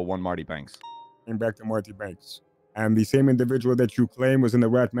back to a one Marty Banks. Came back to Marty Banks. And the same individual that you claim was in the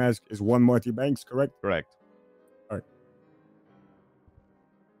rat mask is one Marty Banks, correct? Correct. All right.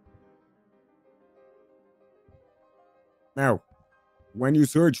 Now, when you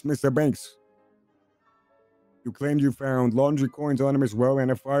searched Mr. Banks, you claimed you found laundry coins on him as well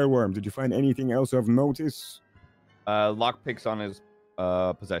and a firearm. Did you find anything else of notice? Lockpicks on his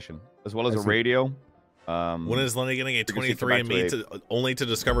possession, as well as a radio. When is Lenny getting a 23andMe only to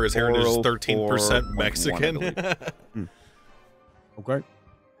discover his heritage is 13% Mexican? Okay.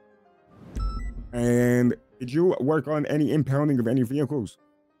 And did you work on any impounding of any vehicles?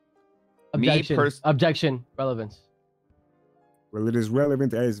 Objection. Relevance. Well, it is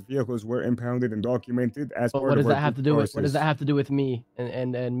relevant as vehicles were impounded and documented as part of what does our that have to do with? What does process. that have to do with me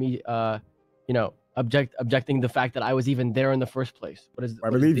and me? You know, objecting the fact that I was even there in the first place. What is? I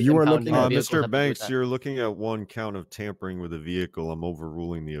believe you are looking at Mr. Banks. You're looking at one count of tampering with a vehicle. I'm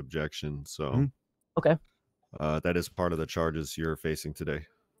overruling the objection. So, okay, that is part of the charges you're facing today.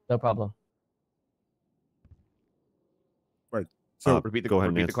 No problem. Right. So repeat go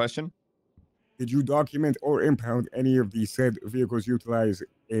ahead, repeat the Nance. question. Did you document or impound any of the said vehicles utilized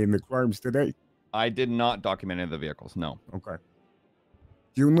in the crimes today? I did not document any of the vehicles. No. Okay.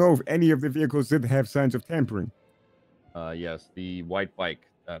 Do you know if any of the vehicles did have signs of tampering? Yes, the white bike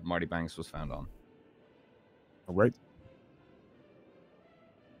that Marty Banks was found on. All right.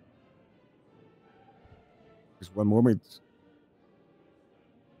 Just one moment.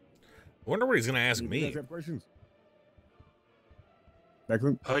 I wonder what he's going to ask You me. guys have questions?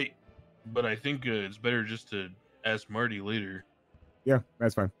 Declan? But I think it's better just to ask Marty later. Yeah,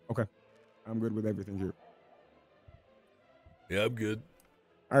 that's fine. Okay. I'm good with everything here. Yeah, I'm good.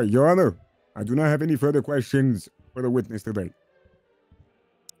 All right, Your Honor, I do not have any further questions for the witness today.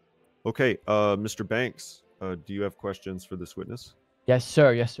 Okay, Mr. Banks, do you have questions for this witness? Yes,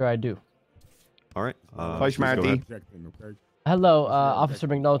 sir. Yes, sir. I do. All right. Push please go ahead. Hello, Officer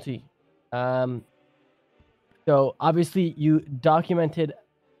McNulty. So obviously you documented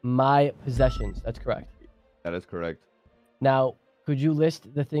my possessions. That's correct. That is correct. Now, could you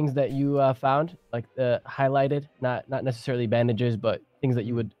list the things that you found, like the highlighted, not necessarily bandages, but things that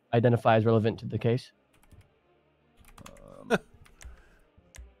you would identify as relevant to the case?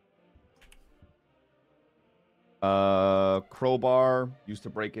 Crowbar used to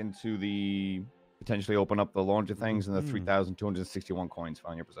break into potentially open up the laundry things, and the 3,261 coins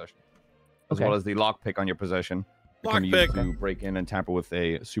found in your possession, as well as the lockpick on your possession. That can be used to break in and tamper with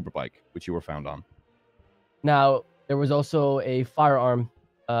a superbike, which you were found on. Now, there was also a firearm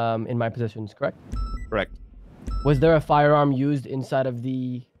in my possessions, correct? Correct. Was there a firearm used inside of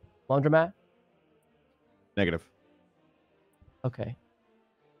the laundromat? Negative. Okay.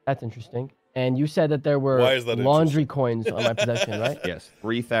 That's interesting. And you said that there were Why is that laundry coins on my possession, right? Yes,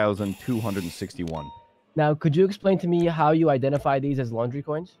 3,261. Now, could you explain to me how you identify these as laundry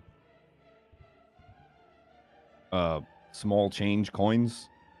coins? Small change coins.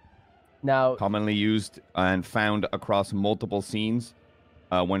 Now, commonly used and found across multiple scenes.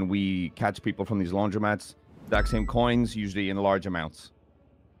 When we catch people from these laundromats, exact same coins, usually in large amounts.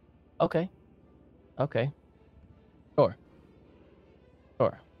 Okay.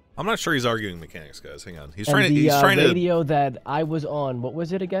 Sure. I'm not sure he's arguing mechanics, guys. Hang on. He's And trying to. the He's trying to. radio that I was on, what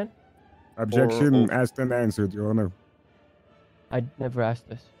was it again? Objection asked and answered, Your Honor. I never asked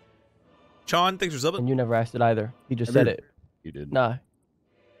this. Sean, thanks for subbing. And you never asked it either. You just said it. You did. Nah.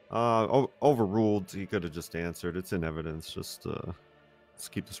 Overruled. He could have just answered. It's in evidence. Just let's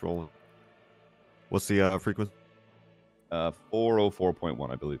keep this rolling. What's the frequency?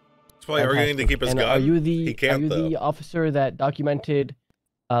 404.1, I believe. That's why arguing to keep his And gun. Are you he can't, though. the officer that documented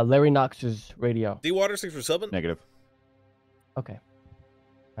Larry Knox's radio? D-Water, thanks for subbing. Negative. Okay.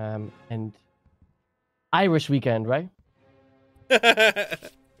 And Irish Weekend, right?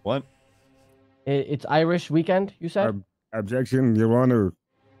 What? It's Irish weekend, you said? Objection, Your Honor.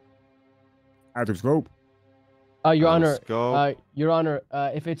 Out of scope. Your Honor,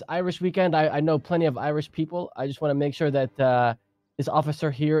 if it's Irish weekend, I know plenty of Irish people. I just want to make sure that this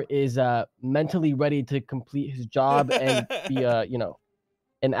officer here is mentally ready to complete his job and be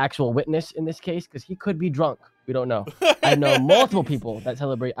an actual witness in this case, because he could be drunk. We don't know. I know multiple people that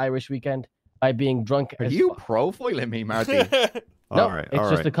celebrate Irish weekend by being drunk. Are you profiling me, Marty? No, all right, it's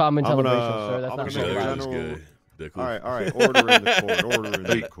just a common celebration, sir. That's I'm not gonna make a right. general. All right. Order in the court. Order in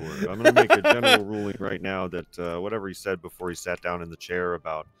the court. I'm going to make a general ruling right now that whatever he said before he sat down in the chair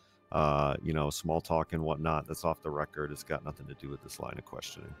about, small talk and whatnot, that's off the record. It's got nothing to do with this line of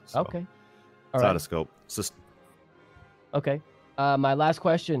questioning. So Okay. It's out of scope. Okay. My last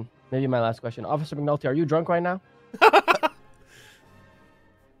question. Maybe my last question. Officer McNulty, are you drunk right now?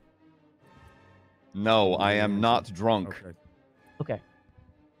 No, I am not drunk. Okay.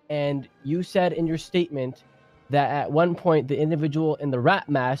 And you said in your statement that at one point the individual in the rat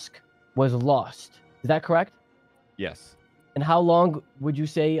mask was lost. Is that correct? Yes. And how long would you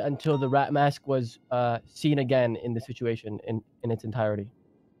say until the rat mask was seen again in the situation in its entirety?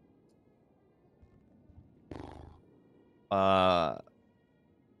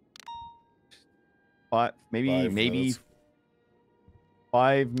 Maybe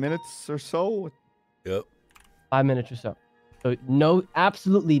 5 minutes or so. Yep. 5 minutes or so. So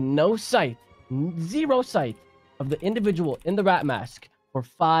absolutely no sight, zero sight of the individual in the rat mask for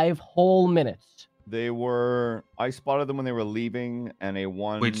 5 whole minutes. I spotted them when they were leaving, and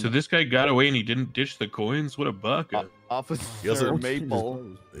Wait, so this guy got away and he didn't ditch the coins? What a bucket. Officer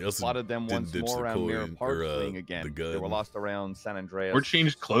Maple spotted them once more around Mirror Park fleeing again. They were lost around San Andreas. Or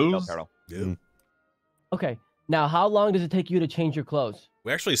changed clothes? Yeah. Okay. Now, how long does it take you to change your clothes?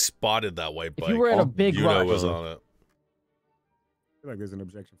 We actually spotted that white bike. If you were in a big rush. was on it. I feel like there's an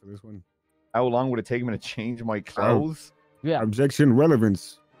objection for this one. How long would it take me to change my clothes? Yeah. Objection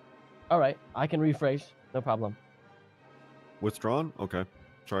relevance. All right. I can rephrase. No problem. Withdrawn? Okay.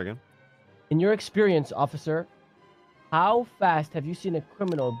 Try again. In your experience, officer, how fast have you seen a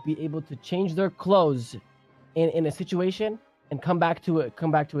criminal be able to change their clothes in a situation and come back to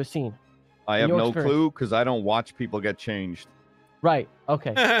a scene? I have no clue because I don't watch people get changed. Right.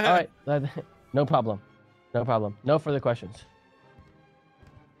 Okay. All right. No problem. No problem. No further questions.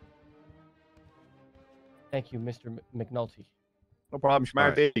 Thank you, Mr. McNulty. No problem,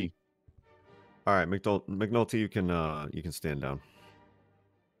 Schmarty. All right, McNulty, you can stand down.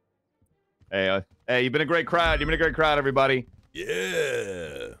 Hey, you've been a great crowd. You've been a great crowd, everybody.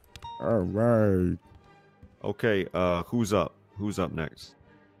 Yeah. All right. Okay. Who's up? Who's up next?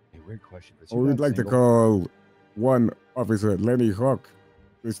 Hey, weird question. We'd like to call one Officer Lenny Hawk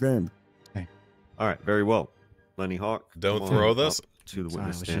to stand. Hey. All right. Very well. Lenny Hawk. Don't throw this to the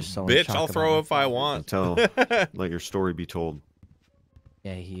witness stand. Bitch, I'll throw if I want. Let your story be told.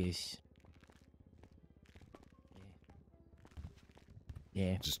 Yeah, he is.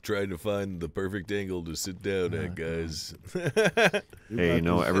 Yeah. Just trying to find the perfect angle to sit down at, guys. Hey,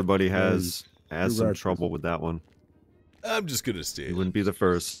 everybody has some trouble with that one. I'm just gonna stay. You wouldn't be the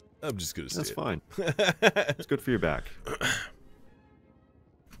first. I'm just gonna stay. That's fine. It's good for your back.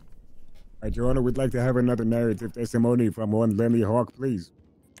 Your Honor, we'd like to have another narrative testimony from one Lenny Hawk, please.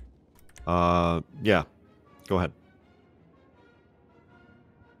 Yeah. Go ahead.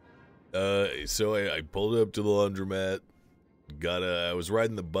 So I pulled up to the laundromat. I was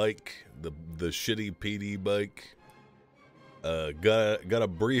riding the bike, the shitty PD bike. Got a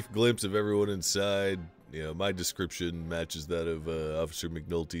brief glimpse of everyone inside. My description matches that of Officer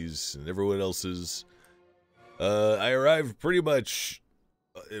McNulty's and everyone else's. I arrived pretty much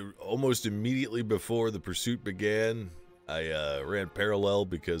almost immediately before the pursuit began. I ran parallel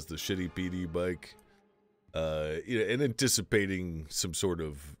because the shitty PD bike, and anticipating some sort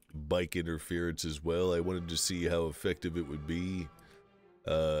of bike interference as well. I wanted to see how effective it would be.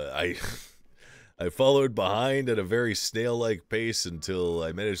 I followed behind at a very snail-like pace until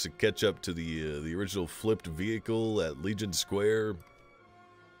I managed to catch up to the original flipped vehicle at Legion Square.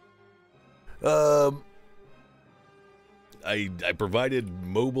 I provided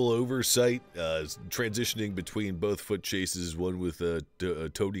mobile oversight, transitioning between both foot chases, one with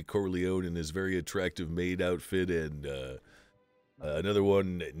Tony Corleone in his very attractive maid outfit, and another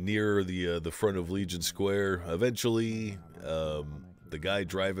one near the front of Legion Square. Eventually, the guy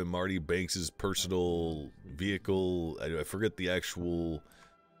driving Marty Banks's personal vehicle, I forget the actual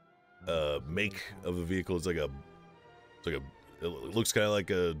make of the vehicle. It looks kind of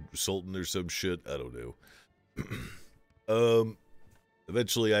like a Sultan or some shit. I don't know.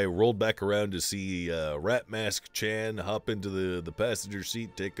 Eventually I rolled back around to see Rat Mask Chan hop into the passenger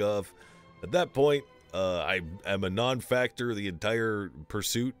seat, take off. At that point, I am a non-factor the entire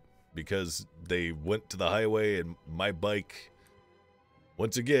pursuit because they went to the highway and my bike,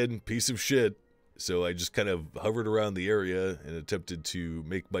 once again, piece of shit. So I just kind of hovered around the area and attempted to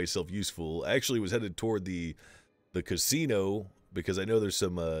make myself useful. I actually was headed toward the casino because I know there's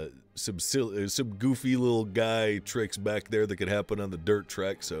some goofy little guy tricks back there that could happen on the dirt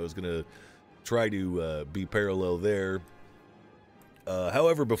track. So I was gonna try to be parallel there.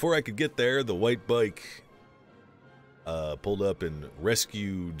 However, before I could get there, the white bike pulled up and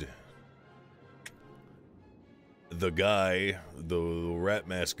rescued the guy, the rat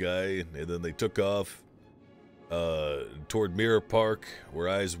mask guy, and then they took off toward Mirror Park, where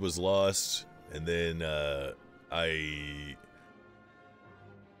I was lost, and then I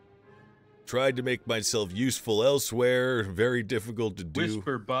tried to make myself useful elsewhere. Very difficult to do.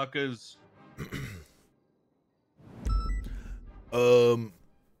 Whisper buckas. And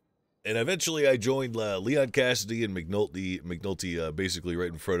eventually I joined Leon Cassidy and McNulty basically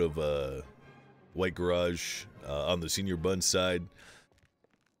right in front of White Garage on the Senior Bun side.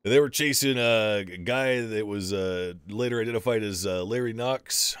 They were chasing a guy that was later identified as Larry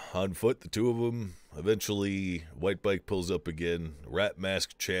Knox on foot, the two of them. Eventually, White Bike pulls up again. Rat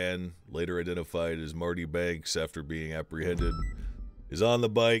Mask Chan, later identified as Marty Banks after being apprehended, is on the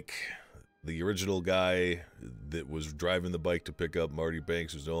bike. The original guy that was driving the bike to pick up Marty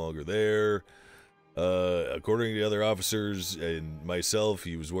Banks was no longer there. According to the other officers and myself,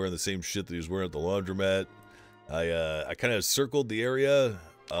 he was wearing the same shit that he was wearing at the laundromat. I kind of circled the area.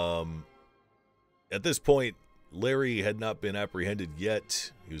 At this point, Larry had not been apprehended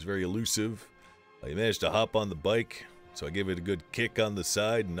yet. He was very elusive. He managed to hop on the bike, so I gave it a good kick on the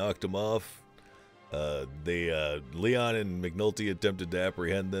side and knocked him off. Leon and McNulty attempted to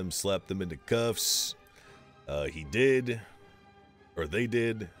apprehend them, slapped them into cuffs. He did, or they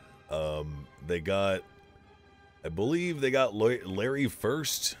did. I believe they got Larry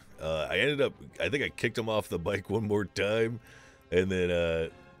first. I think I kicked him off the bike one more time, and then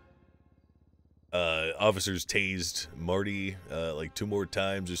officers tased Marty like 2 more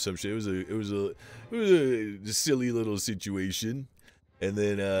times or some shit. It was a silly little situation. And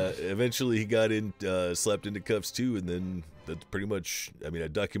then eventually he got slapped into cuffs too, and then that's pretty much, I mean, I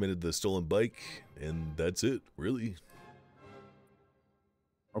documented the stolen bike, and that's it, really.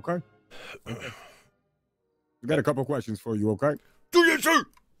 Okay. We got a couple questions for you, okay? Yes, sir!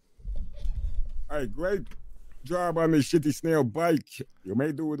 All right, great job on this shitty snail bike. You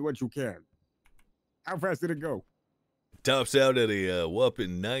may do with what you can. How fast did it go? Tops out at a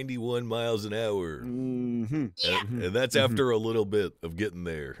whopping 91 miles an hour. Mm-hmm. And that's after a little bit of getting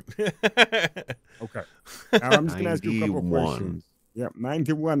there. Okay. Now I'm just going to ask you a couple questions. Yeah,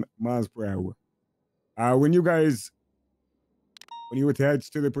 91 miles per hour. When you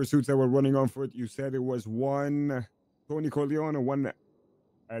attached to the pursuits that were running on foot, you said it was one Tony Corleone and one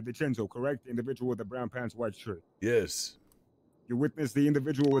DeCenzo, correct? Individual with the brown pants, white shirt. Yes. You witnessed the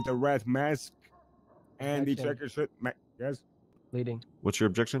individual with the rat mask and the checker shirt. Yes? Leading. What's your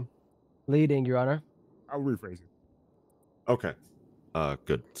objection? Leading, Your Honor. I'll rephrase it. Okay.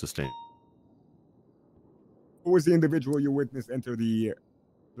 Good. Sustain. Who was the individual you witnessed enter the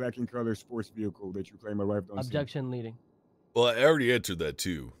black and color sports vehicle that you claim arrived on scene? Objection, leading. Well, I already answered that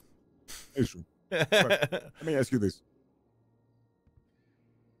too. It's true. Let me ask you this.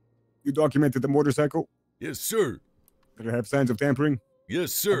 You documented the motorcycle? Yes, sir. Did it have signs of tampering?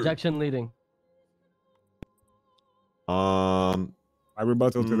 Yes, sir. Objection, leading. My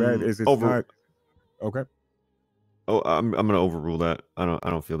rebuttal to that is it's not. Okay. Oh, I'm gonna overrule that. I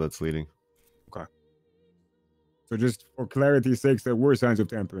don't feel that's leading. Okay. So just for clarity's sake, there were signs of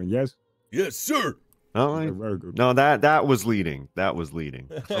tampering, yes? Yes, sir. No, Okay, very good. no, that was leading. That was leading.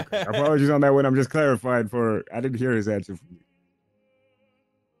 Okay. Apologies on that one. I'm just clarifying I didn't hear his answer from you.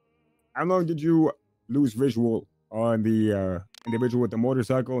 How long did you lose visual on the individual with the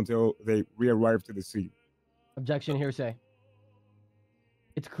motorcycle until they re-arrived to the scene? Objection, hearsay.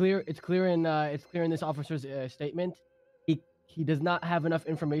 It's clear in this officer's statement. He does not have enough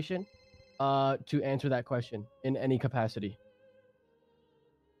information to answer that question in any capacity.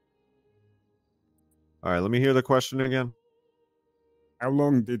 All right, let me hear the question again. How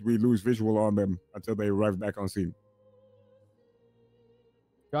long did we lose visual on them until they arrived back on scene?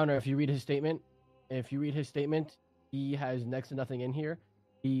 Your Honor, if you read his statement, he has next to nothing in here.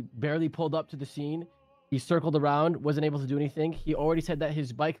 He barely pulled up to the scene. He circled around, wasn't able to do anything. He already said that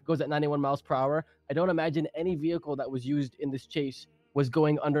his bike goes at 91 miles per hour. I don't imagine any vehicle that was used in this chase was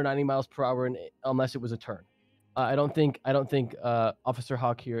going under 90 miles per hour unless it was a turn. I don't think Officer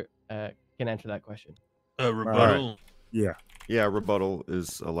Hawk here can answer that question. Rebuttal. Right. Yeah. Yeah, rebuttal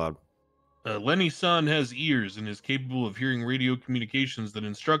is allowed. Lenny's son has ears and is capable of hearing radio communications that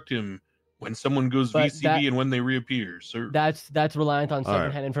instruct him when someone goes But VCB and when they reappear. Sir. That's reliant on All right.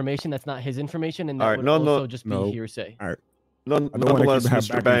 secondhand information. That's not his information, and All that right, would no, also no, just be no. hearsay. All right. Nonetheless, have Mr.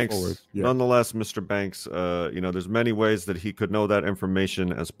 back and Banks. forth. Yeah. Nonetheless, Mr. Banks. There's many ways that he could know that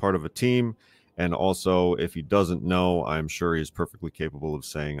information as part of a team, and also if he doesn't know, I'm sure he is perfectly capable of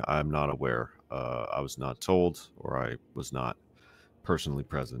saying, "I'm not aware. I was not told, or I was not personally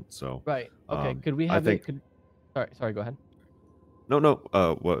present." So Right. Okay. Could we I have think, it? Sorry. Go ahead. No.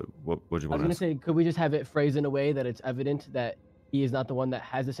 What would you I was want gonna to say, could we just have it phrased in a way that it's evident that he is not the one that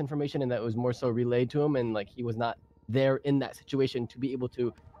has this information, and that it was more so relayed to him, and like he was not there in that situation to be able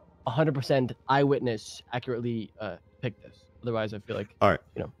to 100% eyewitness accurately pick this. Otherwise, I feel like All right.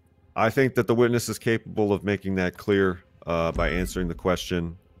 I think that the witness is capable of making that clear by answering the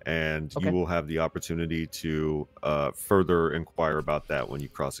question, and Okay. you will have the opportunity to further inquire about that when you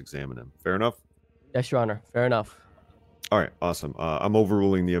cross-examine him. Fair enough? Yes, Your Honor. Fair enough. All right, awesome. I'm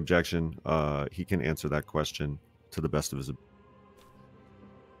overruling the objection. He can answer that question to the best of his ability.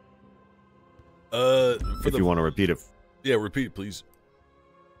 If you want to repeat it. Yeah, repeat it, please.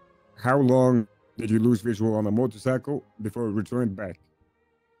 How long did you lose visual on a motorcycle before it returned back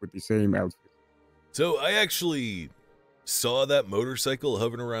with the same outfit? So I actually saw that motorcycle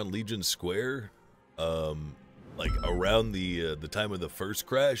hovering around Legion Square, like around the time of the first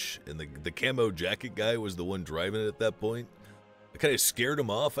crash, and the camo jacket guy was the one driving it at that point. I kind of scared him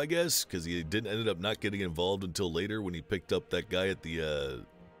off, I guess, because he ended up not getting involved until later when he picked up that guy at the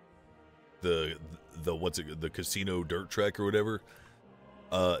casino dirt track or whatever.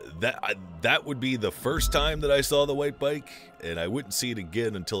 That would be the first time that I saw the white bike, and I wouldn't see it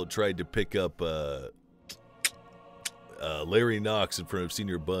again until it tried to pick up Larry Knox in front of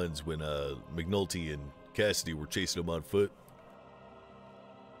Senior Buns when McNulty and Cassidy were chasing him on foot.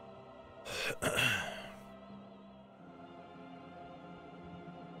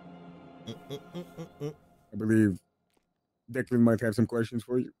 I believe Declan might have some questions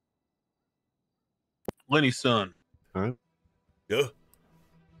for you. Lenny's son. All right. Yeah.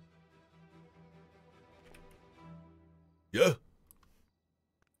 Yeah.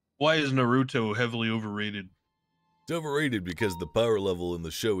 Why is Naruto heavily overrated? It's overrated because the power level in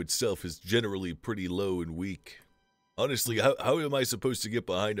the show itself is generally pretty low and weak. Honestly, how am I supposed to get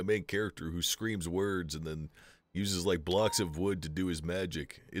behind a main character who screams words and then uses like blocks of wood to do his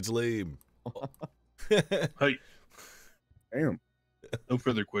magic? It's lame. Hey. Damn. No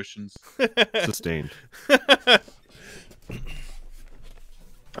further questions. Sustained.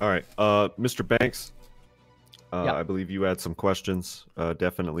 All right, Mr. Banks. Yeah. I believe you had some questions,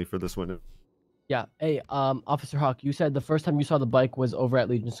 definitely for this witness. Yeah. Hey, Officer Hawk, you said the first time you saw the bike was over at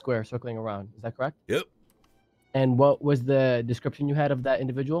Legion Square, circling around. Is that correct? Yep. And what was the description you had of that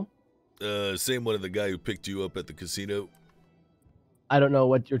individual? Same one of the guy who picked you up at the casino. I don't know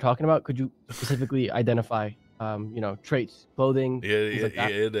what you're talking about. Could you specifically identify, traits, clothing, Yeah, things like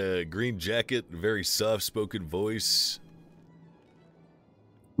that? he had a green jacket, very soft-spoken voice.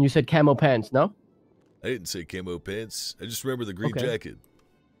 You said camo pants, no? I didn't say camo pants. I just remember the green Okay. jacket.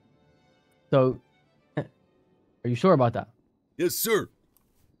 So, are you sure about that? Yes, sir.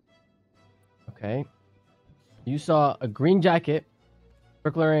 Okay. You saw a green jacket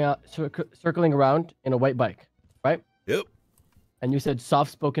circling around in a white bike, right? Yep. And you said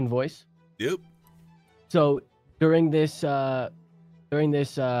soft-spoken voice. Yep. So during this Legion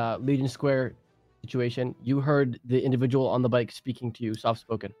Square situation, you heard the individual on the bike speaking to you,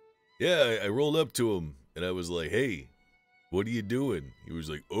 soft-spoken. Yeah, I rolled up to him and I was like, "Hey, what are you doing?" He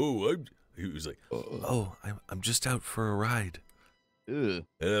was like, "Oh, I'm just out for a ride." Ugh.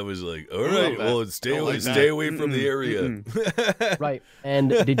 And I was like, "All I right, love that. well, I stay away from the area." Right.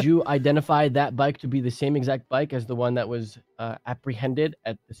 And did you identify that bike to be the same exact bike as the one that was apprehended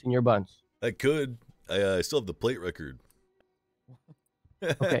at the Senior Buns? I could. I still have the plate record.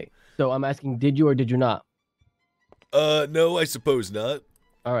 Okay. So I'm asking, did you or did you not? No, I suppose not.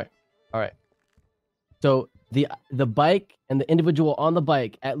 All right. So the bike and the individual on the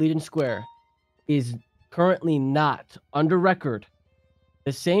bike at Legion Square is currently not under record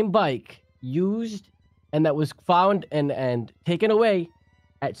the same bike used and that was found and taken away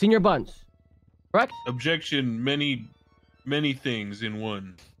at Senior Buns, correct? Objection, many things in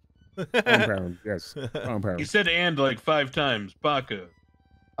one. Compound, yes. Compound. He said "and" like 5 times. Baka.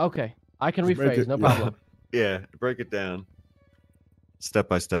 Okay, I can Just break rephrase, it- no yeah. problem. Yeah, break it down. Step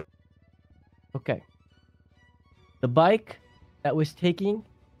by step. Okay. The bike that was taken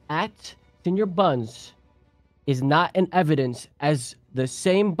at Senior Buns is not in evidence as the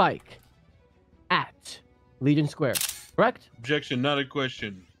same bike at Legion Square, correct? Objection, not a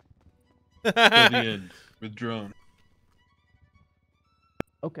question. Till the end. Withdrawn.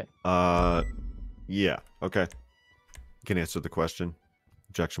 Okay. Yeah. Okay. You can answer the question.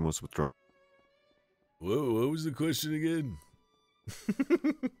 Objection was withdrawn. Whoa, what was the question again?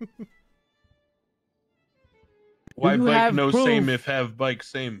 Why you bike have no proof? same if have bike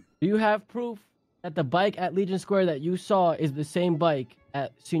same? Do you have proof that the bike at Legion Square that you saw is the same bike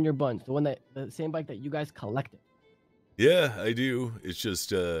at Senior Buns, the same bike that you guys collected? Yeah, I do. It's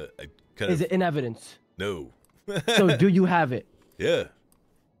just I kind Is of it in evidence? no. So do you have it? Yeah.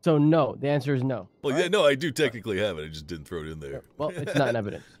 So no. The answer is no. Well, yeah, no, I do technically have it. I just didn't throw it in there. Well, it's not in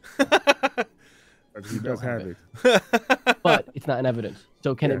evidence. But he does have it. But it's not in evidence.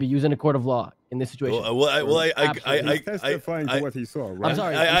 So can it be used in a court of law in this situation? He's testifying to what he saw, right? I'm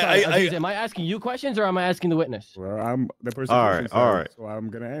sorry. Am I asking you questions or am I asking the witness? Well, I'm the person. All right. So I'm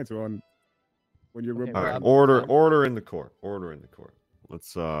gonna answer on when you're. All right. Order in the court. Order in the court.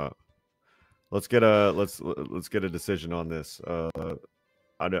 Let's get a decision on this. I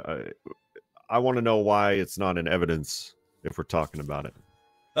want to know why it's not in evidence if we're talking about it.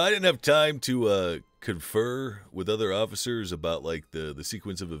 I didn't have time to confer with other officers about like the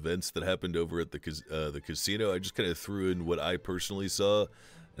sequence of events that happened over at the casino. I just kind of threw in what I personally saw,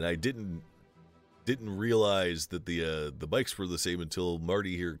 and I didn't realize that the bikes were the same until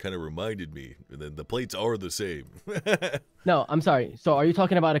Marty here kind of reminded me. And then the plates are the same. No, I'm sorry. So are you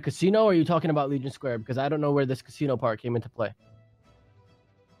talking about a casino or are you talking about Legion Square? Because I don't know where this casino part came into play.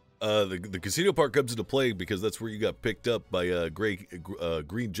 The casino part comes into play because that's where you got picked up by a green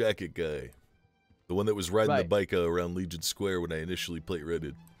jacket guy, the one that was riding the bike around Legion Square when I initially plate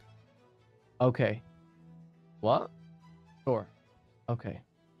redded. Okay. What? Sure. Okay.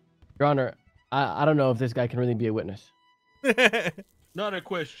 Your Honor, I don't know if this guy can really be a witness. Not a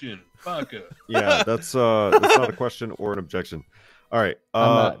question. Baka. Yeah, that's not a question or an objection. All right.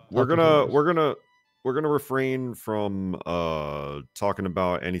 We're gonna refrain from talking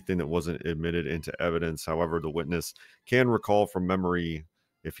about anything that wasn't admitted into evidence. However, the witness can recall from memory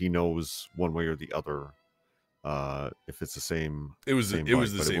if he knows one way or the other if it's the same. It was the same. It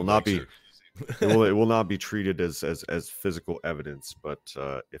will not be. it will not be treated as physical evidence. But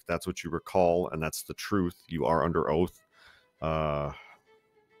if that's what you recall and that's the truth, you are under oath. I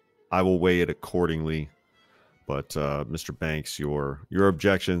will weigh it accordingly. But Mr. Banks, your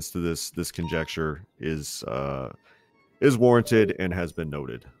objections to this conjecture is warranted and has been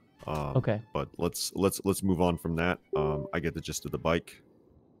noted. Okay. But let's move on from that. I get the gist of the bike.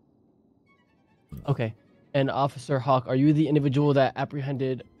 Okay. And Officer Hawk, are you the individual that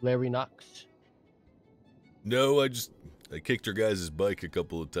apprehended Larry Knox? No, I kicked your guys' bike a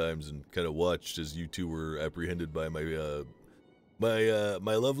couple of times and kind of watched as you two were apprehended by my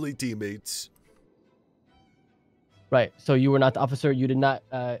my lovely teammates. Right. So you were not the officer. You did not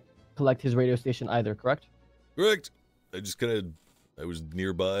collect his radio station either, correct? Correct. I was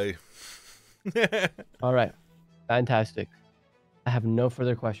nearby. All right. Fantastic. I have no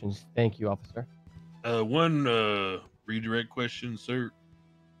further questions. Thank you, officer. One redirect question, sir.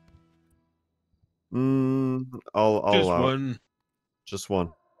 I'll just allow one. It. Just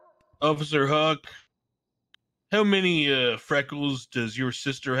one. Officer Hawk, how many freckles does your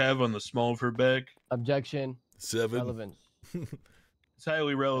sister have on the small of her back? Objection. 7. Relevance. It's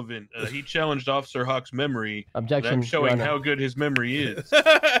highly relevant. He challenged Officer Hawk's memory. Objection. I'm showing Your Honor. how good his memory is.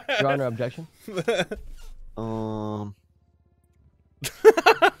 Your Honor, objection. You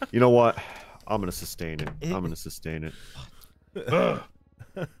know what? I'm gonna sustain it. I'm gonna sustain it.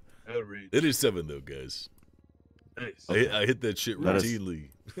 It is 7 though, guys. Nice. I hit that shit routinely.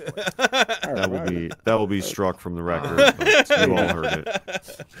 That will be struck from the record. But you all heard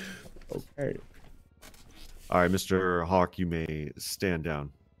it. Okay. All right, Mr. Hawk, you may stand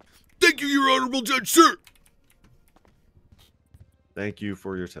down. Thank you, Your Honorable Judge, sir. Thank you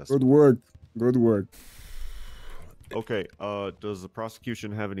for your testimony. Good work. Good work. Okay. Does the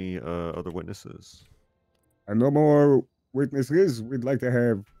prosecution have any other witnesses? And no more witnesses. We'd like to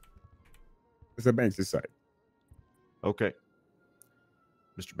have Mr. Banks' side. Okay.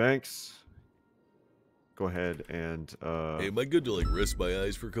 Mr. Banks, go ahead and hey, am I good to like rest my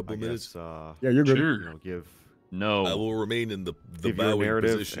eyes for a couple minutes? Yeah, you're good. You know, give I will remain in the give your bowing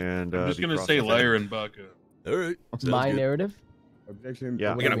narrative position. and I'm just gonna say liar and Baka. All right. My good. narrative? Objection.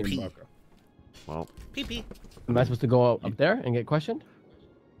 Yeah. I gotta pee. Well, pee. Am I supposed to go up there and get questioned?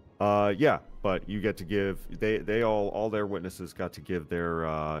 yeah, but you get to give they all their witnesses got to give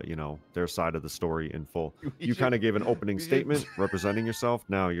their their side of the story in full. You kind of gave an opening statement representing yourself.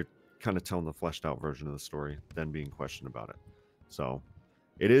 Now you're kind of telling the fleshed out version of the story, then being questioned about it. So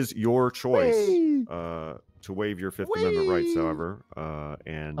it is your choice to waive your Fifth Amendment rights, however,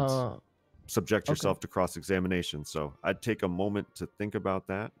 and subject yourself to cross-examination. So I'd take a moment to think about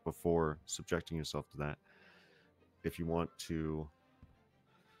that before subjecting yourself to that. If you want to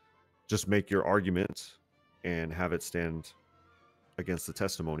just make your argument and have it stand against the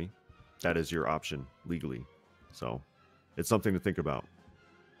testimony, that is your option legally. So it's something to think about.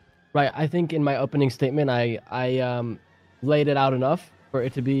 Right. I think in my opening statement, I laid it out enough for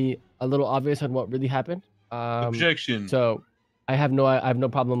it to be a little obvious on what really happened. Objection. So I have no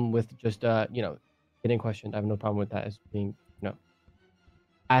problem with just getting questioned. I have no problem with that as being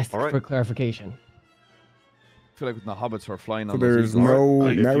asked for clarification. I feel like when the hobbits are flying So on there those is eagles. no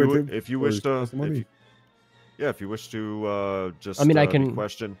If narrative. you for wish his to, testimony? if you wish to just I mean, I be can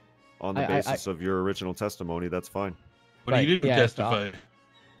questioned on the basis of your original testimony, that's fine. But he didn't testify.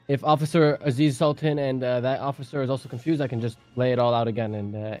 If Officer Aziz Sultan and that officer is also confused, I can just lay it all out again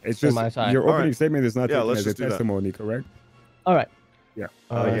and It's explain just my side. your opening statement is not Yeah, taken let's as a just do that. testimony, correct? All right. Yeah.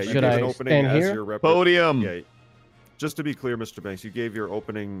 You should gave I an opening stand as here? your Podium. Yeah. Just to be clear, Mr. Banks, you gave your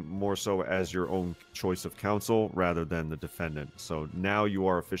opening more so as your own choice of counsel rather than the defendant. So now you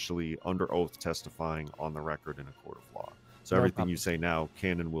are officially under oath testifying on the record in a court of law. So No everything problem. you say now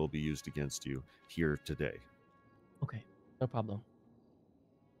can and will be used against you here today. Okay, no problem.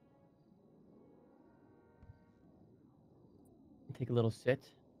 Take a little sit.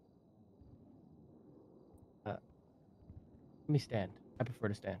 Let me stand. I prefer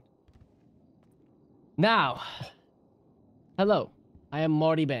to stand. Now, hello. I am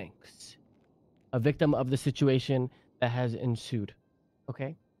Marty Banks, a victim of the situation that has ensued.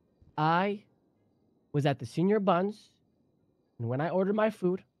 Okay? I was at the Senior Buns, and when I ordered my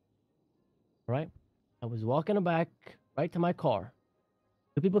food, right, I was walking back right to my car.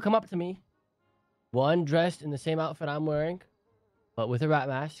 Two people come up to me, one dressed in the same outfit I'm wearing, but with a rat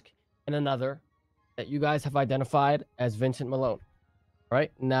mask, and another that you guys have identified as Vincent Malone.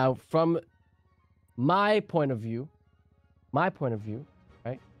 Right? Now, from my point of view,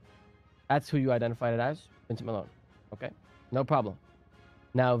 right? That's who you identified it as, Vincent Malone. Okay? No problem.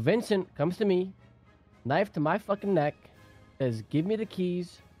 Now, Vincent comes to me, knife to my fucking neck, says, give me the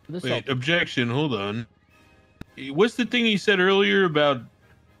keys to the Wait, Sultan. objection. Hold on. What's the thing he said earlier about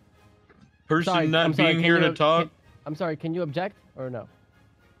person not being here to talk? I'm sorry, can you object or no?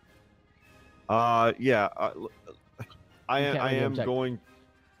 Yeah. I am object.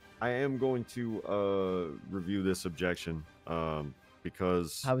 going to review this objection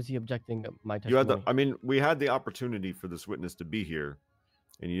because How is he objecting my you had testimony? I mean, we had the opportunity for this witness to be here,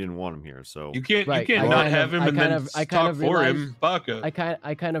 and you didn't want him here. So You can't not have him and then talk for him, Baka.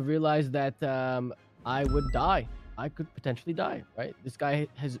 I kind of realized that I would die. I could potentially die, right? This guy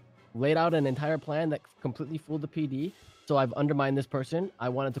has laid out an entire plan that completely fooled the PD. So I've undermined this person. I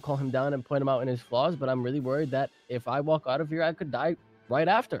wanted to call him down and point him out in his flaws, but I'm really worried that if I walk out of here, I could die right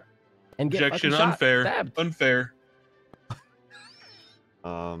after. And get Objection. fucking shot, Unfair. stabbed. Unfair.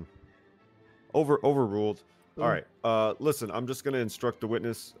 Overruled. All right. Listen, I'm just going to instruct the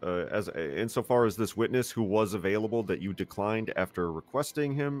witness insofar as this witness who was available that you declined after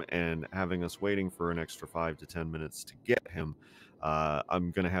requesting him and having us waiting for an extra 5 to 10 minutes to get him.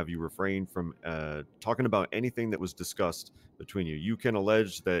 I'm going to have you refrain from talking about anything that was discussed between you. You can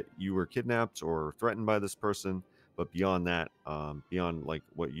allege that you were kidnapped or threatened by this person, but beyond that, beyond like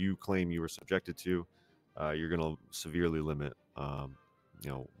what you claim you were subjected to, you're going to severely limit,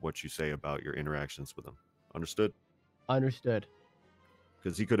 what you say about your interactions with him. Understood? Understood.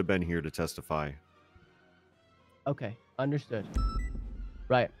 Because he could have been here to testify. Okay, understood.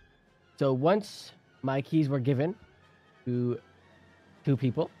 Right. So once my keys were given to two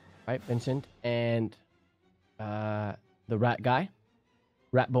people, right, Vincent and the rat guy,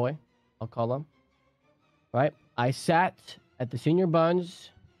 rat boy, I'll call him. Right. I sat at the Senior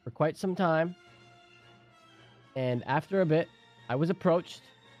Buns for quite some time, and after a bit, I was approached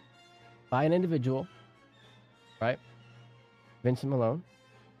by an individual, right, Vincent Malone.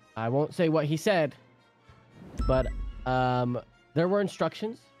 I won't say what he said, but there were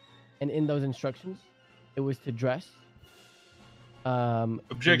instructions, and in those instructions, it was to dress.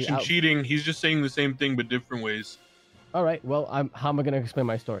 Objection. Cheating. He's just saying the same thing but different ways. All right. Well, how am I going to explain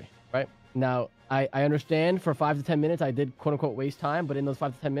my story? Right now, I understand for 5 to 10 minutes I did quote unquote waste time, but in those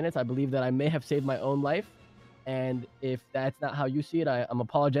 5 to 10 minutes, I believe that I may have saved my own life. And if that's not how you see it, I'm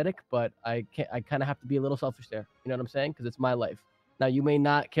apologetic, but I kind of have to be a little selfish there. You know what I'm saying? Because it's my life. Now, you may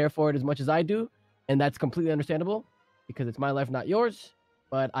not care for it as much as I do, and that's completely understandable because it's my life, not yours.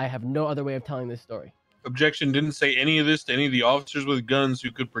 But I have no other way of telling this story. Objection. Didn't say any of this to any of the officers with guns who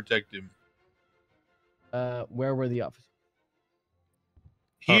could protect him. Where were the officers?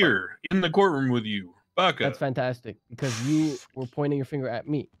 Here, in the courtroom with you. Baka. That's fantastic because you were pointing your finger at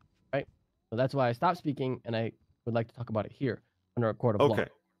me, right? So that's why I stopped speaking, and I would like to talk about it here under a court of law. Okay.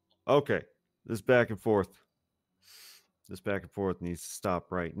 Okay. This back and forth. This back and forth needs to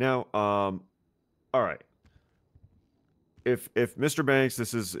stop right now. All right. If Mr. Banks,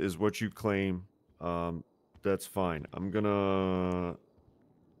 this is what you claim, that's fine. I'm gonna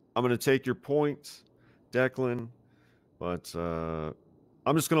take your point, Declan, but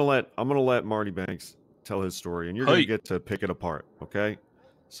I'm gonna let Marty Banks tell his story, and you're gonna get to pick it apart. Okay?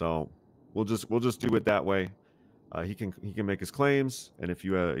 So we'll just do it that way. He can make his claims, and if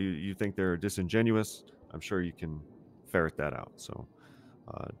you think they're disingenuous, I'm sure you can ferret that out. So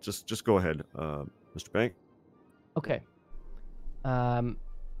just go ahead, Mr. Bank. Okay.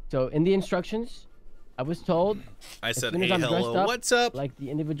 So in the instructions, I was told I said, as soon as "Hey, I'm dressed hello, up, what's up?" Like the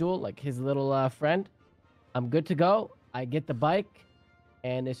individual, like his little friend, I'm good to go. I get the bike,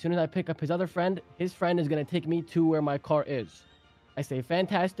 and as soon as I pick up his other friend, his friend is gonna take me to where my car is. I say,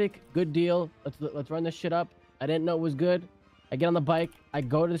 fantastic, good deal. Let's run this shit up. I didn't know it was good. I get on the bike. I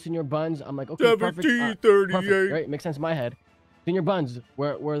go to the Senior Buns. I'm like, okay, perfect. 1738. Perfect, right? Makes sense in my head. Senior Buns,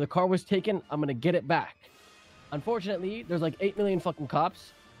 where the car was taken, I'm gonna get it back. Unfortunately, there's like 8 million fucking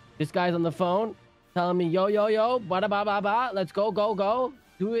cops. This guy's on the phone telling me, yo, ba ba ba ba, let's go.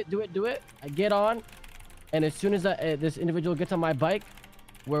 Do it. I get on, and as soon as this individual gets on my bike,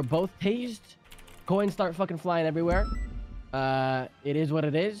 we're both tased. Coins start fucking flying everywhere. It is what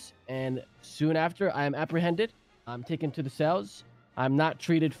it is, and soon after, I am apprehended. I'm taken to the cells. I'm not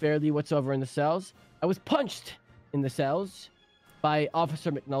treated fairly whatsoever in the cells. I was punched in the cells by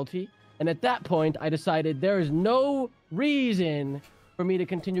Officer McNulty. And at that point, I decided there is no reason for me to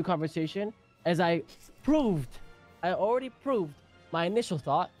continue conversation, as I already proved my initial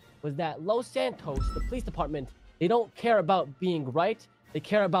thought was that Los Santos, the police department, they don't care about being right. They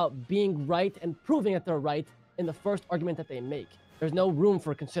care about being right and proving that they're right in the first argument that they make. There's no room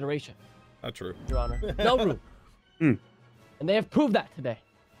for consideration. Not true, Your Honor. No room. And they have proved that today.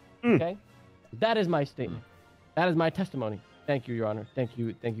 Okay? That is my statement. That is my testimony. Thank you, Your Honor. Thank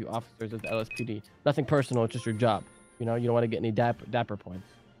you, officers of the LSPD. Nothing personal, it's just your job. You know, you don't want to get any dapper points.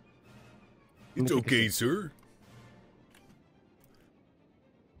 It's okay, sir.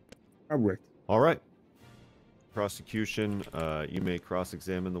 All right. Prosecution, you may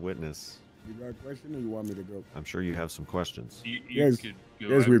cross-examine the witness. You got a question, or you want me to go? I'm sure you have some questions. Yes,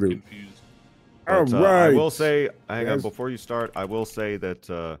 yes, we do. But, All right. I will say, hang on, before you start, I will say that,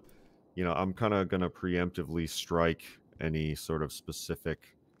 you know, I'm kind of going to preemptively strike any sort of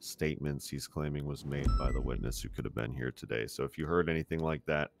specific statements he's claiming was made by the witness who could have been here today. So if you heard anything like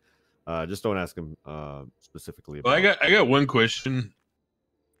that, just don't ask him specifically about Well, I got one question.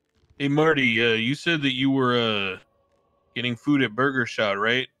 Hey, Marty, you said that you were getting food at Burger Shot,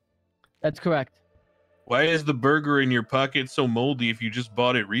 right? That's correct. Why is the burger in your pocket so moldy if you just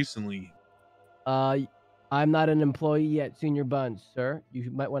bought it recently? I'm not an employee at Senior Buns, sir. You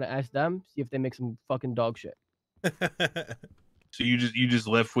might want to ask them, see if they make some fucking dog shit. So you just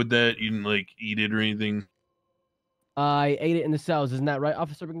left with that? You didn't like eat it or anything? I ate it in the cells. Isn't that right,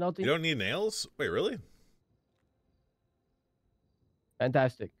 Officer McNulty? You don't need nails? Wait, really?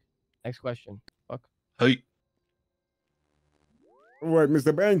 Fantastic. Next question. Fuck. Hey. All right,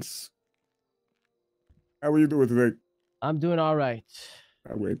 Mr. Banks. How are you doing today? I'm doing all right.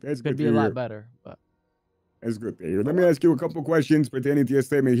 All right, that's Could good be to a hear. lot better, but That's good to hear. Let me ask you a couple questions pertaining to your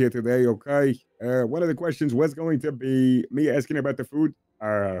statement here today, okay? One of the questions was going to be me asking about the food.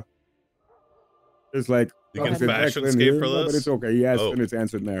 Just like You can Officer fashion Declan scape here, for no, but this? it's okay. He asked Oh. and it's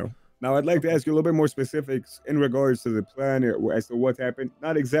answered now. Now, I'd like to ask you a little bit more specifics in regards to the plan as to what happened.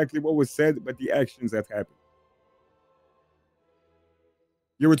 Not exactly what was said, but the actions that happened.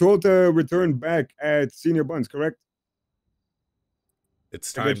 You were told to return back at Senior Buns, correct?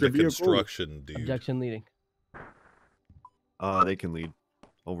 It's To time get your to vehicle. construction, dude. objection leading. They can lead.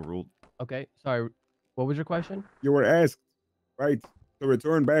 Overruled. Okay, sorry. What was your question? You were asked, right, to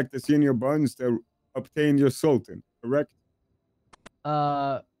return back to Senior Buns to obtain your Sultan, correct?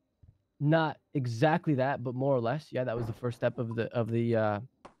 Not exactly that, but more or less. Yeah, that was the first step of the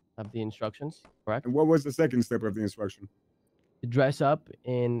instructions. Correct. And what was the second step of the instruction? To dress up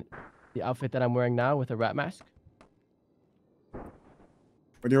in the outfit that I'm wearing now with a rat mask.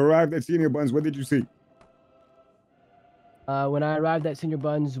 When you arrived at Senior Buns, what did you see? When I arrived at Senior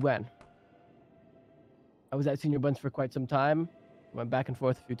Buns, when? I was at Senior Buns for quite some time. Went back and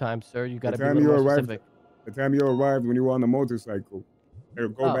forth a few times, sir. You got to be a little more specific. The time you arrived when you were on the motorcycle.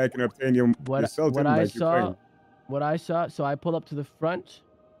 Go back and obtain your Sultan what like you claimed. What I saw, so I pulled up to the front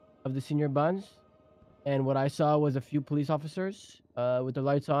of the Senior Buns, and what I saw was a few police officers with their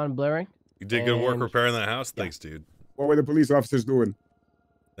lights on, blaring. You did good work repairing that house. Thanks, dude. What were the police officers doing?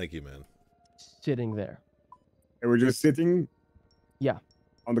 Thank you, man. sitting there. They were just sitting. Yeah.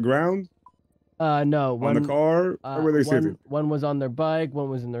 On the ground. No. On the car. Where were they sitting? One was on their bike. One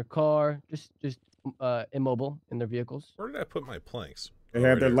was in their car. Just immobile in their vehicles. Where did I put my planks? They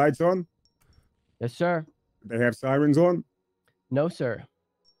have their lights on. Yes, sir. They have sirens on. No, sir.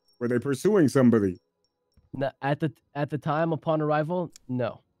 Were they pursuing somebody? No, at the time upon arrival,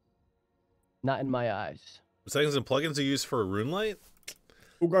 no. Not in my eyes. Settings and plugins are used for a rune light?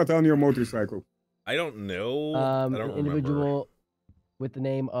 Who got on your motorcycle? I don't know. I don't An remember. individual with the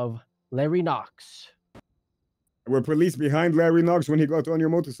name of Larry Knox. Were police behind Larry Knox when he got on your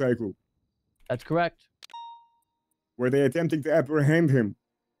motorcycle? That's correct. Were they attempting to apprehend him?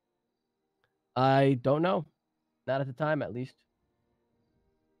 I don't know. Not at the time, at least.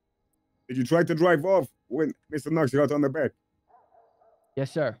 Did you try to drive off when Mr. Knox got on the back?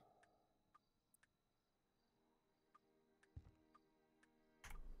 Yes, sir.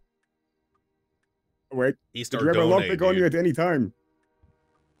 Wait. East Did you have a Ardone, lockpick on you at any time?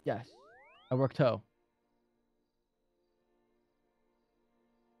 Yes. I work tow.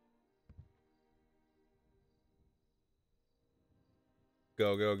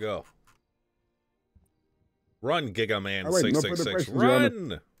 Go, go, go. Run, Gigaman All right, no 666. further questions, Your Honor.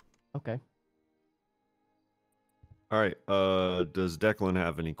 Run! Okay. All right. Does Declan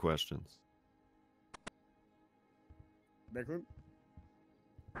have any questions? Declan?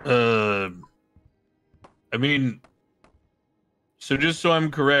 I mean, so just so I'm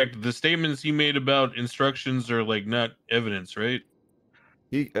correct, the statements he made about instructions are like not evidence, right?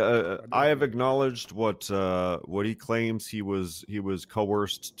 I have acknowledged what he claims he was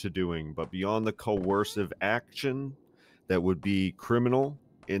coerced to doing, but beyond the coercive action that would be criminal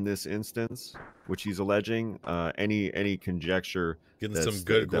in this instance, which he's alleging, any conjecture Getting that's- some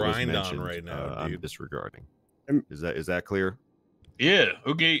good that was grind on mentioned, right now, I'm dude. disregarding. Is that clear? Yeah.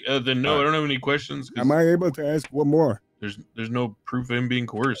 Okay. Then no, I don't have any questions. 'cause Am I able to ask one more? There's no proof of him being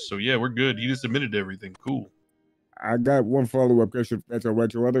coerced, so yeah, we're good. He just admitted to everything. Cool. I got one follow-up question. If that's all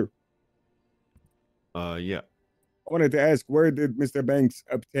right, Your Honor. Yeah. I wanted to ask, where did Mr. Banks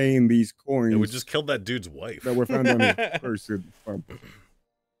obtain these coins? Yeah, we just killed that dude's wife. That were found on his person.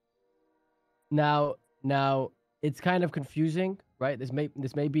 Now it's kind of confusing, right? This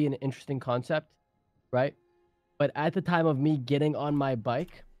may be an interesting concept, right? But at the time of me getting on my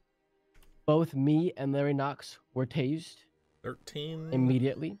bike, both me and Larry Knox were tased 13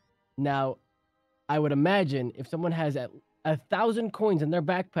 immediately. Now, I would imagine if someone has 1,000 coins in their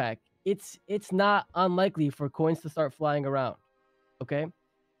backpack, it's not unlikely for coins to start flying around. Okay,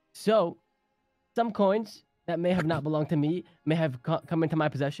 so some coins that may have not belonged to me may have come into my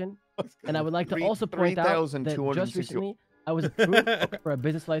possession, and I would like to also point out that just recently I was approved for a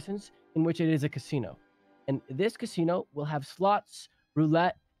business license in which it is a casino, and this casino will have slots,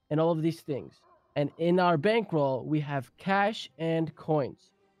 roulette, and all of these things. And in our bankroll, we have cash and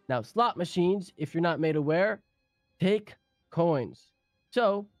coins. Now, slot machines, if you're not made aware, take coins.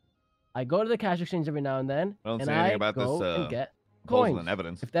 So, I go to the cash exchange every now and then, I don't and see anything I about go this, and get proposal coins. and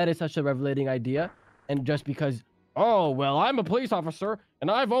evidence. If that is such a revelating idea, and just because, oh, well, I'm a police officer,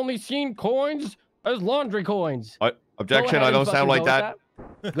 and I've only seen coins as laundry coins. Objection, I don't sound like that.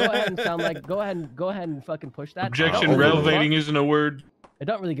 Go ahead and sound like, go ahead and fucking push that. Objection, relevating isn't a word. I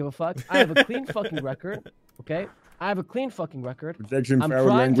don't really give a fuck. I have a clean fucking record, okay? I have a clean fucking record. Objection, foul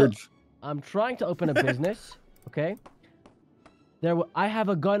language. I'm trying to open a business, okay? I have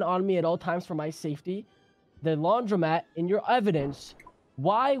a gun on me at all times for my safety. The laundromat, in your evidence,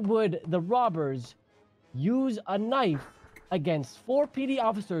 why would the robbers use a knife against 4 PD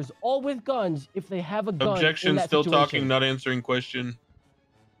officers, all with guns, if they have a gun Objection, in that still situation? talking, not answering question.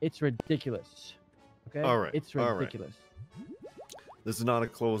 It's ridiculous. Okay? All right. It's all right. ridiculous. This is not a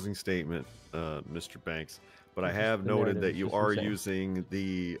closing statement, Mr. Banks, but I It's have just the noted narrative, that it's you just are insane. using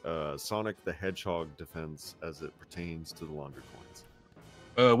the Sonic the Hedgehog defense as it pertains to the laundry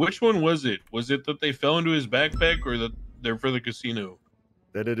coins. Which one was it? Was it that they fell into his backpack, or that they're for the casino?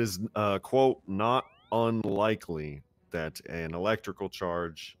 That it is, quote, not unlikely that an electrical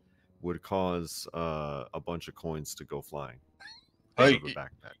charge would cause a bunch of coins to go flying out of a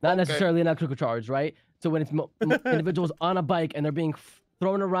backpack. Not necessarily an electrical charge, right? So when it's individuals on a bike and they're being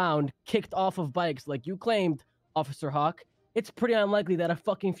thrown around, kicked off of bikes, like you claimed, Officer Hawk, it's pretty unlikely that a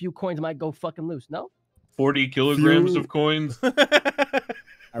fucking few coins might go fucking loose. No? 40 kilograms of coins.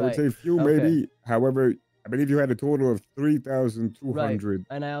 I would say few, Okay. maybe. However, I believe you had a total of 3,200.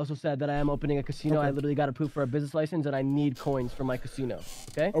 Right. And I also said that I am opening a casino. I literally got approved for a business license, and I need coins for my casino.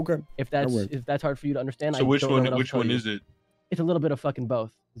 Okay. Okay. If That that's works. hard for you to understand, So I which don't know one? what else Which to tell one you. is it? It's a little bit of fucking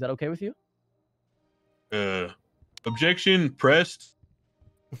both. Is that okay with you? Objection pressed.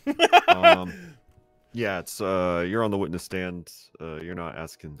 Yeah, it's you're on the witness stand. You're not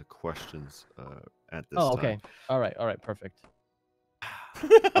asking the questions at this Oh, okay. time. All right, perfect.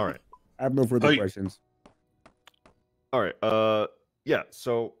 All right. I have no further questions. All right. Yeah.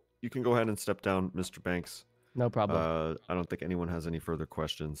 So you can go ahead and step down, Mr. Banks. No problem. I don't think anyone has any further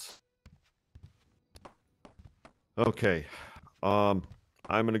questions. Okay. I'm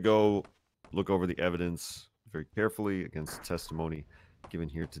gonna go look over the evidence very carefully against the testimony given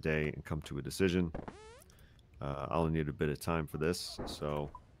here today and come to a decision. I'll need a bit of time for this, so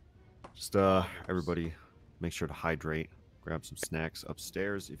just everybody make sure to hydrate. Grab some snacks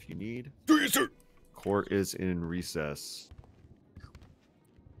upstairs if you need. Court is in recess.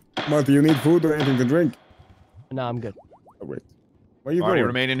 Marty, you need food or anything to drink? No, I'm good. Oh, wait. Where you Marty, going?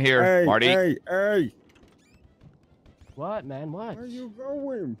 remain in here. Hey, Marty. Hey. What, man? What? Where you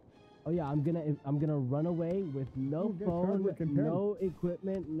going? Oh yeah, I'm gonna run away with no You'll get phone, charged with contempt. no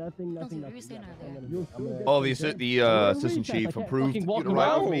equipment, nothing. Oh, the assistant chief approved you to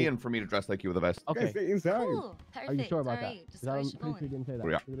ride with me and for me to dress like you with a vest. Okay. Stay inside. Cool. Are you sure about that? Alright, just Because I'm wish you pretty sure you didn't say that.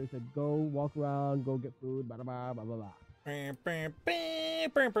 Yeah. They said go walk around, go get food, blah blah blah blah blah.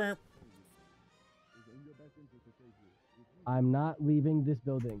 I'm not leaving this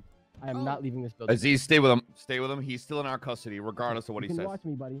building. I am not leaving this building. Aziz, stay with him. Stay with him. He's still in our custody, regardless of what you he can says. watch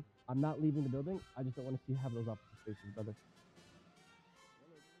me, buddy. I'm not leaving the building. I just don't want to see you have those opposite faces, brother.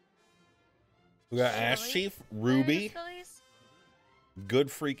 We got Ash Chief, Ruby. Good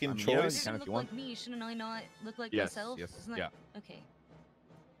freaking choice. Shouldn't look like me. Shouldn't I not look like Yes, myself? yes, Isn't that... yeah. Okay.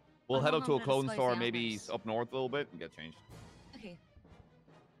 We'll I head don't out know to a how to clothing disguise store, the maybe outfits. up north a little bit, and get changed. Okay.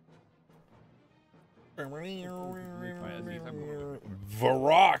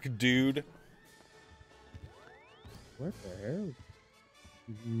 Varrock, dude. What the hell?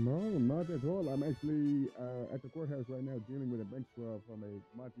 No, not at all. I'm actually at the courthouse right now dealing with a bench trial from a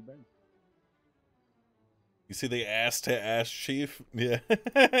Monty Banks. You see the ass to ass chief? Yeah.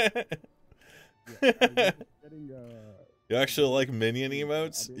 You actually like minion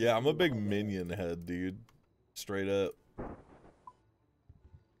emotes? Yeah, I'm a big minion head, dude. Straight up.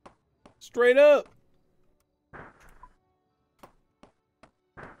 Straight up.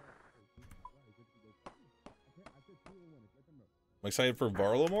 I'm excited for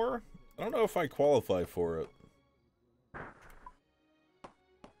Varlamore. I don't know if I qualify for it.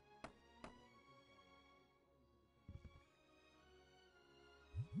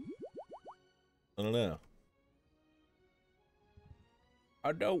 I don't know.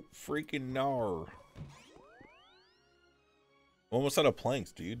 I don't freaking know. Almost out of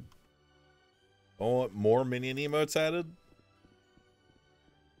planks, dude. I want more minion emotes added.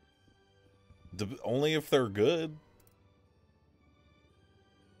 Only if they're good.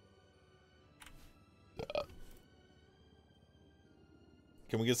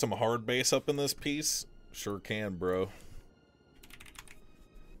 Can we get some hard base up in this piece? Sure can, bro.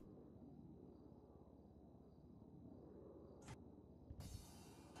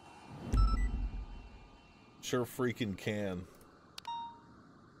 Sure freaking can.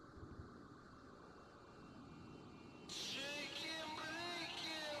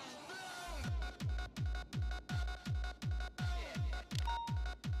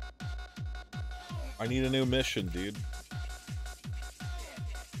 I need a new mission, dude.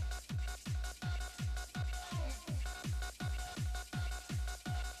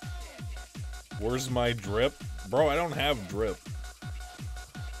 Where's my drip? Bro, I don't have drip.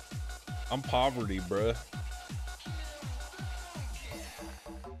 I'm poverty, bruh.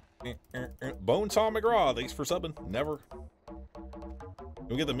 Bone Tom McGraw, thanks for subbing. Never.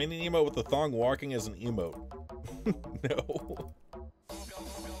 We get the mini emote with the thong walking as an emote. No.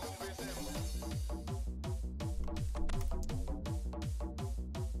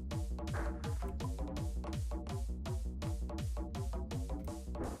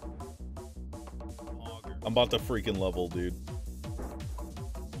 I'm about to freaking level, dude.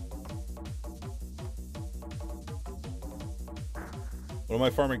 What am I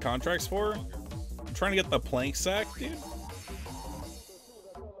farming contracts for? I'm trying to get the plank sack, dude.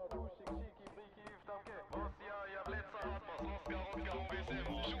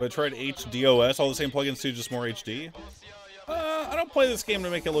 But I tried HDOS, all the same plugins too, just more HD. I don't play this game to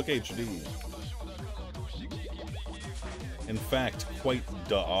make it look HD. In fact, quite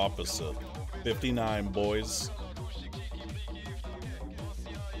the opposite. 59, boys.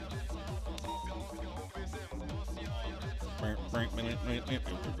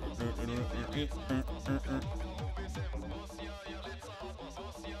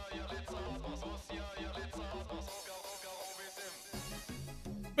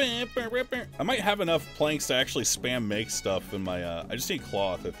 I might have enough planks to actually spam make stuff in my, I just need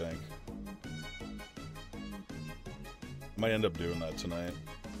cloth, I think. Might end up doing that tonight.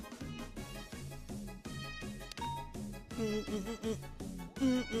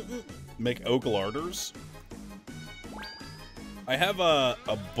 Make oak larders. I have a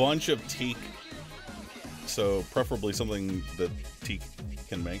bunch of teak, so preferably something that teak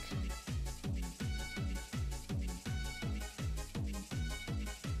can make.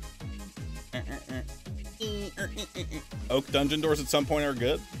 Oak dungeon doors at some point are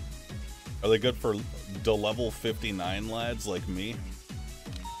good. Are they good for the level 59 lads like me?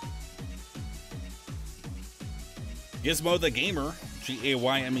 Gizmo the Gamer,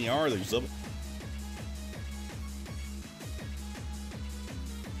 G-A-Y-M-E-R. There's a...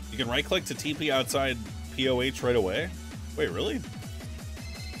 You can right click to TP outside POH right away? Wait, really?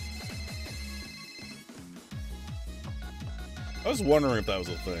 I was wondering if that was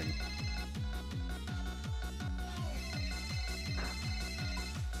a thing.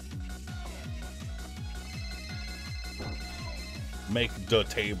 Make the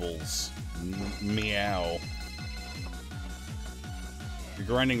tables. Meow. You're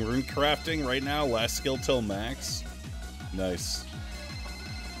grinding rune crafting right now? Last skill till max? Nice.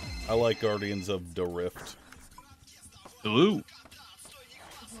 I like Guardians of the Rift. Hello.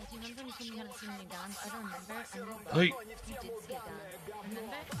 Hey.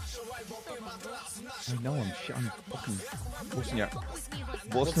 I know, I'm fucking busting your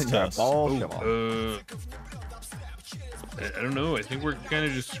balls. I don't know. I think we're kind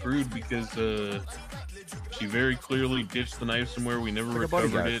of just screwed because she very clearly ditched the knife somewhere. We never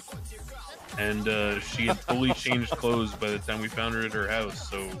recovered it. And she had fully changed clothes by the time we found her at her house.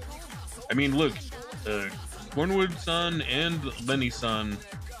 So, I mean, look, Cornwood-san and Lenny-san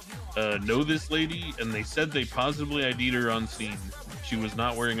know this lady, and they said they positively ID'd her on scene. She was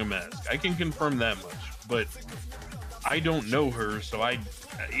not wearing a mask. I can confirm that much, but I don't know her, so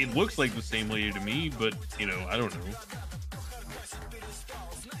it looks like the same lady to me, but, you know, I don't know.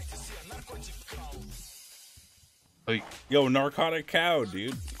 Like, yo, narcotic cow,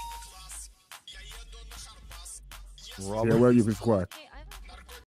 dude. Yeah, well, you can squat.